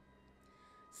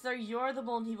 So you're the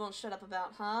one he won't shut up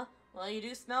about, huh? Well, you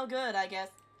do smell good, I guess.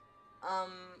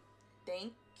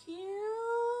 Thank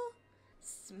you?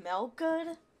 Smell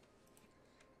good?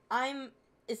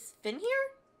 Is Finn here?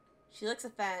 She looks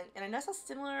offended, and I notice how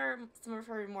similar some of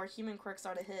her more human quirks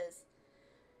are to his.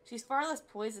 She's far less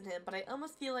poisoned him, but I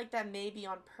almost feel like that may be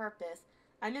on purpose.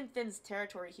 I'm in Finn's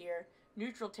territory here,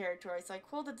 neutral territory, so I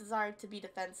quell the desire to be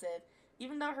defensive,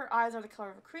 even though her eyes are the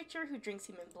color of a creature who drinks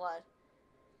human blood.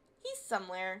 He's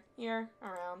somewhere here,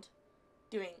 around,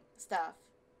 doing stuff.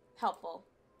 Helpful.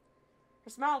 Her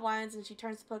smile winds, and she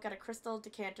turns to poke out a crystal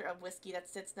decanter of whiskey that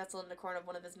sits nestled in the corner of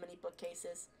one of his many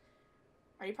bookcases.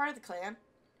 Are you part of the clan?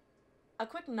 A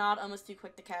quick nod, almost too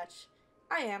quick to catch.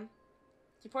 I am.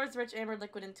 She pours rich amber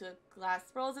liquid into a glass,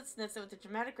 swirls it, sniffs it with a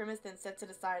dramatic grimace, then sets it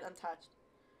aside untouched.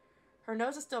 Her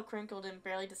nose is still crinkled in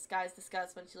barely disguised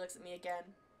disgust when she looks at me again.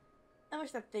 I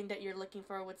wish that thing that you're looking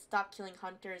for would stop killing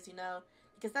hunters, you know,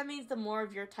 because that means the more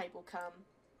of your type will come.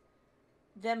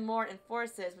 Then more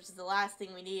enforcers, which is the last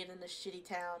thing we need in this shitty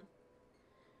town.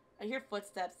 I hear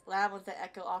footsteps, loud ones that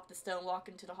echo off the stone walk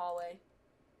into the hallway.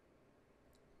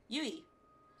 Yui.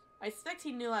 I suspect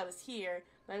he knew I was here,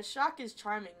 but his shock is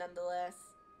charming nonetheless.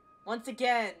 Once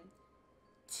again,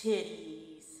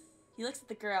 titties. He looks at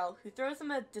the girl, who throws him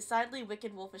a decidedly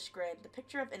wicked wolfish grin, the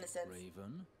picture of innocence.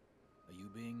 Raven, are you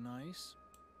being nice?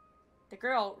 The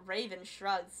girl, Raven,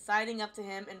 shrugs, siding up to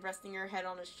him and resting her head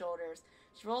on his shoulders.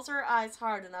 She rolls her eyes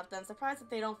hard enough that I'm surprised that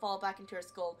they don't fall back into her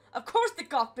skull. Of course the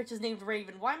goth bitch is named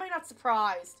Raven. Why am I not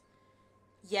surprised?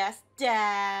 Yes,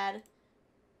 Dad.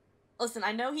 Listen,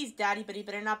 I know he's daddy, but he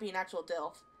better not be an actual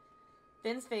dilf.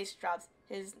 Finn's face drops,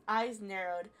 his eyes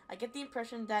narrowed. I get the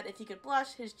impression that if he could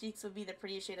blush, his cheeks would be the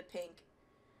prettiest shade of pink.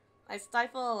 I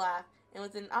stifle a laugh, and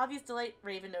with an obvious delight,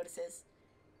 Raven notices.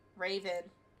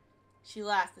 Raven. She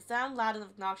laughs, the sound loud and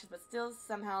obnoxious, but still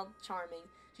somehow charming.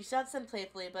 She shoves him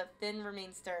playfully, but Finn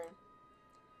remains stern.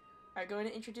 Are you going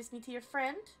to introduce me to your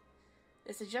friend?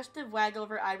 The suggestive waggle of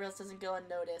her eyebrows doesn't go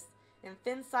unnoticed, and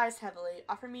Finn sighs heavily,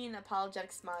 offering me an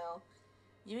apologetic smile.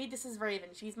 Yui, this is Raven.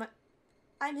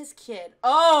 I'm his kid.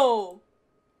 Oh!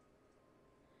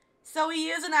 So he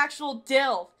is an actual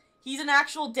dilf. He's an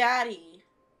actual daddy.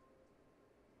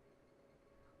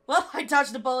 Well, I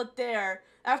dodged a bullet there.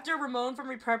 After Ramon from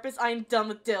Repurpose, I am done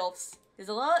with dilfs. There's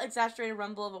a low, exaggerated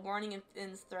rumble of a warning in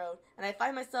Finn's throat, and I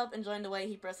find myself enjoying the way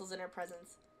he bristles in her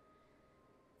presence.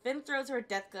 Finn throws her a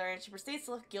death glare, and she proceeds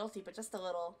to look guilty, but just a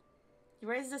little. He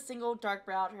raises a single dark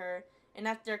brow at her, and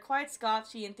after a quiet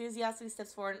scoff, she enthusiastically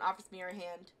steps forward and offers me her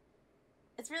hand.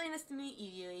 It's really nice to meet you,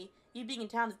 Yui. You being in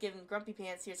town is giving Grumpy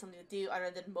Pants here something to do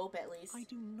other than mope at least. I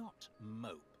do not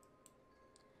mope.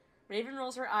 Raven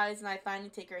rolls her eyes and I finally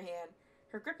take her hand.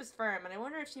 Her grip is firm and I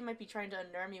wonder if she might be trying to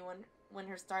unnerve me when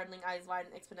her startling eyes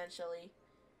widen exponentially.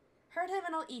 Hurt him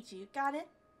and I'll eat you, got it?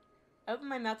 I open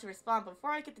my mouth to respond, but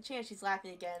before I get the chance she's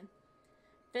laughing again.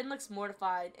 Finn looks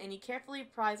mortified and he carefully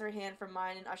pries her hand from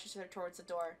mine and ushers her towards the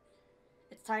door.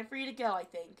 It's time for you to go, I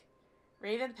think.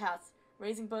 Raven pouts,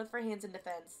 raising both of her hands in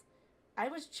defense. I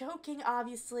was joking,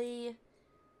 obviously.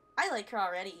 I like her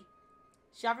already.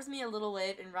 She offers me a little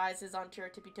wave and rises onto her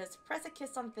tippy toes to press a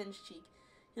kiss on Finn's cheek.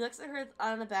 He looks at her with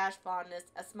unabashed fondness,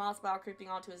 a small smile creeping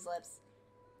onto his lips.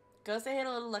 Go say hey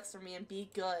to little Lex for me and be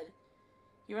good.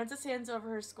 He runs his hands over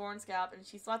her scorned scalp and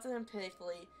she swats at him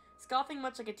pitifully, scoffing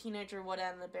much like a teenager would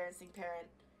at an embarrassing parent.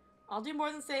 I'll do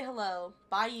more than say hello.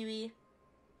 Bye, Yui.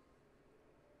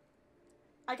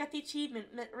 I got the achievement,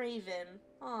 Raven.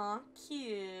 Aw,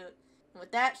 cute. And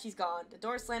with that, she's gone, the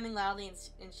door slamming loudly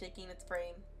and shaking its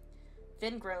frame.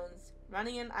 Finn groans,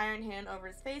 running an iron hand over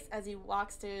his face as he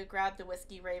walks to grab the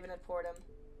whiskey Raven had poured him.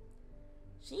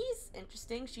 She's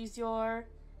interesting. She's your...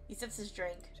 He sips his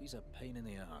drink. She's a pain in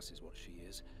the ass is what she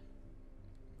is.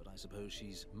 But I suppose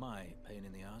she's my pain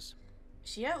in the ass.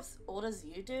 Is she as old as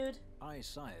you, dude? I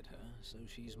sired her, so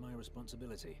she's my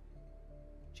responsibility.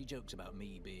 She jokes about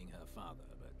me being her father,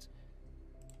 but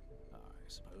I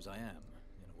suppose I am,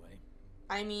 in a way.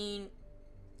 I mean,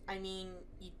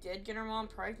 you did get her mom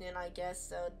pregnant, I guess,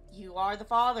 so you are the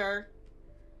father.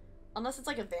 Unless it's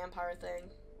like a vampire thing.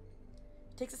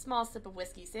 He takes a small sip of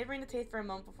whiskey, savoring the taste for a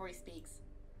moment before he speaks.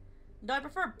 No, I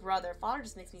prefer brother. Father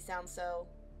just makes me sound so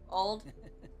old.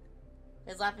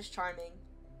 His laugh is charming.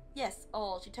 Yes,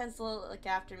 old. She tends to look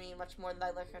after me much more than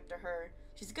I look after her.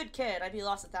 She's a good kid. I'd be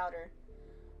lost without her.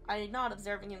 I nod,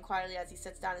 observing him quietly as he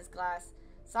sets down his glass.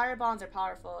 Sire bonds are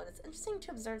powerful, and it's interesting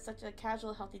to observe such a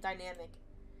casual, healthy dynamic.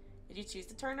 Did you choose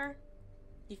to turn her?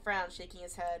 He frowned, shaking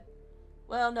his head.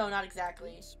 Well, no, not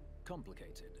exactly. It's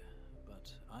complicated,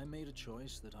 but I made a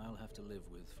choice that I'll have to live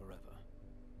with forever.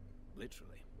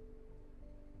 Literally.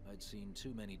 I'd seen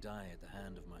too many die at the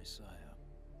hand of my sire.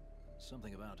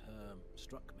 Something about her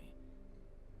struck me.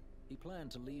 He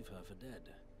planned to leave her for dead,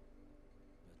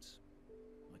 but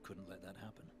I couldn't let that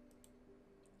happen.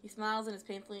 He smiles and is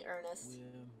painfully earnest.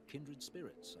 We're kindred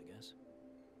spirits, I guess.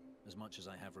 As much as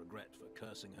I have regret for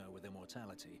cursing her with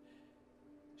immortality,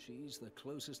 she's the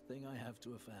closest thing I have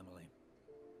to a family.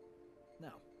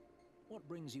 Now, what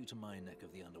brings you to my neck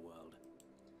of the underworld?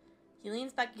 He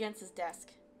leans back against his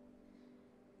desk.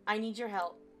 I need your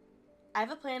help. I have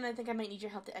a plan and I think I might need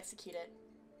your help to execute it.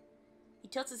 He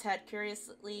tilts his head,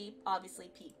 curiously,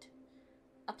 obviously piqued.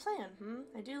 A plan,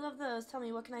 I do love those. Tell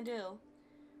me, what can I do?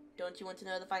 Don't you want to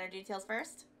know the finer details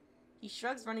first? He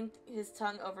shrugs, running his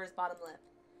tongue over his bottom lip.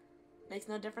 Makes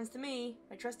no difference to me.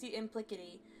 I trust you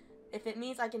implicitly. If it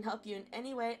means I can help you in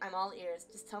any way, I'm all ears.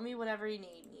 Just tell me whatever you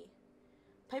need me.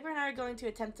 Piper and I are going to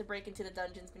attempt to break into the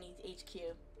dungeons beneath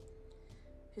HQ.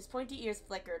 His pointy ears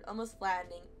flickered, almost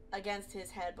flattening against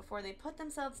his head before they put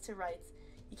themselves to rights.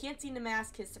 He can't seem to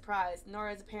mask his surprise, nor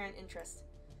his apparent interest.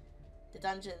 The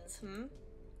dungeons,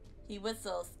 He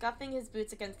whistles, scuffing his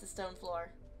boots against the stone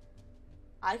floor.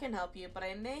 I can help you, but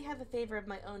I may have a favor of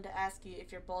my own to ask you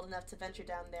if you're bold enough to venture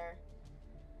down there.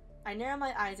 I narrow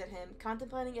my eyes at him,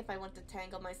 contemplating if I want to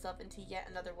tangle myself into yet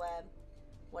another web.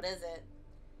 What is it?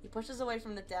 He pushes away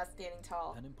from the desk, standing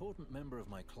tall. An important member of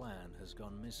my clan has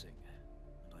gone missing,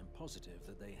 and I'm positive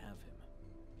that they have him.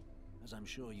 As I'm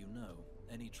sure you know,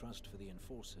 any trust for the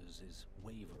Enforcers is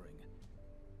wavering.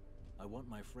 I want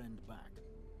my friend back.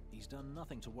 He's done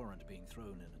nothing to warrant being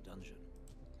thrown in a dungeon.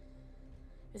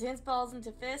 His hands balls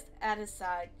into fist at his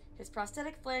side, his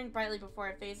prosthetic flaring brightly before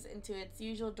it fades into its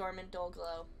usual dormant dull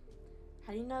glow.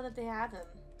 How do you know that they have him?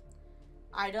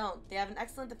 I don't. They have an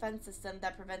excellent defense system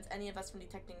that prevents any of us from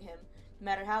detecting him, no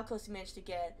matter how close we manage to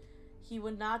get. He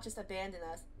would not just abandon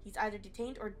us. He's either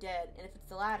detained or dead, and if it's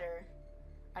the latter,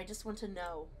 I just want to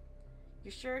know.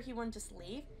 You're sure he wouldn't just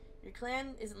leave? Your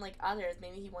clan isn't like others.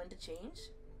 Maybe he wanted to change?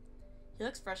 He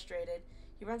looks frustrated.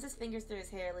 He runs his fingers through his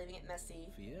hair, leaving it messy.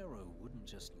 Fiero wouldn't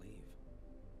just leave.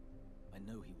 I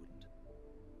know he wouldn't.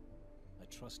 I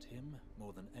trust him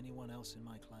more than anyone else in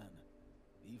my clan,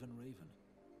 even Raven.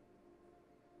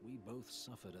 We both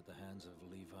suffered at the hands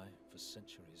of Levi for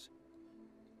centuries.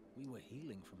 We were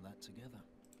healing from that together.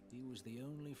 He was the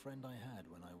only friend I had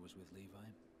when I was with Levi.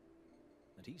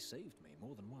 And he saved me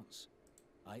more than once.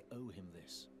 I owe him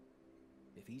this.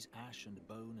 If he's ash and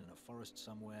bone in a forest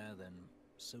somewhere, then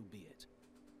so be it.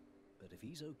 But if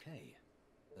he's okay,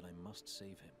 then I must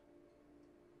save him.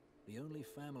 The only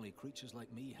family creatures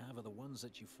like me have are the ones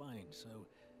that you find, so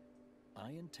I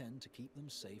intend to keep them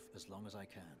safe as long as I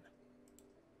can.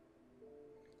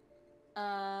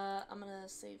 I'm gonna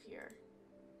save here.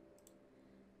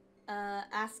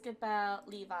 Ask about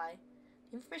Levi.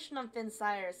 The information on Finn's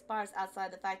sire spars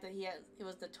outside the fact that he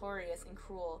was notorious and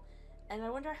cruel, and I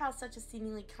wonder how such a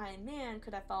seemingly kind man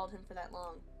could have followed him for that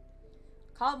long.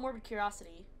 Call it morbid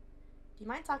curiosity. Do you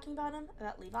mind talking about him?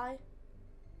 About Levi?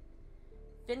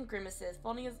 Finn grimaces,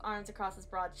 folding his arms across his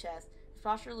broad chest. His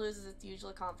posture loses its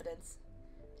usual confidence.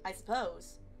 I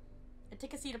suppose. I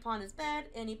take a seat upon his bed,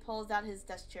 and he pulls out his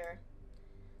desk chair.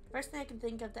 The first thing I can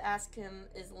think of to ask him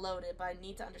is loaded, but I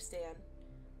need to understand.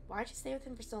 Why'd you stay with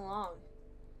him for so long?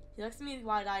 He looks at me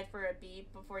wide-eyed for a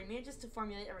beat before he manages to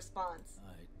formulate a response.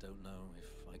 I don't know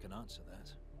if I can answer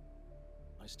that.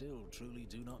 I still truly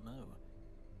do not know.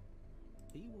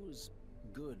 He was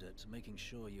good at making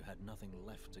sure you had nothing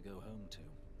left to go home to.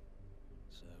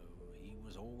 So he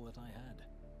was all that I had.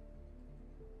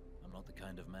 I'm not the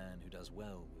kind of man who does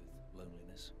well with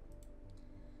loneliness.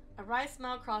 A wry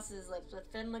smile crosses his lips,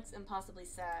 but Finn looks impossibly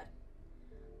sad.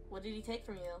 What did he take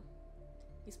from you?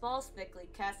 He swallows thickly,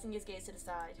 casting his gaze to the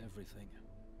side. Everything.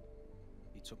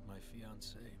 He took my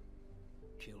fiancé,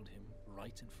 killed him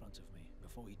right in front of me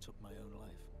before he took my own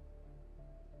life.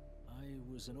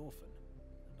 I was an orphan,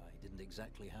 and I didn't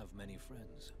exactly have many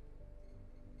friends.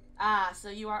 Ah, so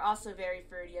you are also very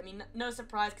fruity. I mean, no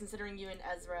surprise considering you and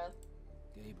Ezra.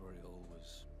 Gabriel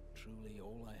was truly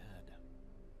all I had.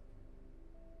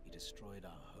 He destroyed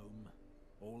our home,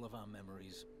 all of our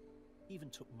memories,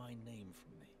 even took my name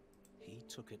from me. He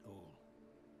took it all,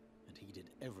 and he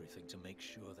did everything to make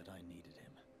sure that I needed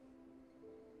him.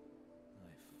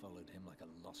 I followed him like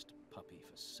a lost puppy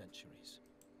for centuries.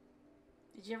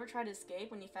 Did you ever try to escape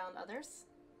when you found others?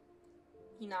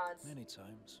 He nods. Many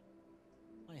times.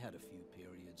 I had a few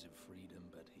periods of freedom,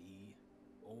 but he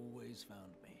always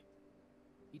found me.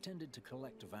 He tended to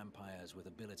collect vampires with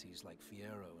abilities like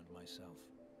Fiero and myself.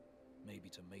 Maybe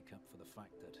to make up for the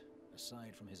fact that,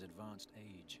 aside from his advanced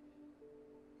age,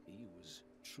 he was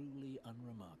truly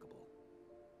unremarkable.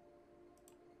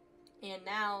 And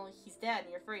now he's dead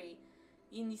and you're free.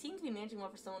 And you seem to be managing well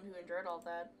for someone who endured all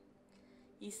that.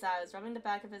 He sighs, rubbing the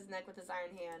back of his neck with his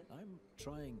iron hand. I'm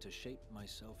trying to shape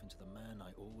myself into the man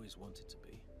I always wanted to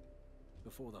be.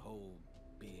 Before the whole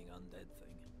being undead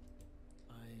thing.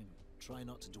 I try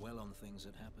not to dwell on things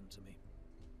that happened to me.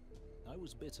 I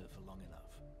was bitter for long enough.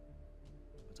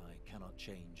 But I cannot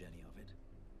change any of it.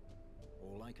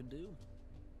 All I can do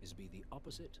is be the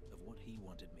opposite of what he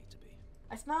wanted me to be.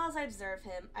 I smile as I observe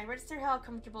him. I register how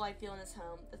comfortable I feel in his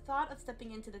home. The thought of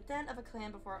stepping into the den of a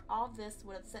clan before all this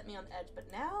would have set me on edge,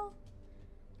 but now?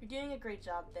 You're doing a great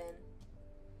job, Finn.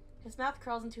 His mouth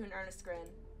curls into an earnest grin.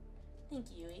 Thank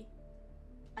you, Yui.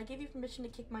 I give you permission to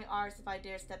kick my arse if I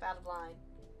dare step out of line.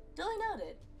 Duly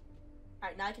noted.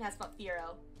 Alright, now I can ask about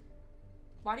Fiero.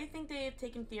 Why do you think they've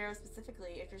taken Fiero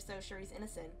specifically if you're so sure he's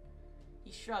innocent?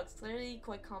 He shrugs, clearly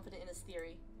quite confident in his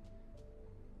theory.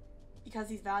 Because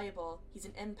he's valuable. He's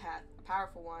an empath, a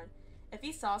powerful one. If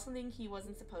he saw something he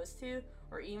wasn't supposed to,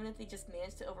 or even if they just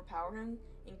managed to overpower him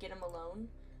and get him alone,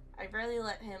 I rarely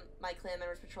let my clan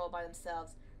members patrol by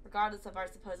themselves, regardless of our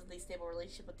supposedly stable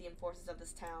relationship with the enforcers of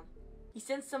this town. He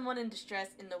sensed someone in distress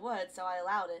in the woods, so I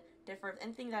allowed it. Therefore, if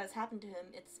anything that has happened to him,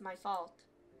 it's my fault.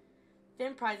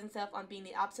 Finn prides himself on being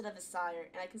the opposite of his sire,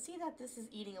 and I can see that this is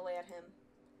eating away at him.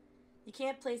 You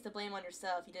can't place the blame on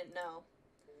yourself, you didn't know.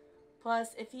 Plus,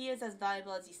 if he is as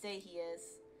valuable as you say he is...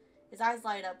 His eyes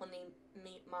light up when they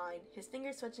meet mine, his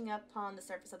fingers switching up upon the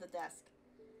surface of the desk.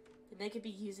 Then they could be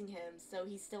using him, so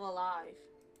he's still alive.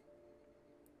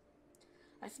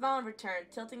 I smile in return,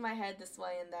 tilting my head this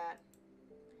way and that.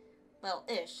 Well,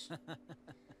 ish.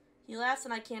 He laughs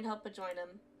and I can't help but join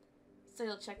him. So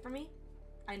you'll check for me?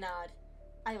 I nod.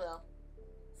 I will.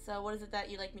 So what is it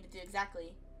that you'd like me to do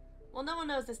exactly? Well, no one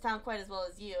knows this town quite as well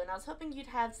as you, and I was hoping you'd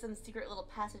have some secret little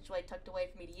passageway tucked away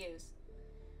for me to use.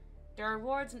 There are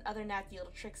rewards and other nasty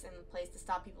little tricks in place to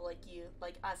stop people like you,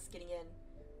 like us, getting in.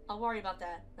 I'll worry about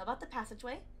that. Now about the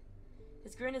passageway?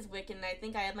 His grin is wicked, and I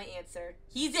think I have my answer.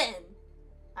 He's in!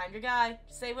 I'm your guy.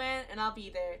 Just say when, and I'll be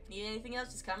there. If you need anything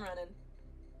else, just come running.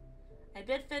 I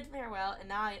bid Finn farewell, and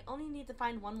now I only need to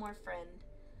find one more friend.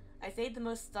 I saved the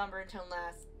most stubborn tone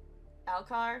last.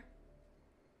 Alcar?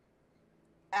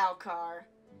 Alcar.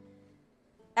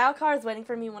 Alcar is waiting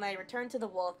for me when I return to the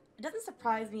wolf. It doesn't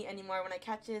surprise me anymore when I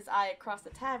catch his eye across the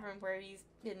tavern where he's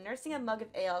been nursing a mug of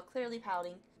ale, clearly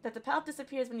pouting. That the pout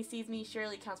disappears when he sees me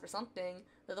surely counts for something,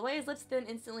 though the way his lips then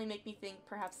instantly make me think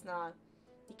perhaps not.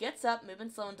 He gets up, moving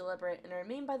slow and deliberate, and I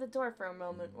remain by the door for a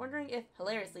moment, wondering if,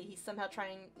 hilariously, he's somehow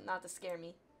trying not to scare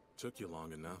me. Took you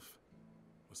long enough.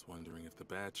 Was wondering if the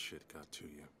bad shit got to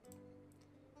you.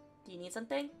 Do you need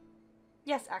something?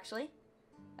 Yes, actually.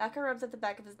 Alcar rubs at the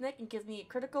back of his neck and gives me a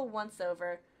critical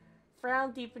once-over.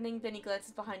 Frown deepening, then he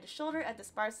glances behind his shoulder at the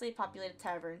sparsely populated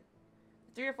tavern.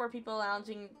 The 3 or 4 people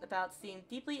lounging about seem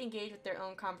deeply engaged with their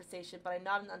own conversation, but I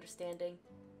nod in understanding.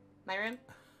 My room?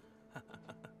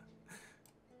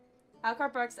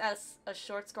 Alcar barks at a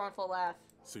short, scornful laugh.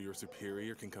 So your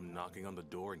superior can come knocking on the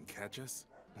door and catch us?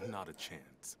 Not a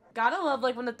chance. Gotta love,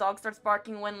 like, when the dog starts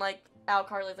barking when, like,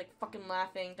 Alcar is, like, fucking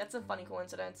laughing. That's a funny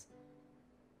coincidence.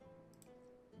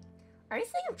 Are you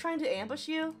saying I'm trying to ambush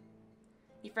you?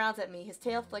 He frowns at me, his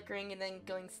tail flickering and then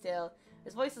going still.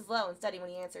 His voice is low and steady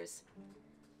when he answers.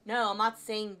 No, I'm not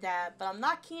saying that, but I'm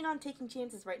not keen on taking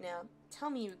chances right now. Tell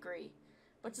me you agree.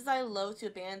 Much as I loathe to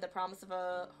abandon the promise of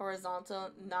a horizontal,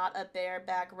 not a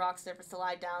bareback rock surface to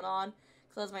lie down on,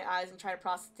 close my eyes and try to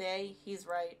process the day, he's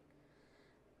right.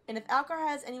 And if Alcar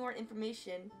has any more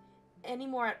information, any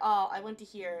more at all, I want to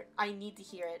hear it. I need to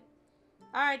hear it.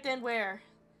 Alright then, where?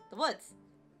 The woods.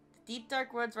 The deep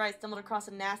dark woods where I stumbled across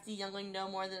a nasty youngling no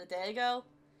more than a day ago?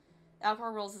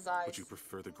 Alcar rolls his eyes. Would you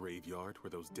prefer the graveyard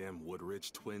where those damn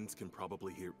Woodridge twins can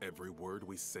probably hear every word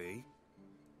we say?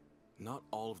 Not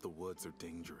all of the woods are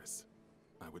dangerous.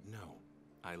 I would know.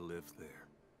 I live there.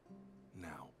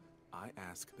 Now, I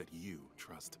ask that you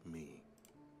trust me.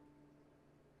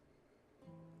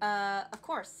 Of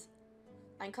course.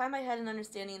 I incline my head in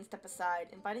understanding and step aside,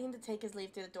 inviting him to take his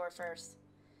leave through the door first.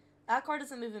 Alcar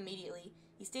doesn't move immediately.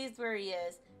 He stays where he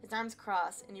is, his arms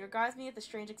crossed, and he regards me with a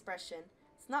strange expression.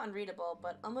 It's not unreadable,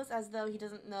 but almost as though he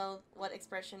doesn't know what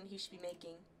expression he should be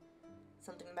making.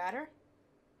 Something the matter?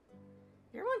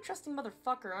 You're one trusting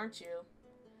motherfucker, aren't you?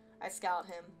 I scowl at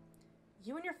him.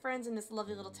 You and your friends in this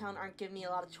lovely little town aren't giving me a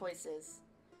lot of choices.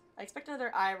 I expect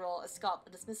another eye roll, a sculpt, a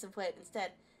dismissive wave.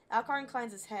 Instead, Alcar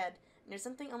inclines his head, and there's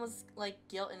something almost like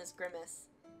guilt in his grimace.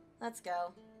 Let's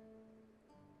go.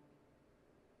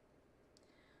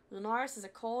 Lunaris is a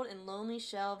cold and lonely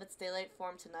shell of its daylight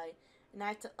form tonight, and I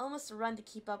have to almost run to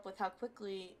keep up with how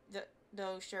quickly,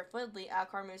 though sure-footedly,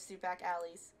 Alcar moves through back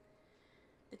alleys.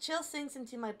 The chill sinks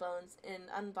into my bones, and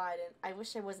unbidden, I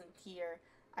wish I wasn't here.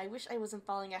 I wish I wasn't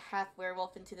following a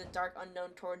half-werewolf into the dark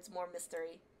unknown towards more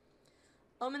mystery.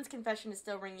 Omen's confession is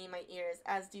still ringing in my ears,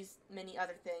 as do many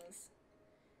other things.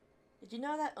 Did you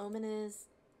know that Omen is...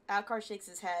 Alcar shakes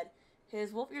his head.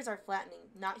 His wolf ears are flattening.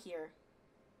 Not here.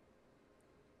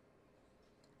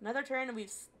 Another turn and we've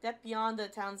stepped beyond the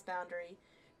town's boundary.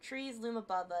 Trees loom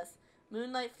above us,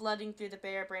 moonlight flooding through the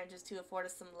bare branches to afford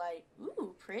us some light.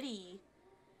 Ooh, pretty.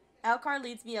 Alcar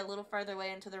leads me a little farther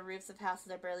away until the roofs of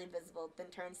houses are barely visible, then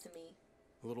turns to me.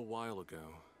 A little while ago,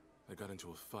 I got into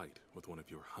a fight with one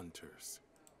of your hunters.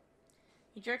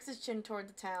 He jerks his chin toward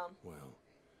the town. Well,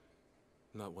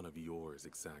 not one of yours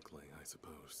exactly, I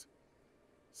suppose,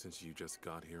 since you just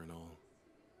got here and all,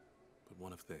 but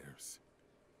one of theirs.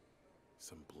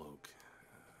 Some bloke.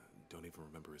 Don't even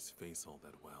remember his face all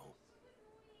that well.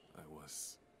 I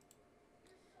was...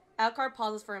 Alcar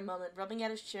pauses for a moment, rubbing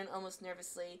at his chin almost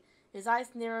nervously. His eyes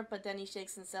narrow, but then he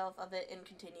shakes himself of it and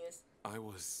continues. I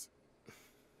was...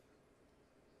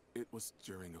 It was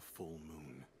during a full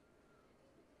moon.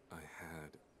 I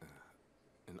had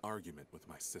an argument with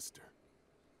my sister.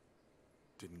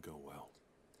 Didn't go well.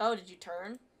 Oh, did you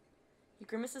turn? He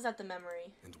grimaces at the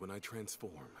memory. And when I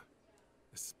transform,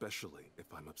 especially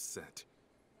if I'm upset,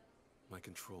 my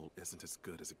control isn't as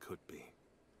good as it could be.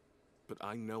 But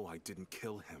I know I didn't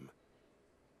kill him.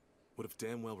 Would have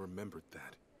damn well remembered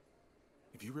that.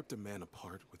 If you ripped a man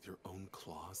apart with your own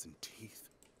claws and teeth.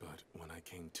 But when I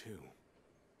came to,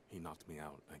 he knocked me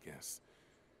out, I guess.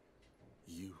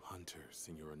 You hunters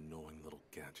and your annoying little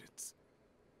gadgets.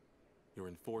 Your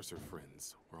enforcer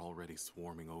friends were already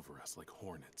swarming over us like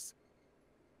hornets.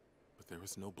 But there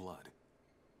was no blood.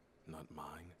 Not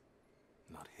mine,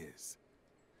 not his.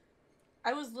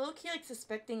 I was low-key, like,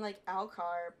 suspecting, like,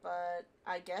 Alcar, but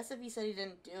I guess if he said he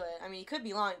didn't do it, I mean, he could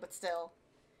be lying, but still.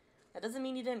 That doesn't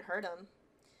mean he didn't hurt him.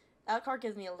 Alcar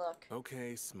gives me a look.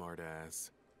 Okay,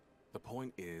 smartass. The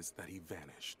point is that he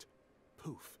vanished.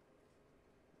 Poof.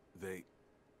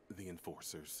 The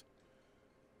enforcers,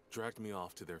 dragged me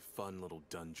off to their fun little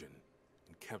dungeon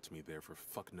and kept me there for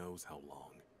fuck knows how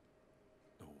long.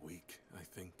 A week, I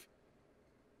think.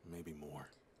 Maybe more.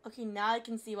 Okay, now I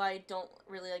can see why I don't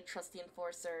really, like, trust the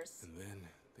enforcers. And then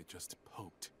they just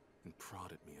poked and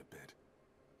prodded me a bit.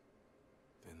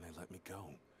 Then they let me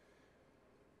go.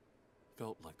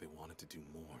 Felt like they wanted to do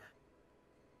more.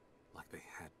 Like they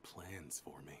had plans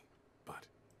for me. But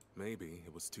Maybe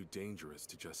it was too dangerous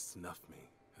to just snuff me,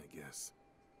 I guess.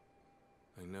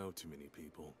 I know too many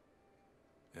people.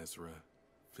 Ezra,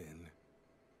 Finn.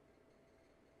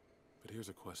 But here's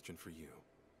a question for you.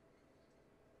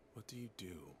 What do you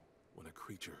do when a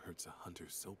creature hurts a hunter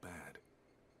so bad,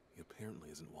 he apparently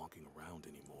isn't walking around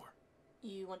anymore?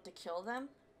 You want to kill them?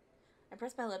 I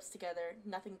pressed my lips together.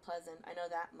 Nothing pleasant, I know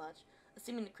that much,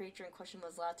 assuming the creature in question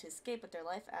was allowed to escape with their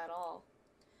life at all.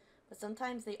 But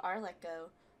sometimes they are let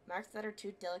go, marks that are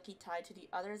too delicately tied to the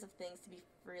others of things to be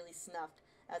freely snuffed,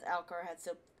 as Alcar had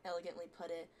so elegantly put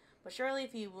it. But surely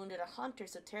if he wounded a hunter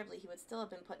so terribly, he would still have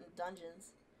been put in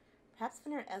dungeons. Perhaps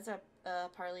Finn or Ezra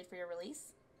parleyed for your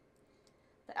release?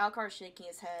 But Alcar is shaking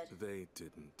his head. They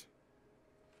didn't.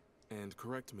 And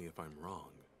correct me if I'm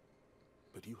wrong,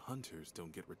 but you hunters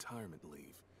don't get retirement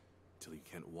leave till you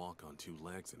can't walk on 2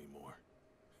 legs anymore.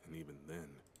 And even then...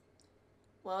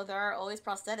 Well, there are always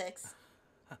prosthetics.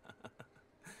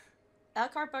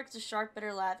 Alcar barks a sharp,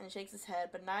 bitter laugh and shakes his head,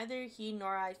 but neither he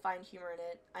nor I find humor in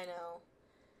it. I know.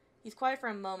 He's quiet for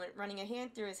a moment, running a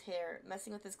hand through his hair,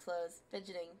 messing with his clothes,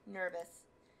 fidgeting, nervous.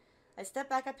 I step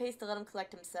back a pace to let him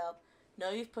collect himself. No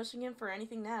use pushing him for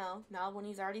anything now, not when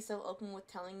he's already so open with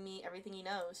telling me everything he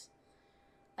knows.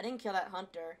 I didn't kill that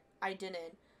hunter. I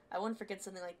didn't. I wouldn't forget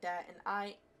something like that,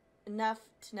 and enough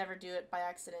to never do it by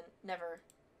accident. Never.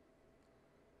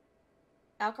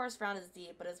 Alcar's frown is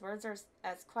deep, but his words are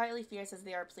as quietly fierce as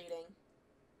they are pleading.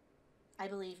 I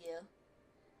believe you.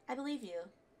 I believe you.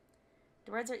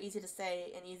 The words are easy to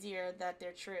say, and easier that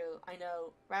they're true. I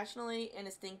know, rationally and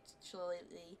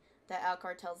instinctually, that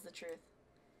Alcar tells the truth.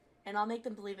 And I'll make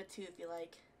them believe it too, if you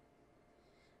like.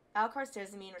 Alcar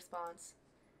stares at me in response.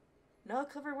 No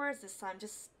clever words this time,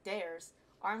 just stares,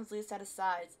 arms loose at his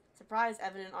sides, surprise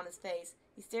evident on his face.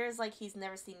 He stares like he's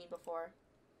never seen me before.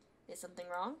 Is something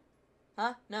wrong?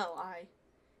 Huh? No,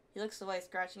 He looks away,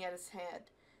 scratching at his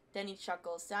head. Then he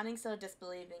chuckles, sounding so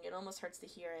disbelieving it almost hurts to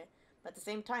hear it, but at the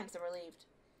same time so relieved.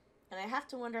 And I have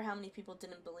to wonder how many people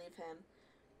didn't believe him.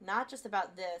 Not just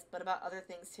about this, but about other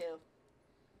things too.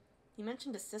 He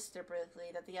mentioned his sister briefly,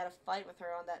 that they had a fight with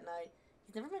her on that night.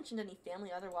 He's never mentioned any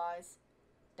family otherwise.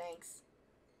 Thanks.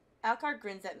 Alcar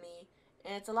grins at me,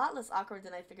 and it's a lot less awkward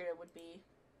than I figured it would be.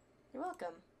 You're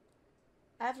welcome.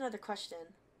 I have another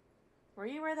question. Were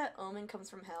you aware that Omen comes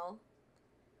from hell?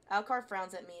 Alcar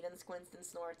frowns at me, then squints and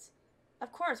snorts.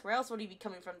 Of course, where else would he be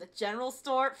coming from? The general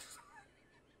store?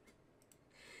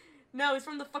 No, he's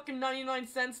from the fucking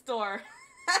 99-cent store.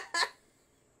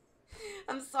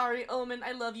 I'm sorry, Omen.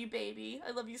 I love you, baby.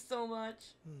 I love you so much.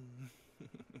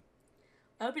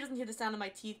 I hope he doesn't hear the sound of my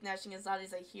teeth gnashing as loud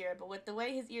as I hear, but with the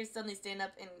way his ears suddenly stand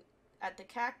up at the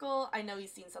cackle, I know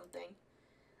he's seen something.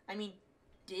 I mean,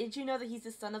 did you know that he's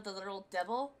the son of the literal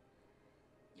devil?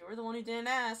 You were the one who didn't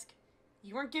ask.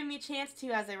 You weren't giving me a chance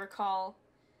to, as I recall.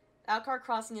 Alcar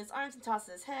crossing his arms and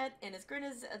tosses his head, and his grin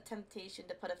is a temptation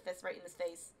to put a fist right in his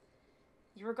face.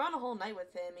 You were gone a whole night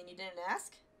with him, and you didn't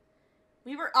ask?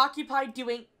 We were occupied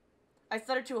doing... I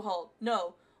stuttered to a halt.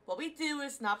 No, what we do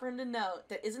is not for him to know.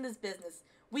 That isn't his business.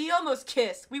 We almost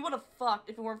kissed. We would have fucked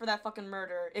if it weren't for that fucking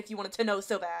murder, if you wanted to know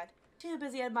so bad. Too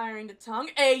busy admiring the tongue.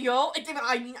 Ayo!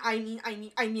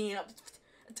 I mean...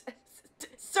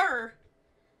 Sir!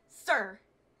 Sir!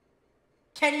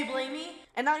 Can you blame me?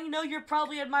 And now you know you're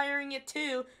probably admiring it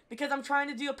too, because I'm trying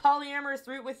to do a polyamorous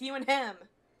route with you and him.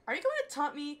 Are you going to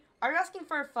taunt me? Are you asking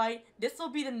for a fight? This will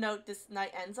be the note this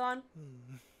night ends on.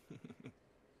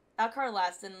 Alcar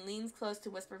laughs and leans close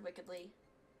to whisper wickedly.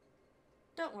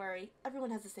 Don't worry,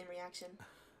 everyone has the same reaction.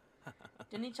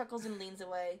 Then he chuckles and leans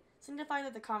away, signifying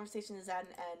that the conversation is at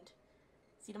an end.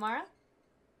 See you tomorrow?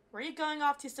 Where are you going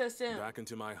off to so soon? Back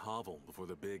into my hovel before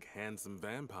the big, handsome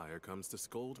vampire comes to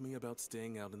scold me about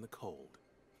staying out in the cold.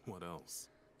 What else?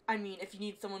 I mean, if you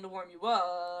need someone to warm you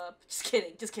up... Just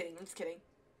kidding, I'm just kidding.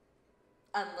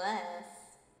 Unless...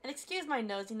 And excuse my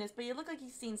nosiness, but you look like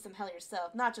you've seen some hell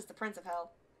yourself, not just the Prince of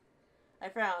Hell. I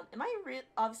frowned. Am I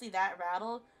obviously that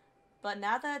rattled? But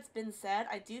now that it's been said,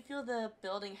 I do feel the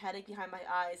building headache behind my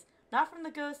eyes. Not from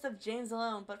the ghost of James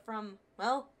alone, but from,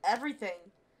 well, everything.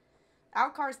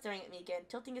 Alcar staring at me again,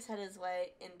 tilting his head his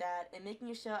way in that, and making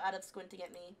a show out of squinting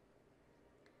at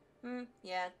me.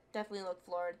 Yeah, definitely look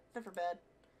floored. Fit for bed.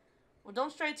 Well,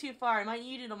 don't stray too far. I might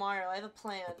need you tomorrow. I have a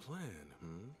plan. A plan,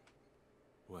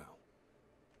 Well,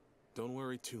 don't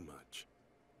worry too much.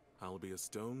 I'll be a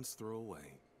stone's throw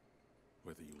away,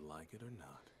 whether you like it or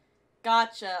not.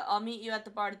 Gotcha. I'll meet you at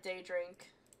the bar to day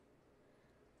drink.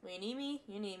 When you need me,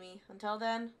 you need me. Until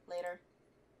then, later.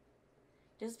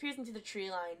 Disappears into the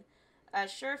tree line. As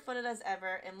sure-footed as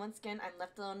ever, and once again I'm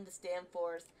left alone in this damn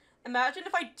forest. Imagine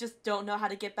if I just don't know how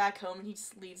to get back home and he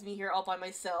just leaves me here all by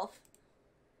myself.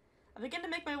 I begin to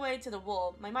make my way to the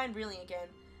wool, my mind reeling again,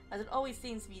 as it always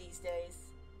seems to be these days.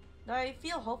 Though I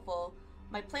feel hopeful,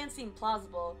 my plans seem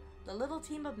plausible. The little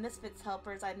team of misfits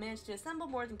helpers I've managed to assemble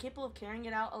more than capable of carrying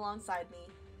it out alongside me.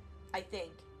 I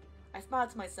think. I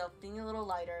smiled to myself, feeling a little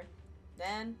lighter.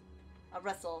 Then, a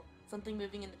rustle. Something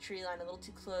moving in the tree line a little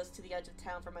too close to the edge of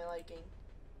town for my liking.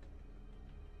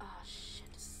 Ah, shit.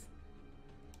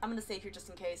 I'm gonna save here just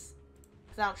in case.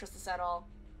 Because I don't trust this at all.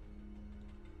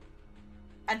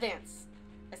 Advance.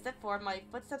 I step forward, my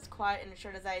footsteps quiet and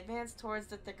assured as I advance towards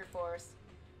the thicker forest.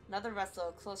 Another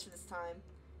rustle, closer this time.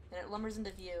 Then it lumbers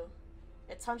into view.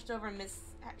 It's hunched over and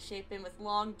misshapen with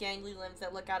long, gangly limbs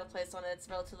that look out of place on its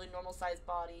relatively normal-sized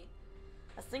body.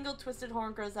 A single twisted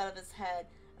horn grows out of its head,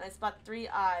 and I spot 3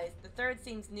 eyes. The third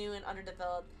seems new and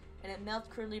underdeveloped, and it melts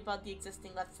crudely above the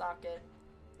existing left socket.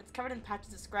 It's covered in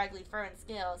patches of scraggly fur and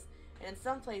scales, and in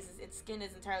some places its skin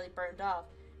is entirely burned off,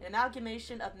 an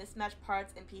amalgamation of mismatched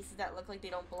parts and pieces that look like they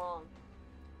don't belong.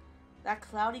 That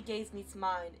cloudy gaze meets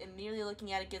mine, and merely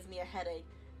looking at it gives me a headache.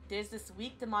 There's this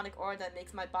weak demonic aura that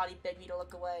makes my body beg me to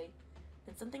look away.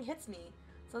 Then something hits me,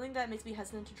 something that makes me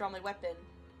hesitant to draw my weapon.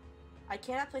 I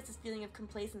cannot place this feeling of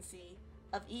complacency,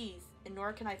 of ease, and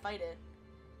nor can I fight it.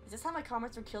 Is this how my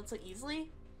comrades were killed so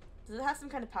easily? Does it have some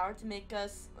kind of power to make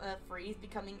us freeze,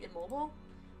 becoming immobile?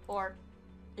 Or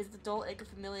is the dull ache of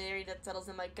familiarity that settles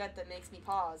in my gut that makes me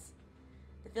pause?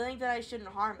 The feeling that I shouldn't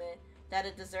harm it, that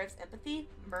it deserves empathy,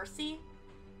 mercy?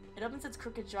 It opens its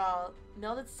crooked jaw,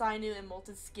 melted sinew and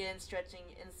molted skin stretching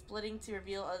and splitting to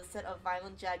reveal a set of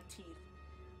violent jagged teeth.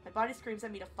 My body screams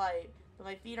at me to fight, but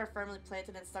my feet are firmly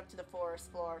planted and stuck to the forest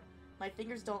floor. My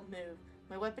fingers don't move.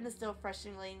 My weapon is still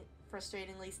frustratingly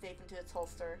safe into its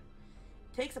holster.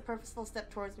 It takes a purposeful step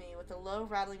towards me with a low,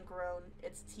 rattling groan,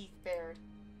 its teeth bared.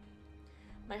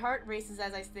 My heart races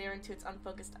as I stare into its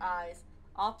unfocused eyes,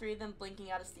 all 3 of them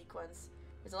blinking out of sequence.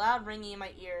 There's a loud ringing in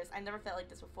my ears. I never felt like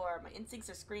this before. My instincts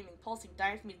are screaming, pulsing,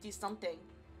 dying for me to do something.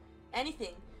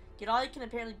 Anything. Yet all I can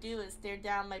apparently do is stare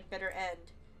down my bitter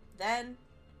end. Then,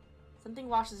 something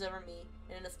washes over me,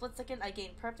 and in a split second I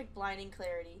gain perfect blinding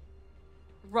clarity.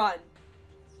 Run!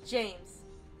 James.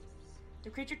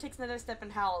 The creature takes another step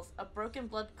and howls, a broken,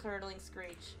 blood-curdling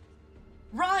screech.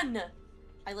 Run!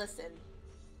 I listen.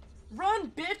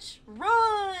 Run, bitch!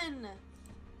 Run!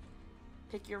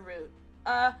 Pick your route.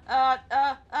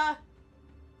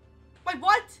 Wait,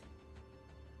 what?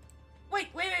 Wait,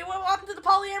 what happened to the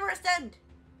polyamorous end?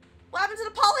 What happened to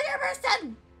the polyamorous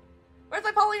end? Where's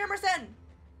my polyamorous end?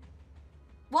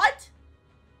 What?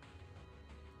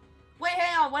 Wait,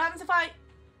 hang on, what happens if I,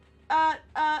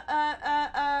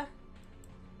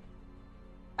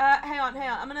 hang on,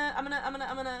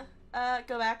 I'm gonna,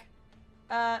 go back.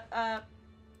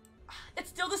 It's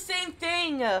still the same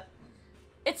thing!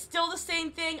 It's still the same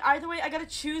thing. Either way, I gotta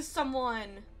choose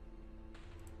someone.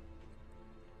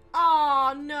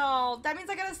 Oh no. That means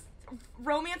I gotta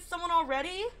romance someone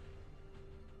already?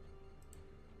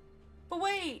 But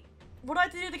wait. What do I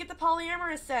have to do to get the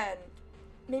polyamorous end?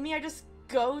 Maybe I just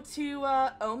go to,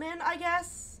 Omen, I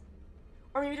guess?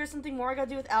 Or maybe there's something more I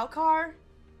gotta do with Alcar?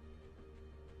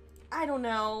 I don't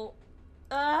know.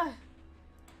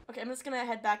 Okay, I'm just gonna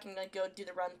head back and like, go do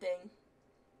the run thing.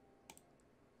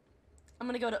 I'm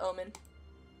gonna go to Omen.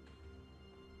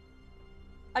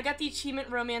 I got the achievement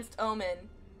romanced Omen.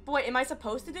 But wait, am I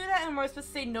supposed to do that? Or am I supposed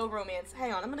to say no romance?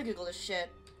 Hang on, I'm gonna Google this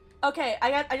shit. Okay,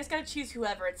 I just gotta choose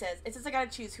whoever it says. It says I gotta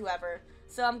choose whoever.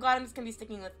 So I'm glad I'm just gonna be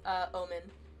sticking with,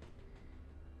 Omen.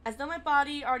 As though my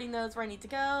body already knows where I need to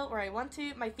go, where I want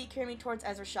to, my feet carry me towards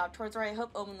Ezra's shop, towards where I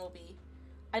hope Omen will be.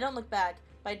 I don't look back,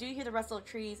 but I do hear the rustle of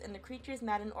trees and the creature's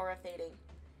maddened aura fading.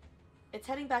 It's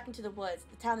heading back into the woods.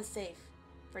 The town is safe.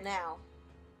 For now.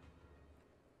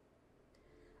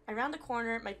 I round a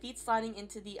corner, my feet sliding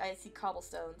into the icy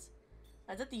cobblestones.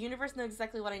 As if the universe knows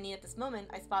exactly what I need at this moment,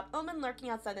 I spot Omen lurking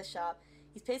outside the shop.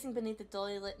 He's pacing beneath the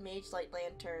dully lit mage light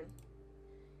lantern.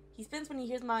 He spins when he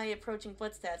hears my approaching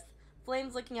footsteps,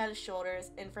 flames licking at his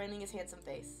shoulders and framing his handsome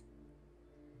face.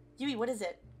 Yui, what is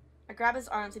it? I grab his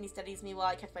arms and he steadies me while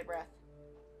I catch my breath.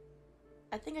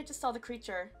 I think I just saw the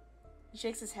creature. He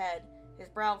shakes his head, his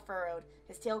brow furrowed,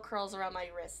 his tail curls around my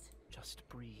wrist. Just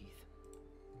breathe.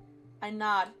 I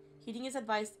nod, heeding his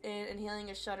advice and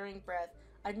inhaling a shuddering breath.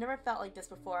 I've never felt like this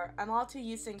before. I'm all too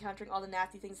used to encountering all the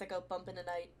nasty things that go bump in the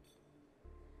night.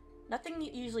 Nothing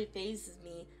usually phases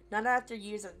me, not after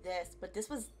years of this, but this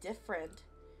was different.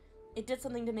 It did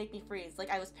something to make me freeze, like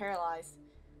I was paralyzed.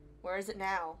 Where is it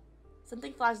now?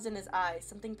 Something flashes in his eyes,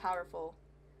 something powerful.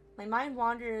 My mind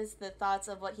wanders the thoughts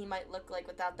of what he might look like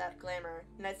without that glamour,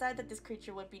 and I decided that this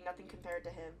creature would be nothing compared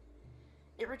to him.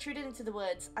 It retreated into the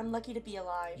woods. I'm lucky to be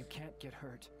alive. You can't get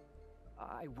hurt.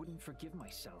 I wouldn't forgive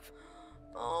myself.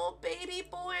 Oh, baby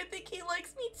boy, I think he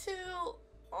likes me too.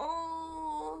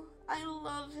 Oh, I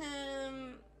love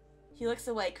him. He looks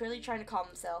away, clearly trying to calm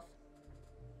himself.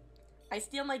 I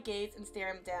steal my gaze and stare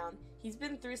him down. He's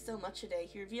been through so much today.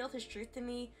 He revealed his truth to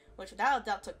me, which without a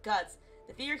doubt took guts.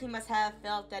 The fear he must have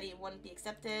felt that he wouldn't be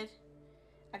accepted.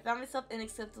 I found myself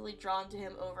inacceptably drawn to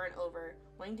him over and over,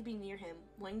 wanting to be near him,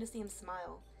 wanting to see him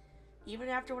smile. Even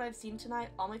after what I've seen tonight,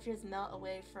 all my fears melt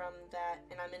away from that,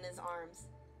 and I'm in his arms.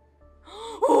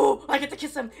 Oh, I get to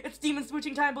kiss him! It's demon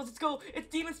smooching time, boys, let's go! It's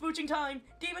demon smooching time!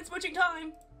 Demon smooching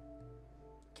time!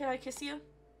 Can I kiss you?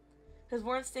 His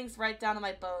warmth sinks right down to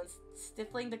my bones,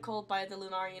 stifling the cold by the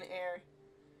Lunarian air.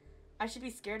 I should be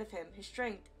scared of him. His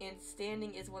strength and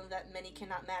standing is one that many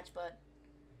cannot match, but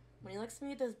when he looks at me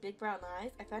with those big brown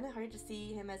eyes, I find it hard to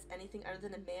see him as anything other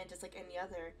than a man just like any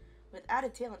other, with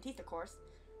added tail and teeth, of course.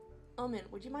 Omen,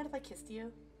 would you mind if I kissed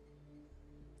you?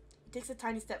 He takes a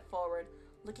tiny step forward,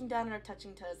 looking down at our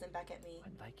touching toes and back at me.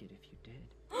 I'd like it if you did.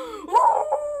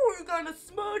 Oh, we're gonna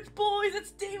smooch, boys!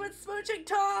 It's demon smooching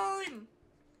time!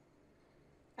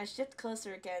 I shift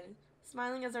closer again,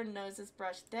 smiling as our noses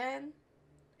brush. Then,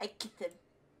 I kiss him.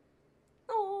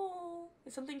 Oh,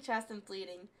 it's something chaste and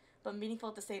fleeting, but meaningful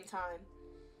at the same time.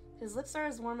 His lips are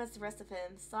as warm as the rest of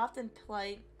him, soft and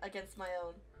polite against my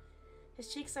own.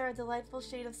 His cheeks are a delightful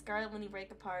shade of scarlet when we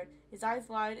break apart, his eyes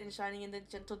wide and shining in the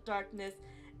gentle darkness.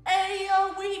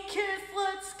 Ayo, we kiss,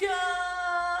 let's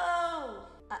go!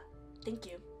 Thank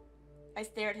you. I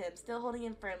stare at him, still holding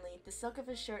him firmly. The silk of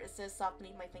his shirt is so soft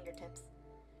beneath my fingertips.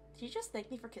 Did you just thank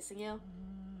me for kissing you?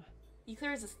 He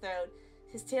clears his throat,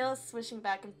 his tail is swishing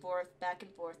back and forth,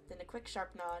 then a quick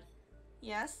sharp nod.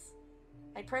 Yes?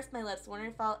 I purse my lips,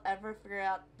 wondering if I'll ever figure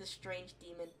out this strange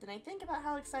demon. Then I think about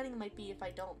how exciting it might be if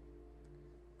I don't.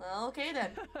 Well, okay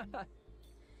then.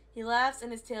 He laughs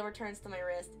and his tail returns to my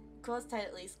wrist, closed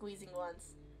tightly, squeezing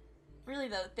once. Really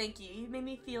though, thank you. You made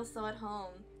me feel so at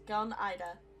home. Gal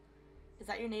Ida. Is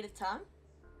that your native tongue?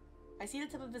 I see the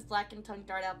tip of his blackened tongue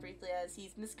dart out briefly as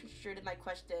he's misconstrued my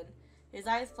question, his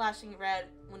eyes flashing red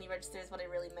when he registers what I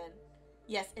really meant.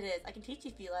 Yes, it is. I can teach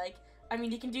you if you like. I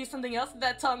mean, you can do something else with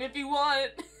that tongue if you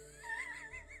want.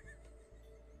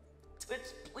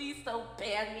 Twitch, please don't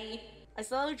ban me. I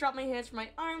slowly drop my hands from my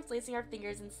arms, lacing our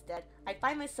fingers instead. I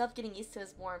find myself getting used to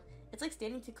his warmth. It's like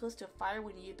standing too close to a fire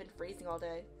when you've been freezing all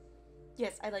day.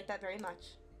 Yes, I like that very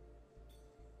much.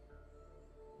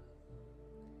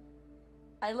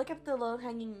 I look up the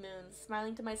low-hanging moon,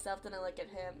 smiling to myself, then I look at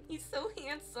him. He's so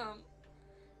handsome.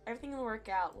 Everything will work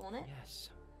out, won't it? Yes,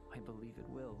 I believe it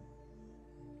will.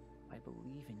 I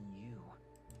believe in you.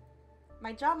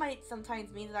 My job might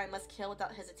sometimes mean that I must kill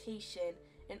without hesitation,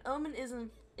 and Omen is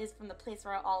from the place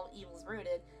where all evil is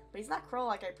rooted, but he's not cruel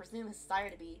like I presume his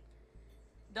desire to be.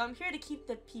 Though I'm here to keep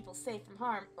the people safe from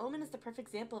harm, Omen is the perfect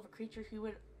example of a creature who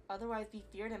would otherwise be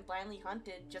feared and blindly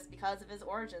hunted just because of his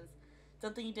origins,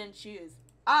 something he didn't choose.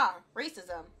 Ah,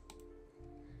 racism!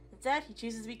 Instead, he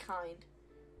chooses to be kind.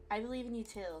 I believe in you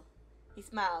too. He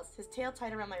smiles, his tail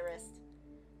tight around my wrist.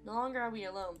 No longer are we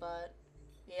alone, but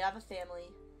we have a family.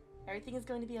 Everything is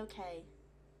going to be okay.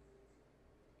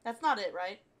 That's not it,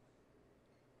 right?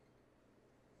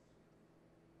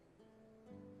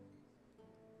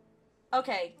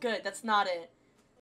 Okay, good, that's not it.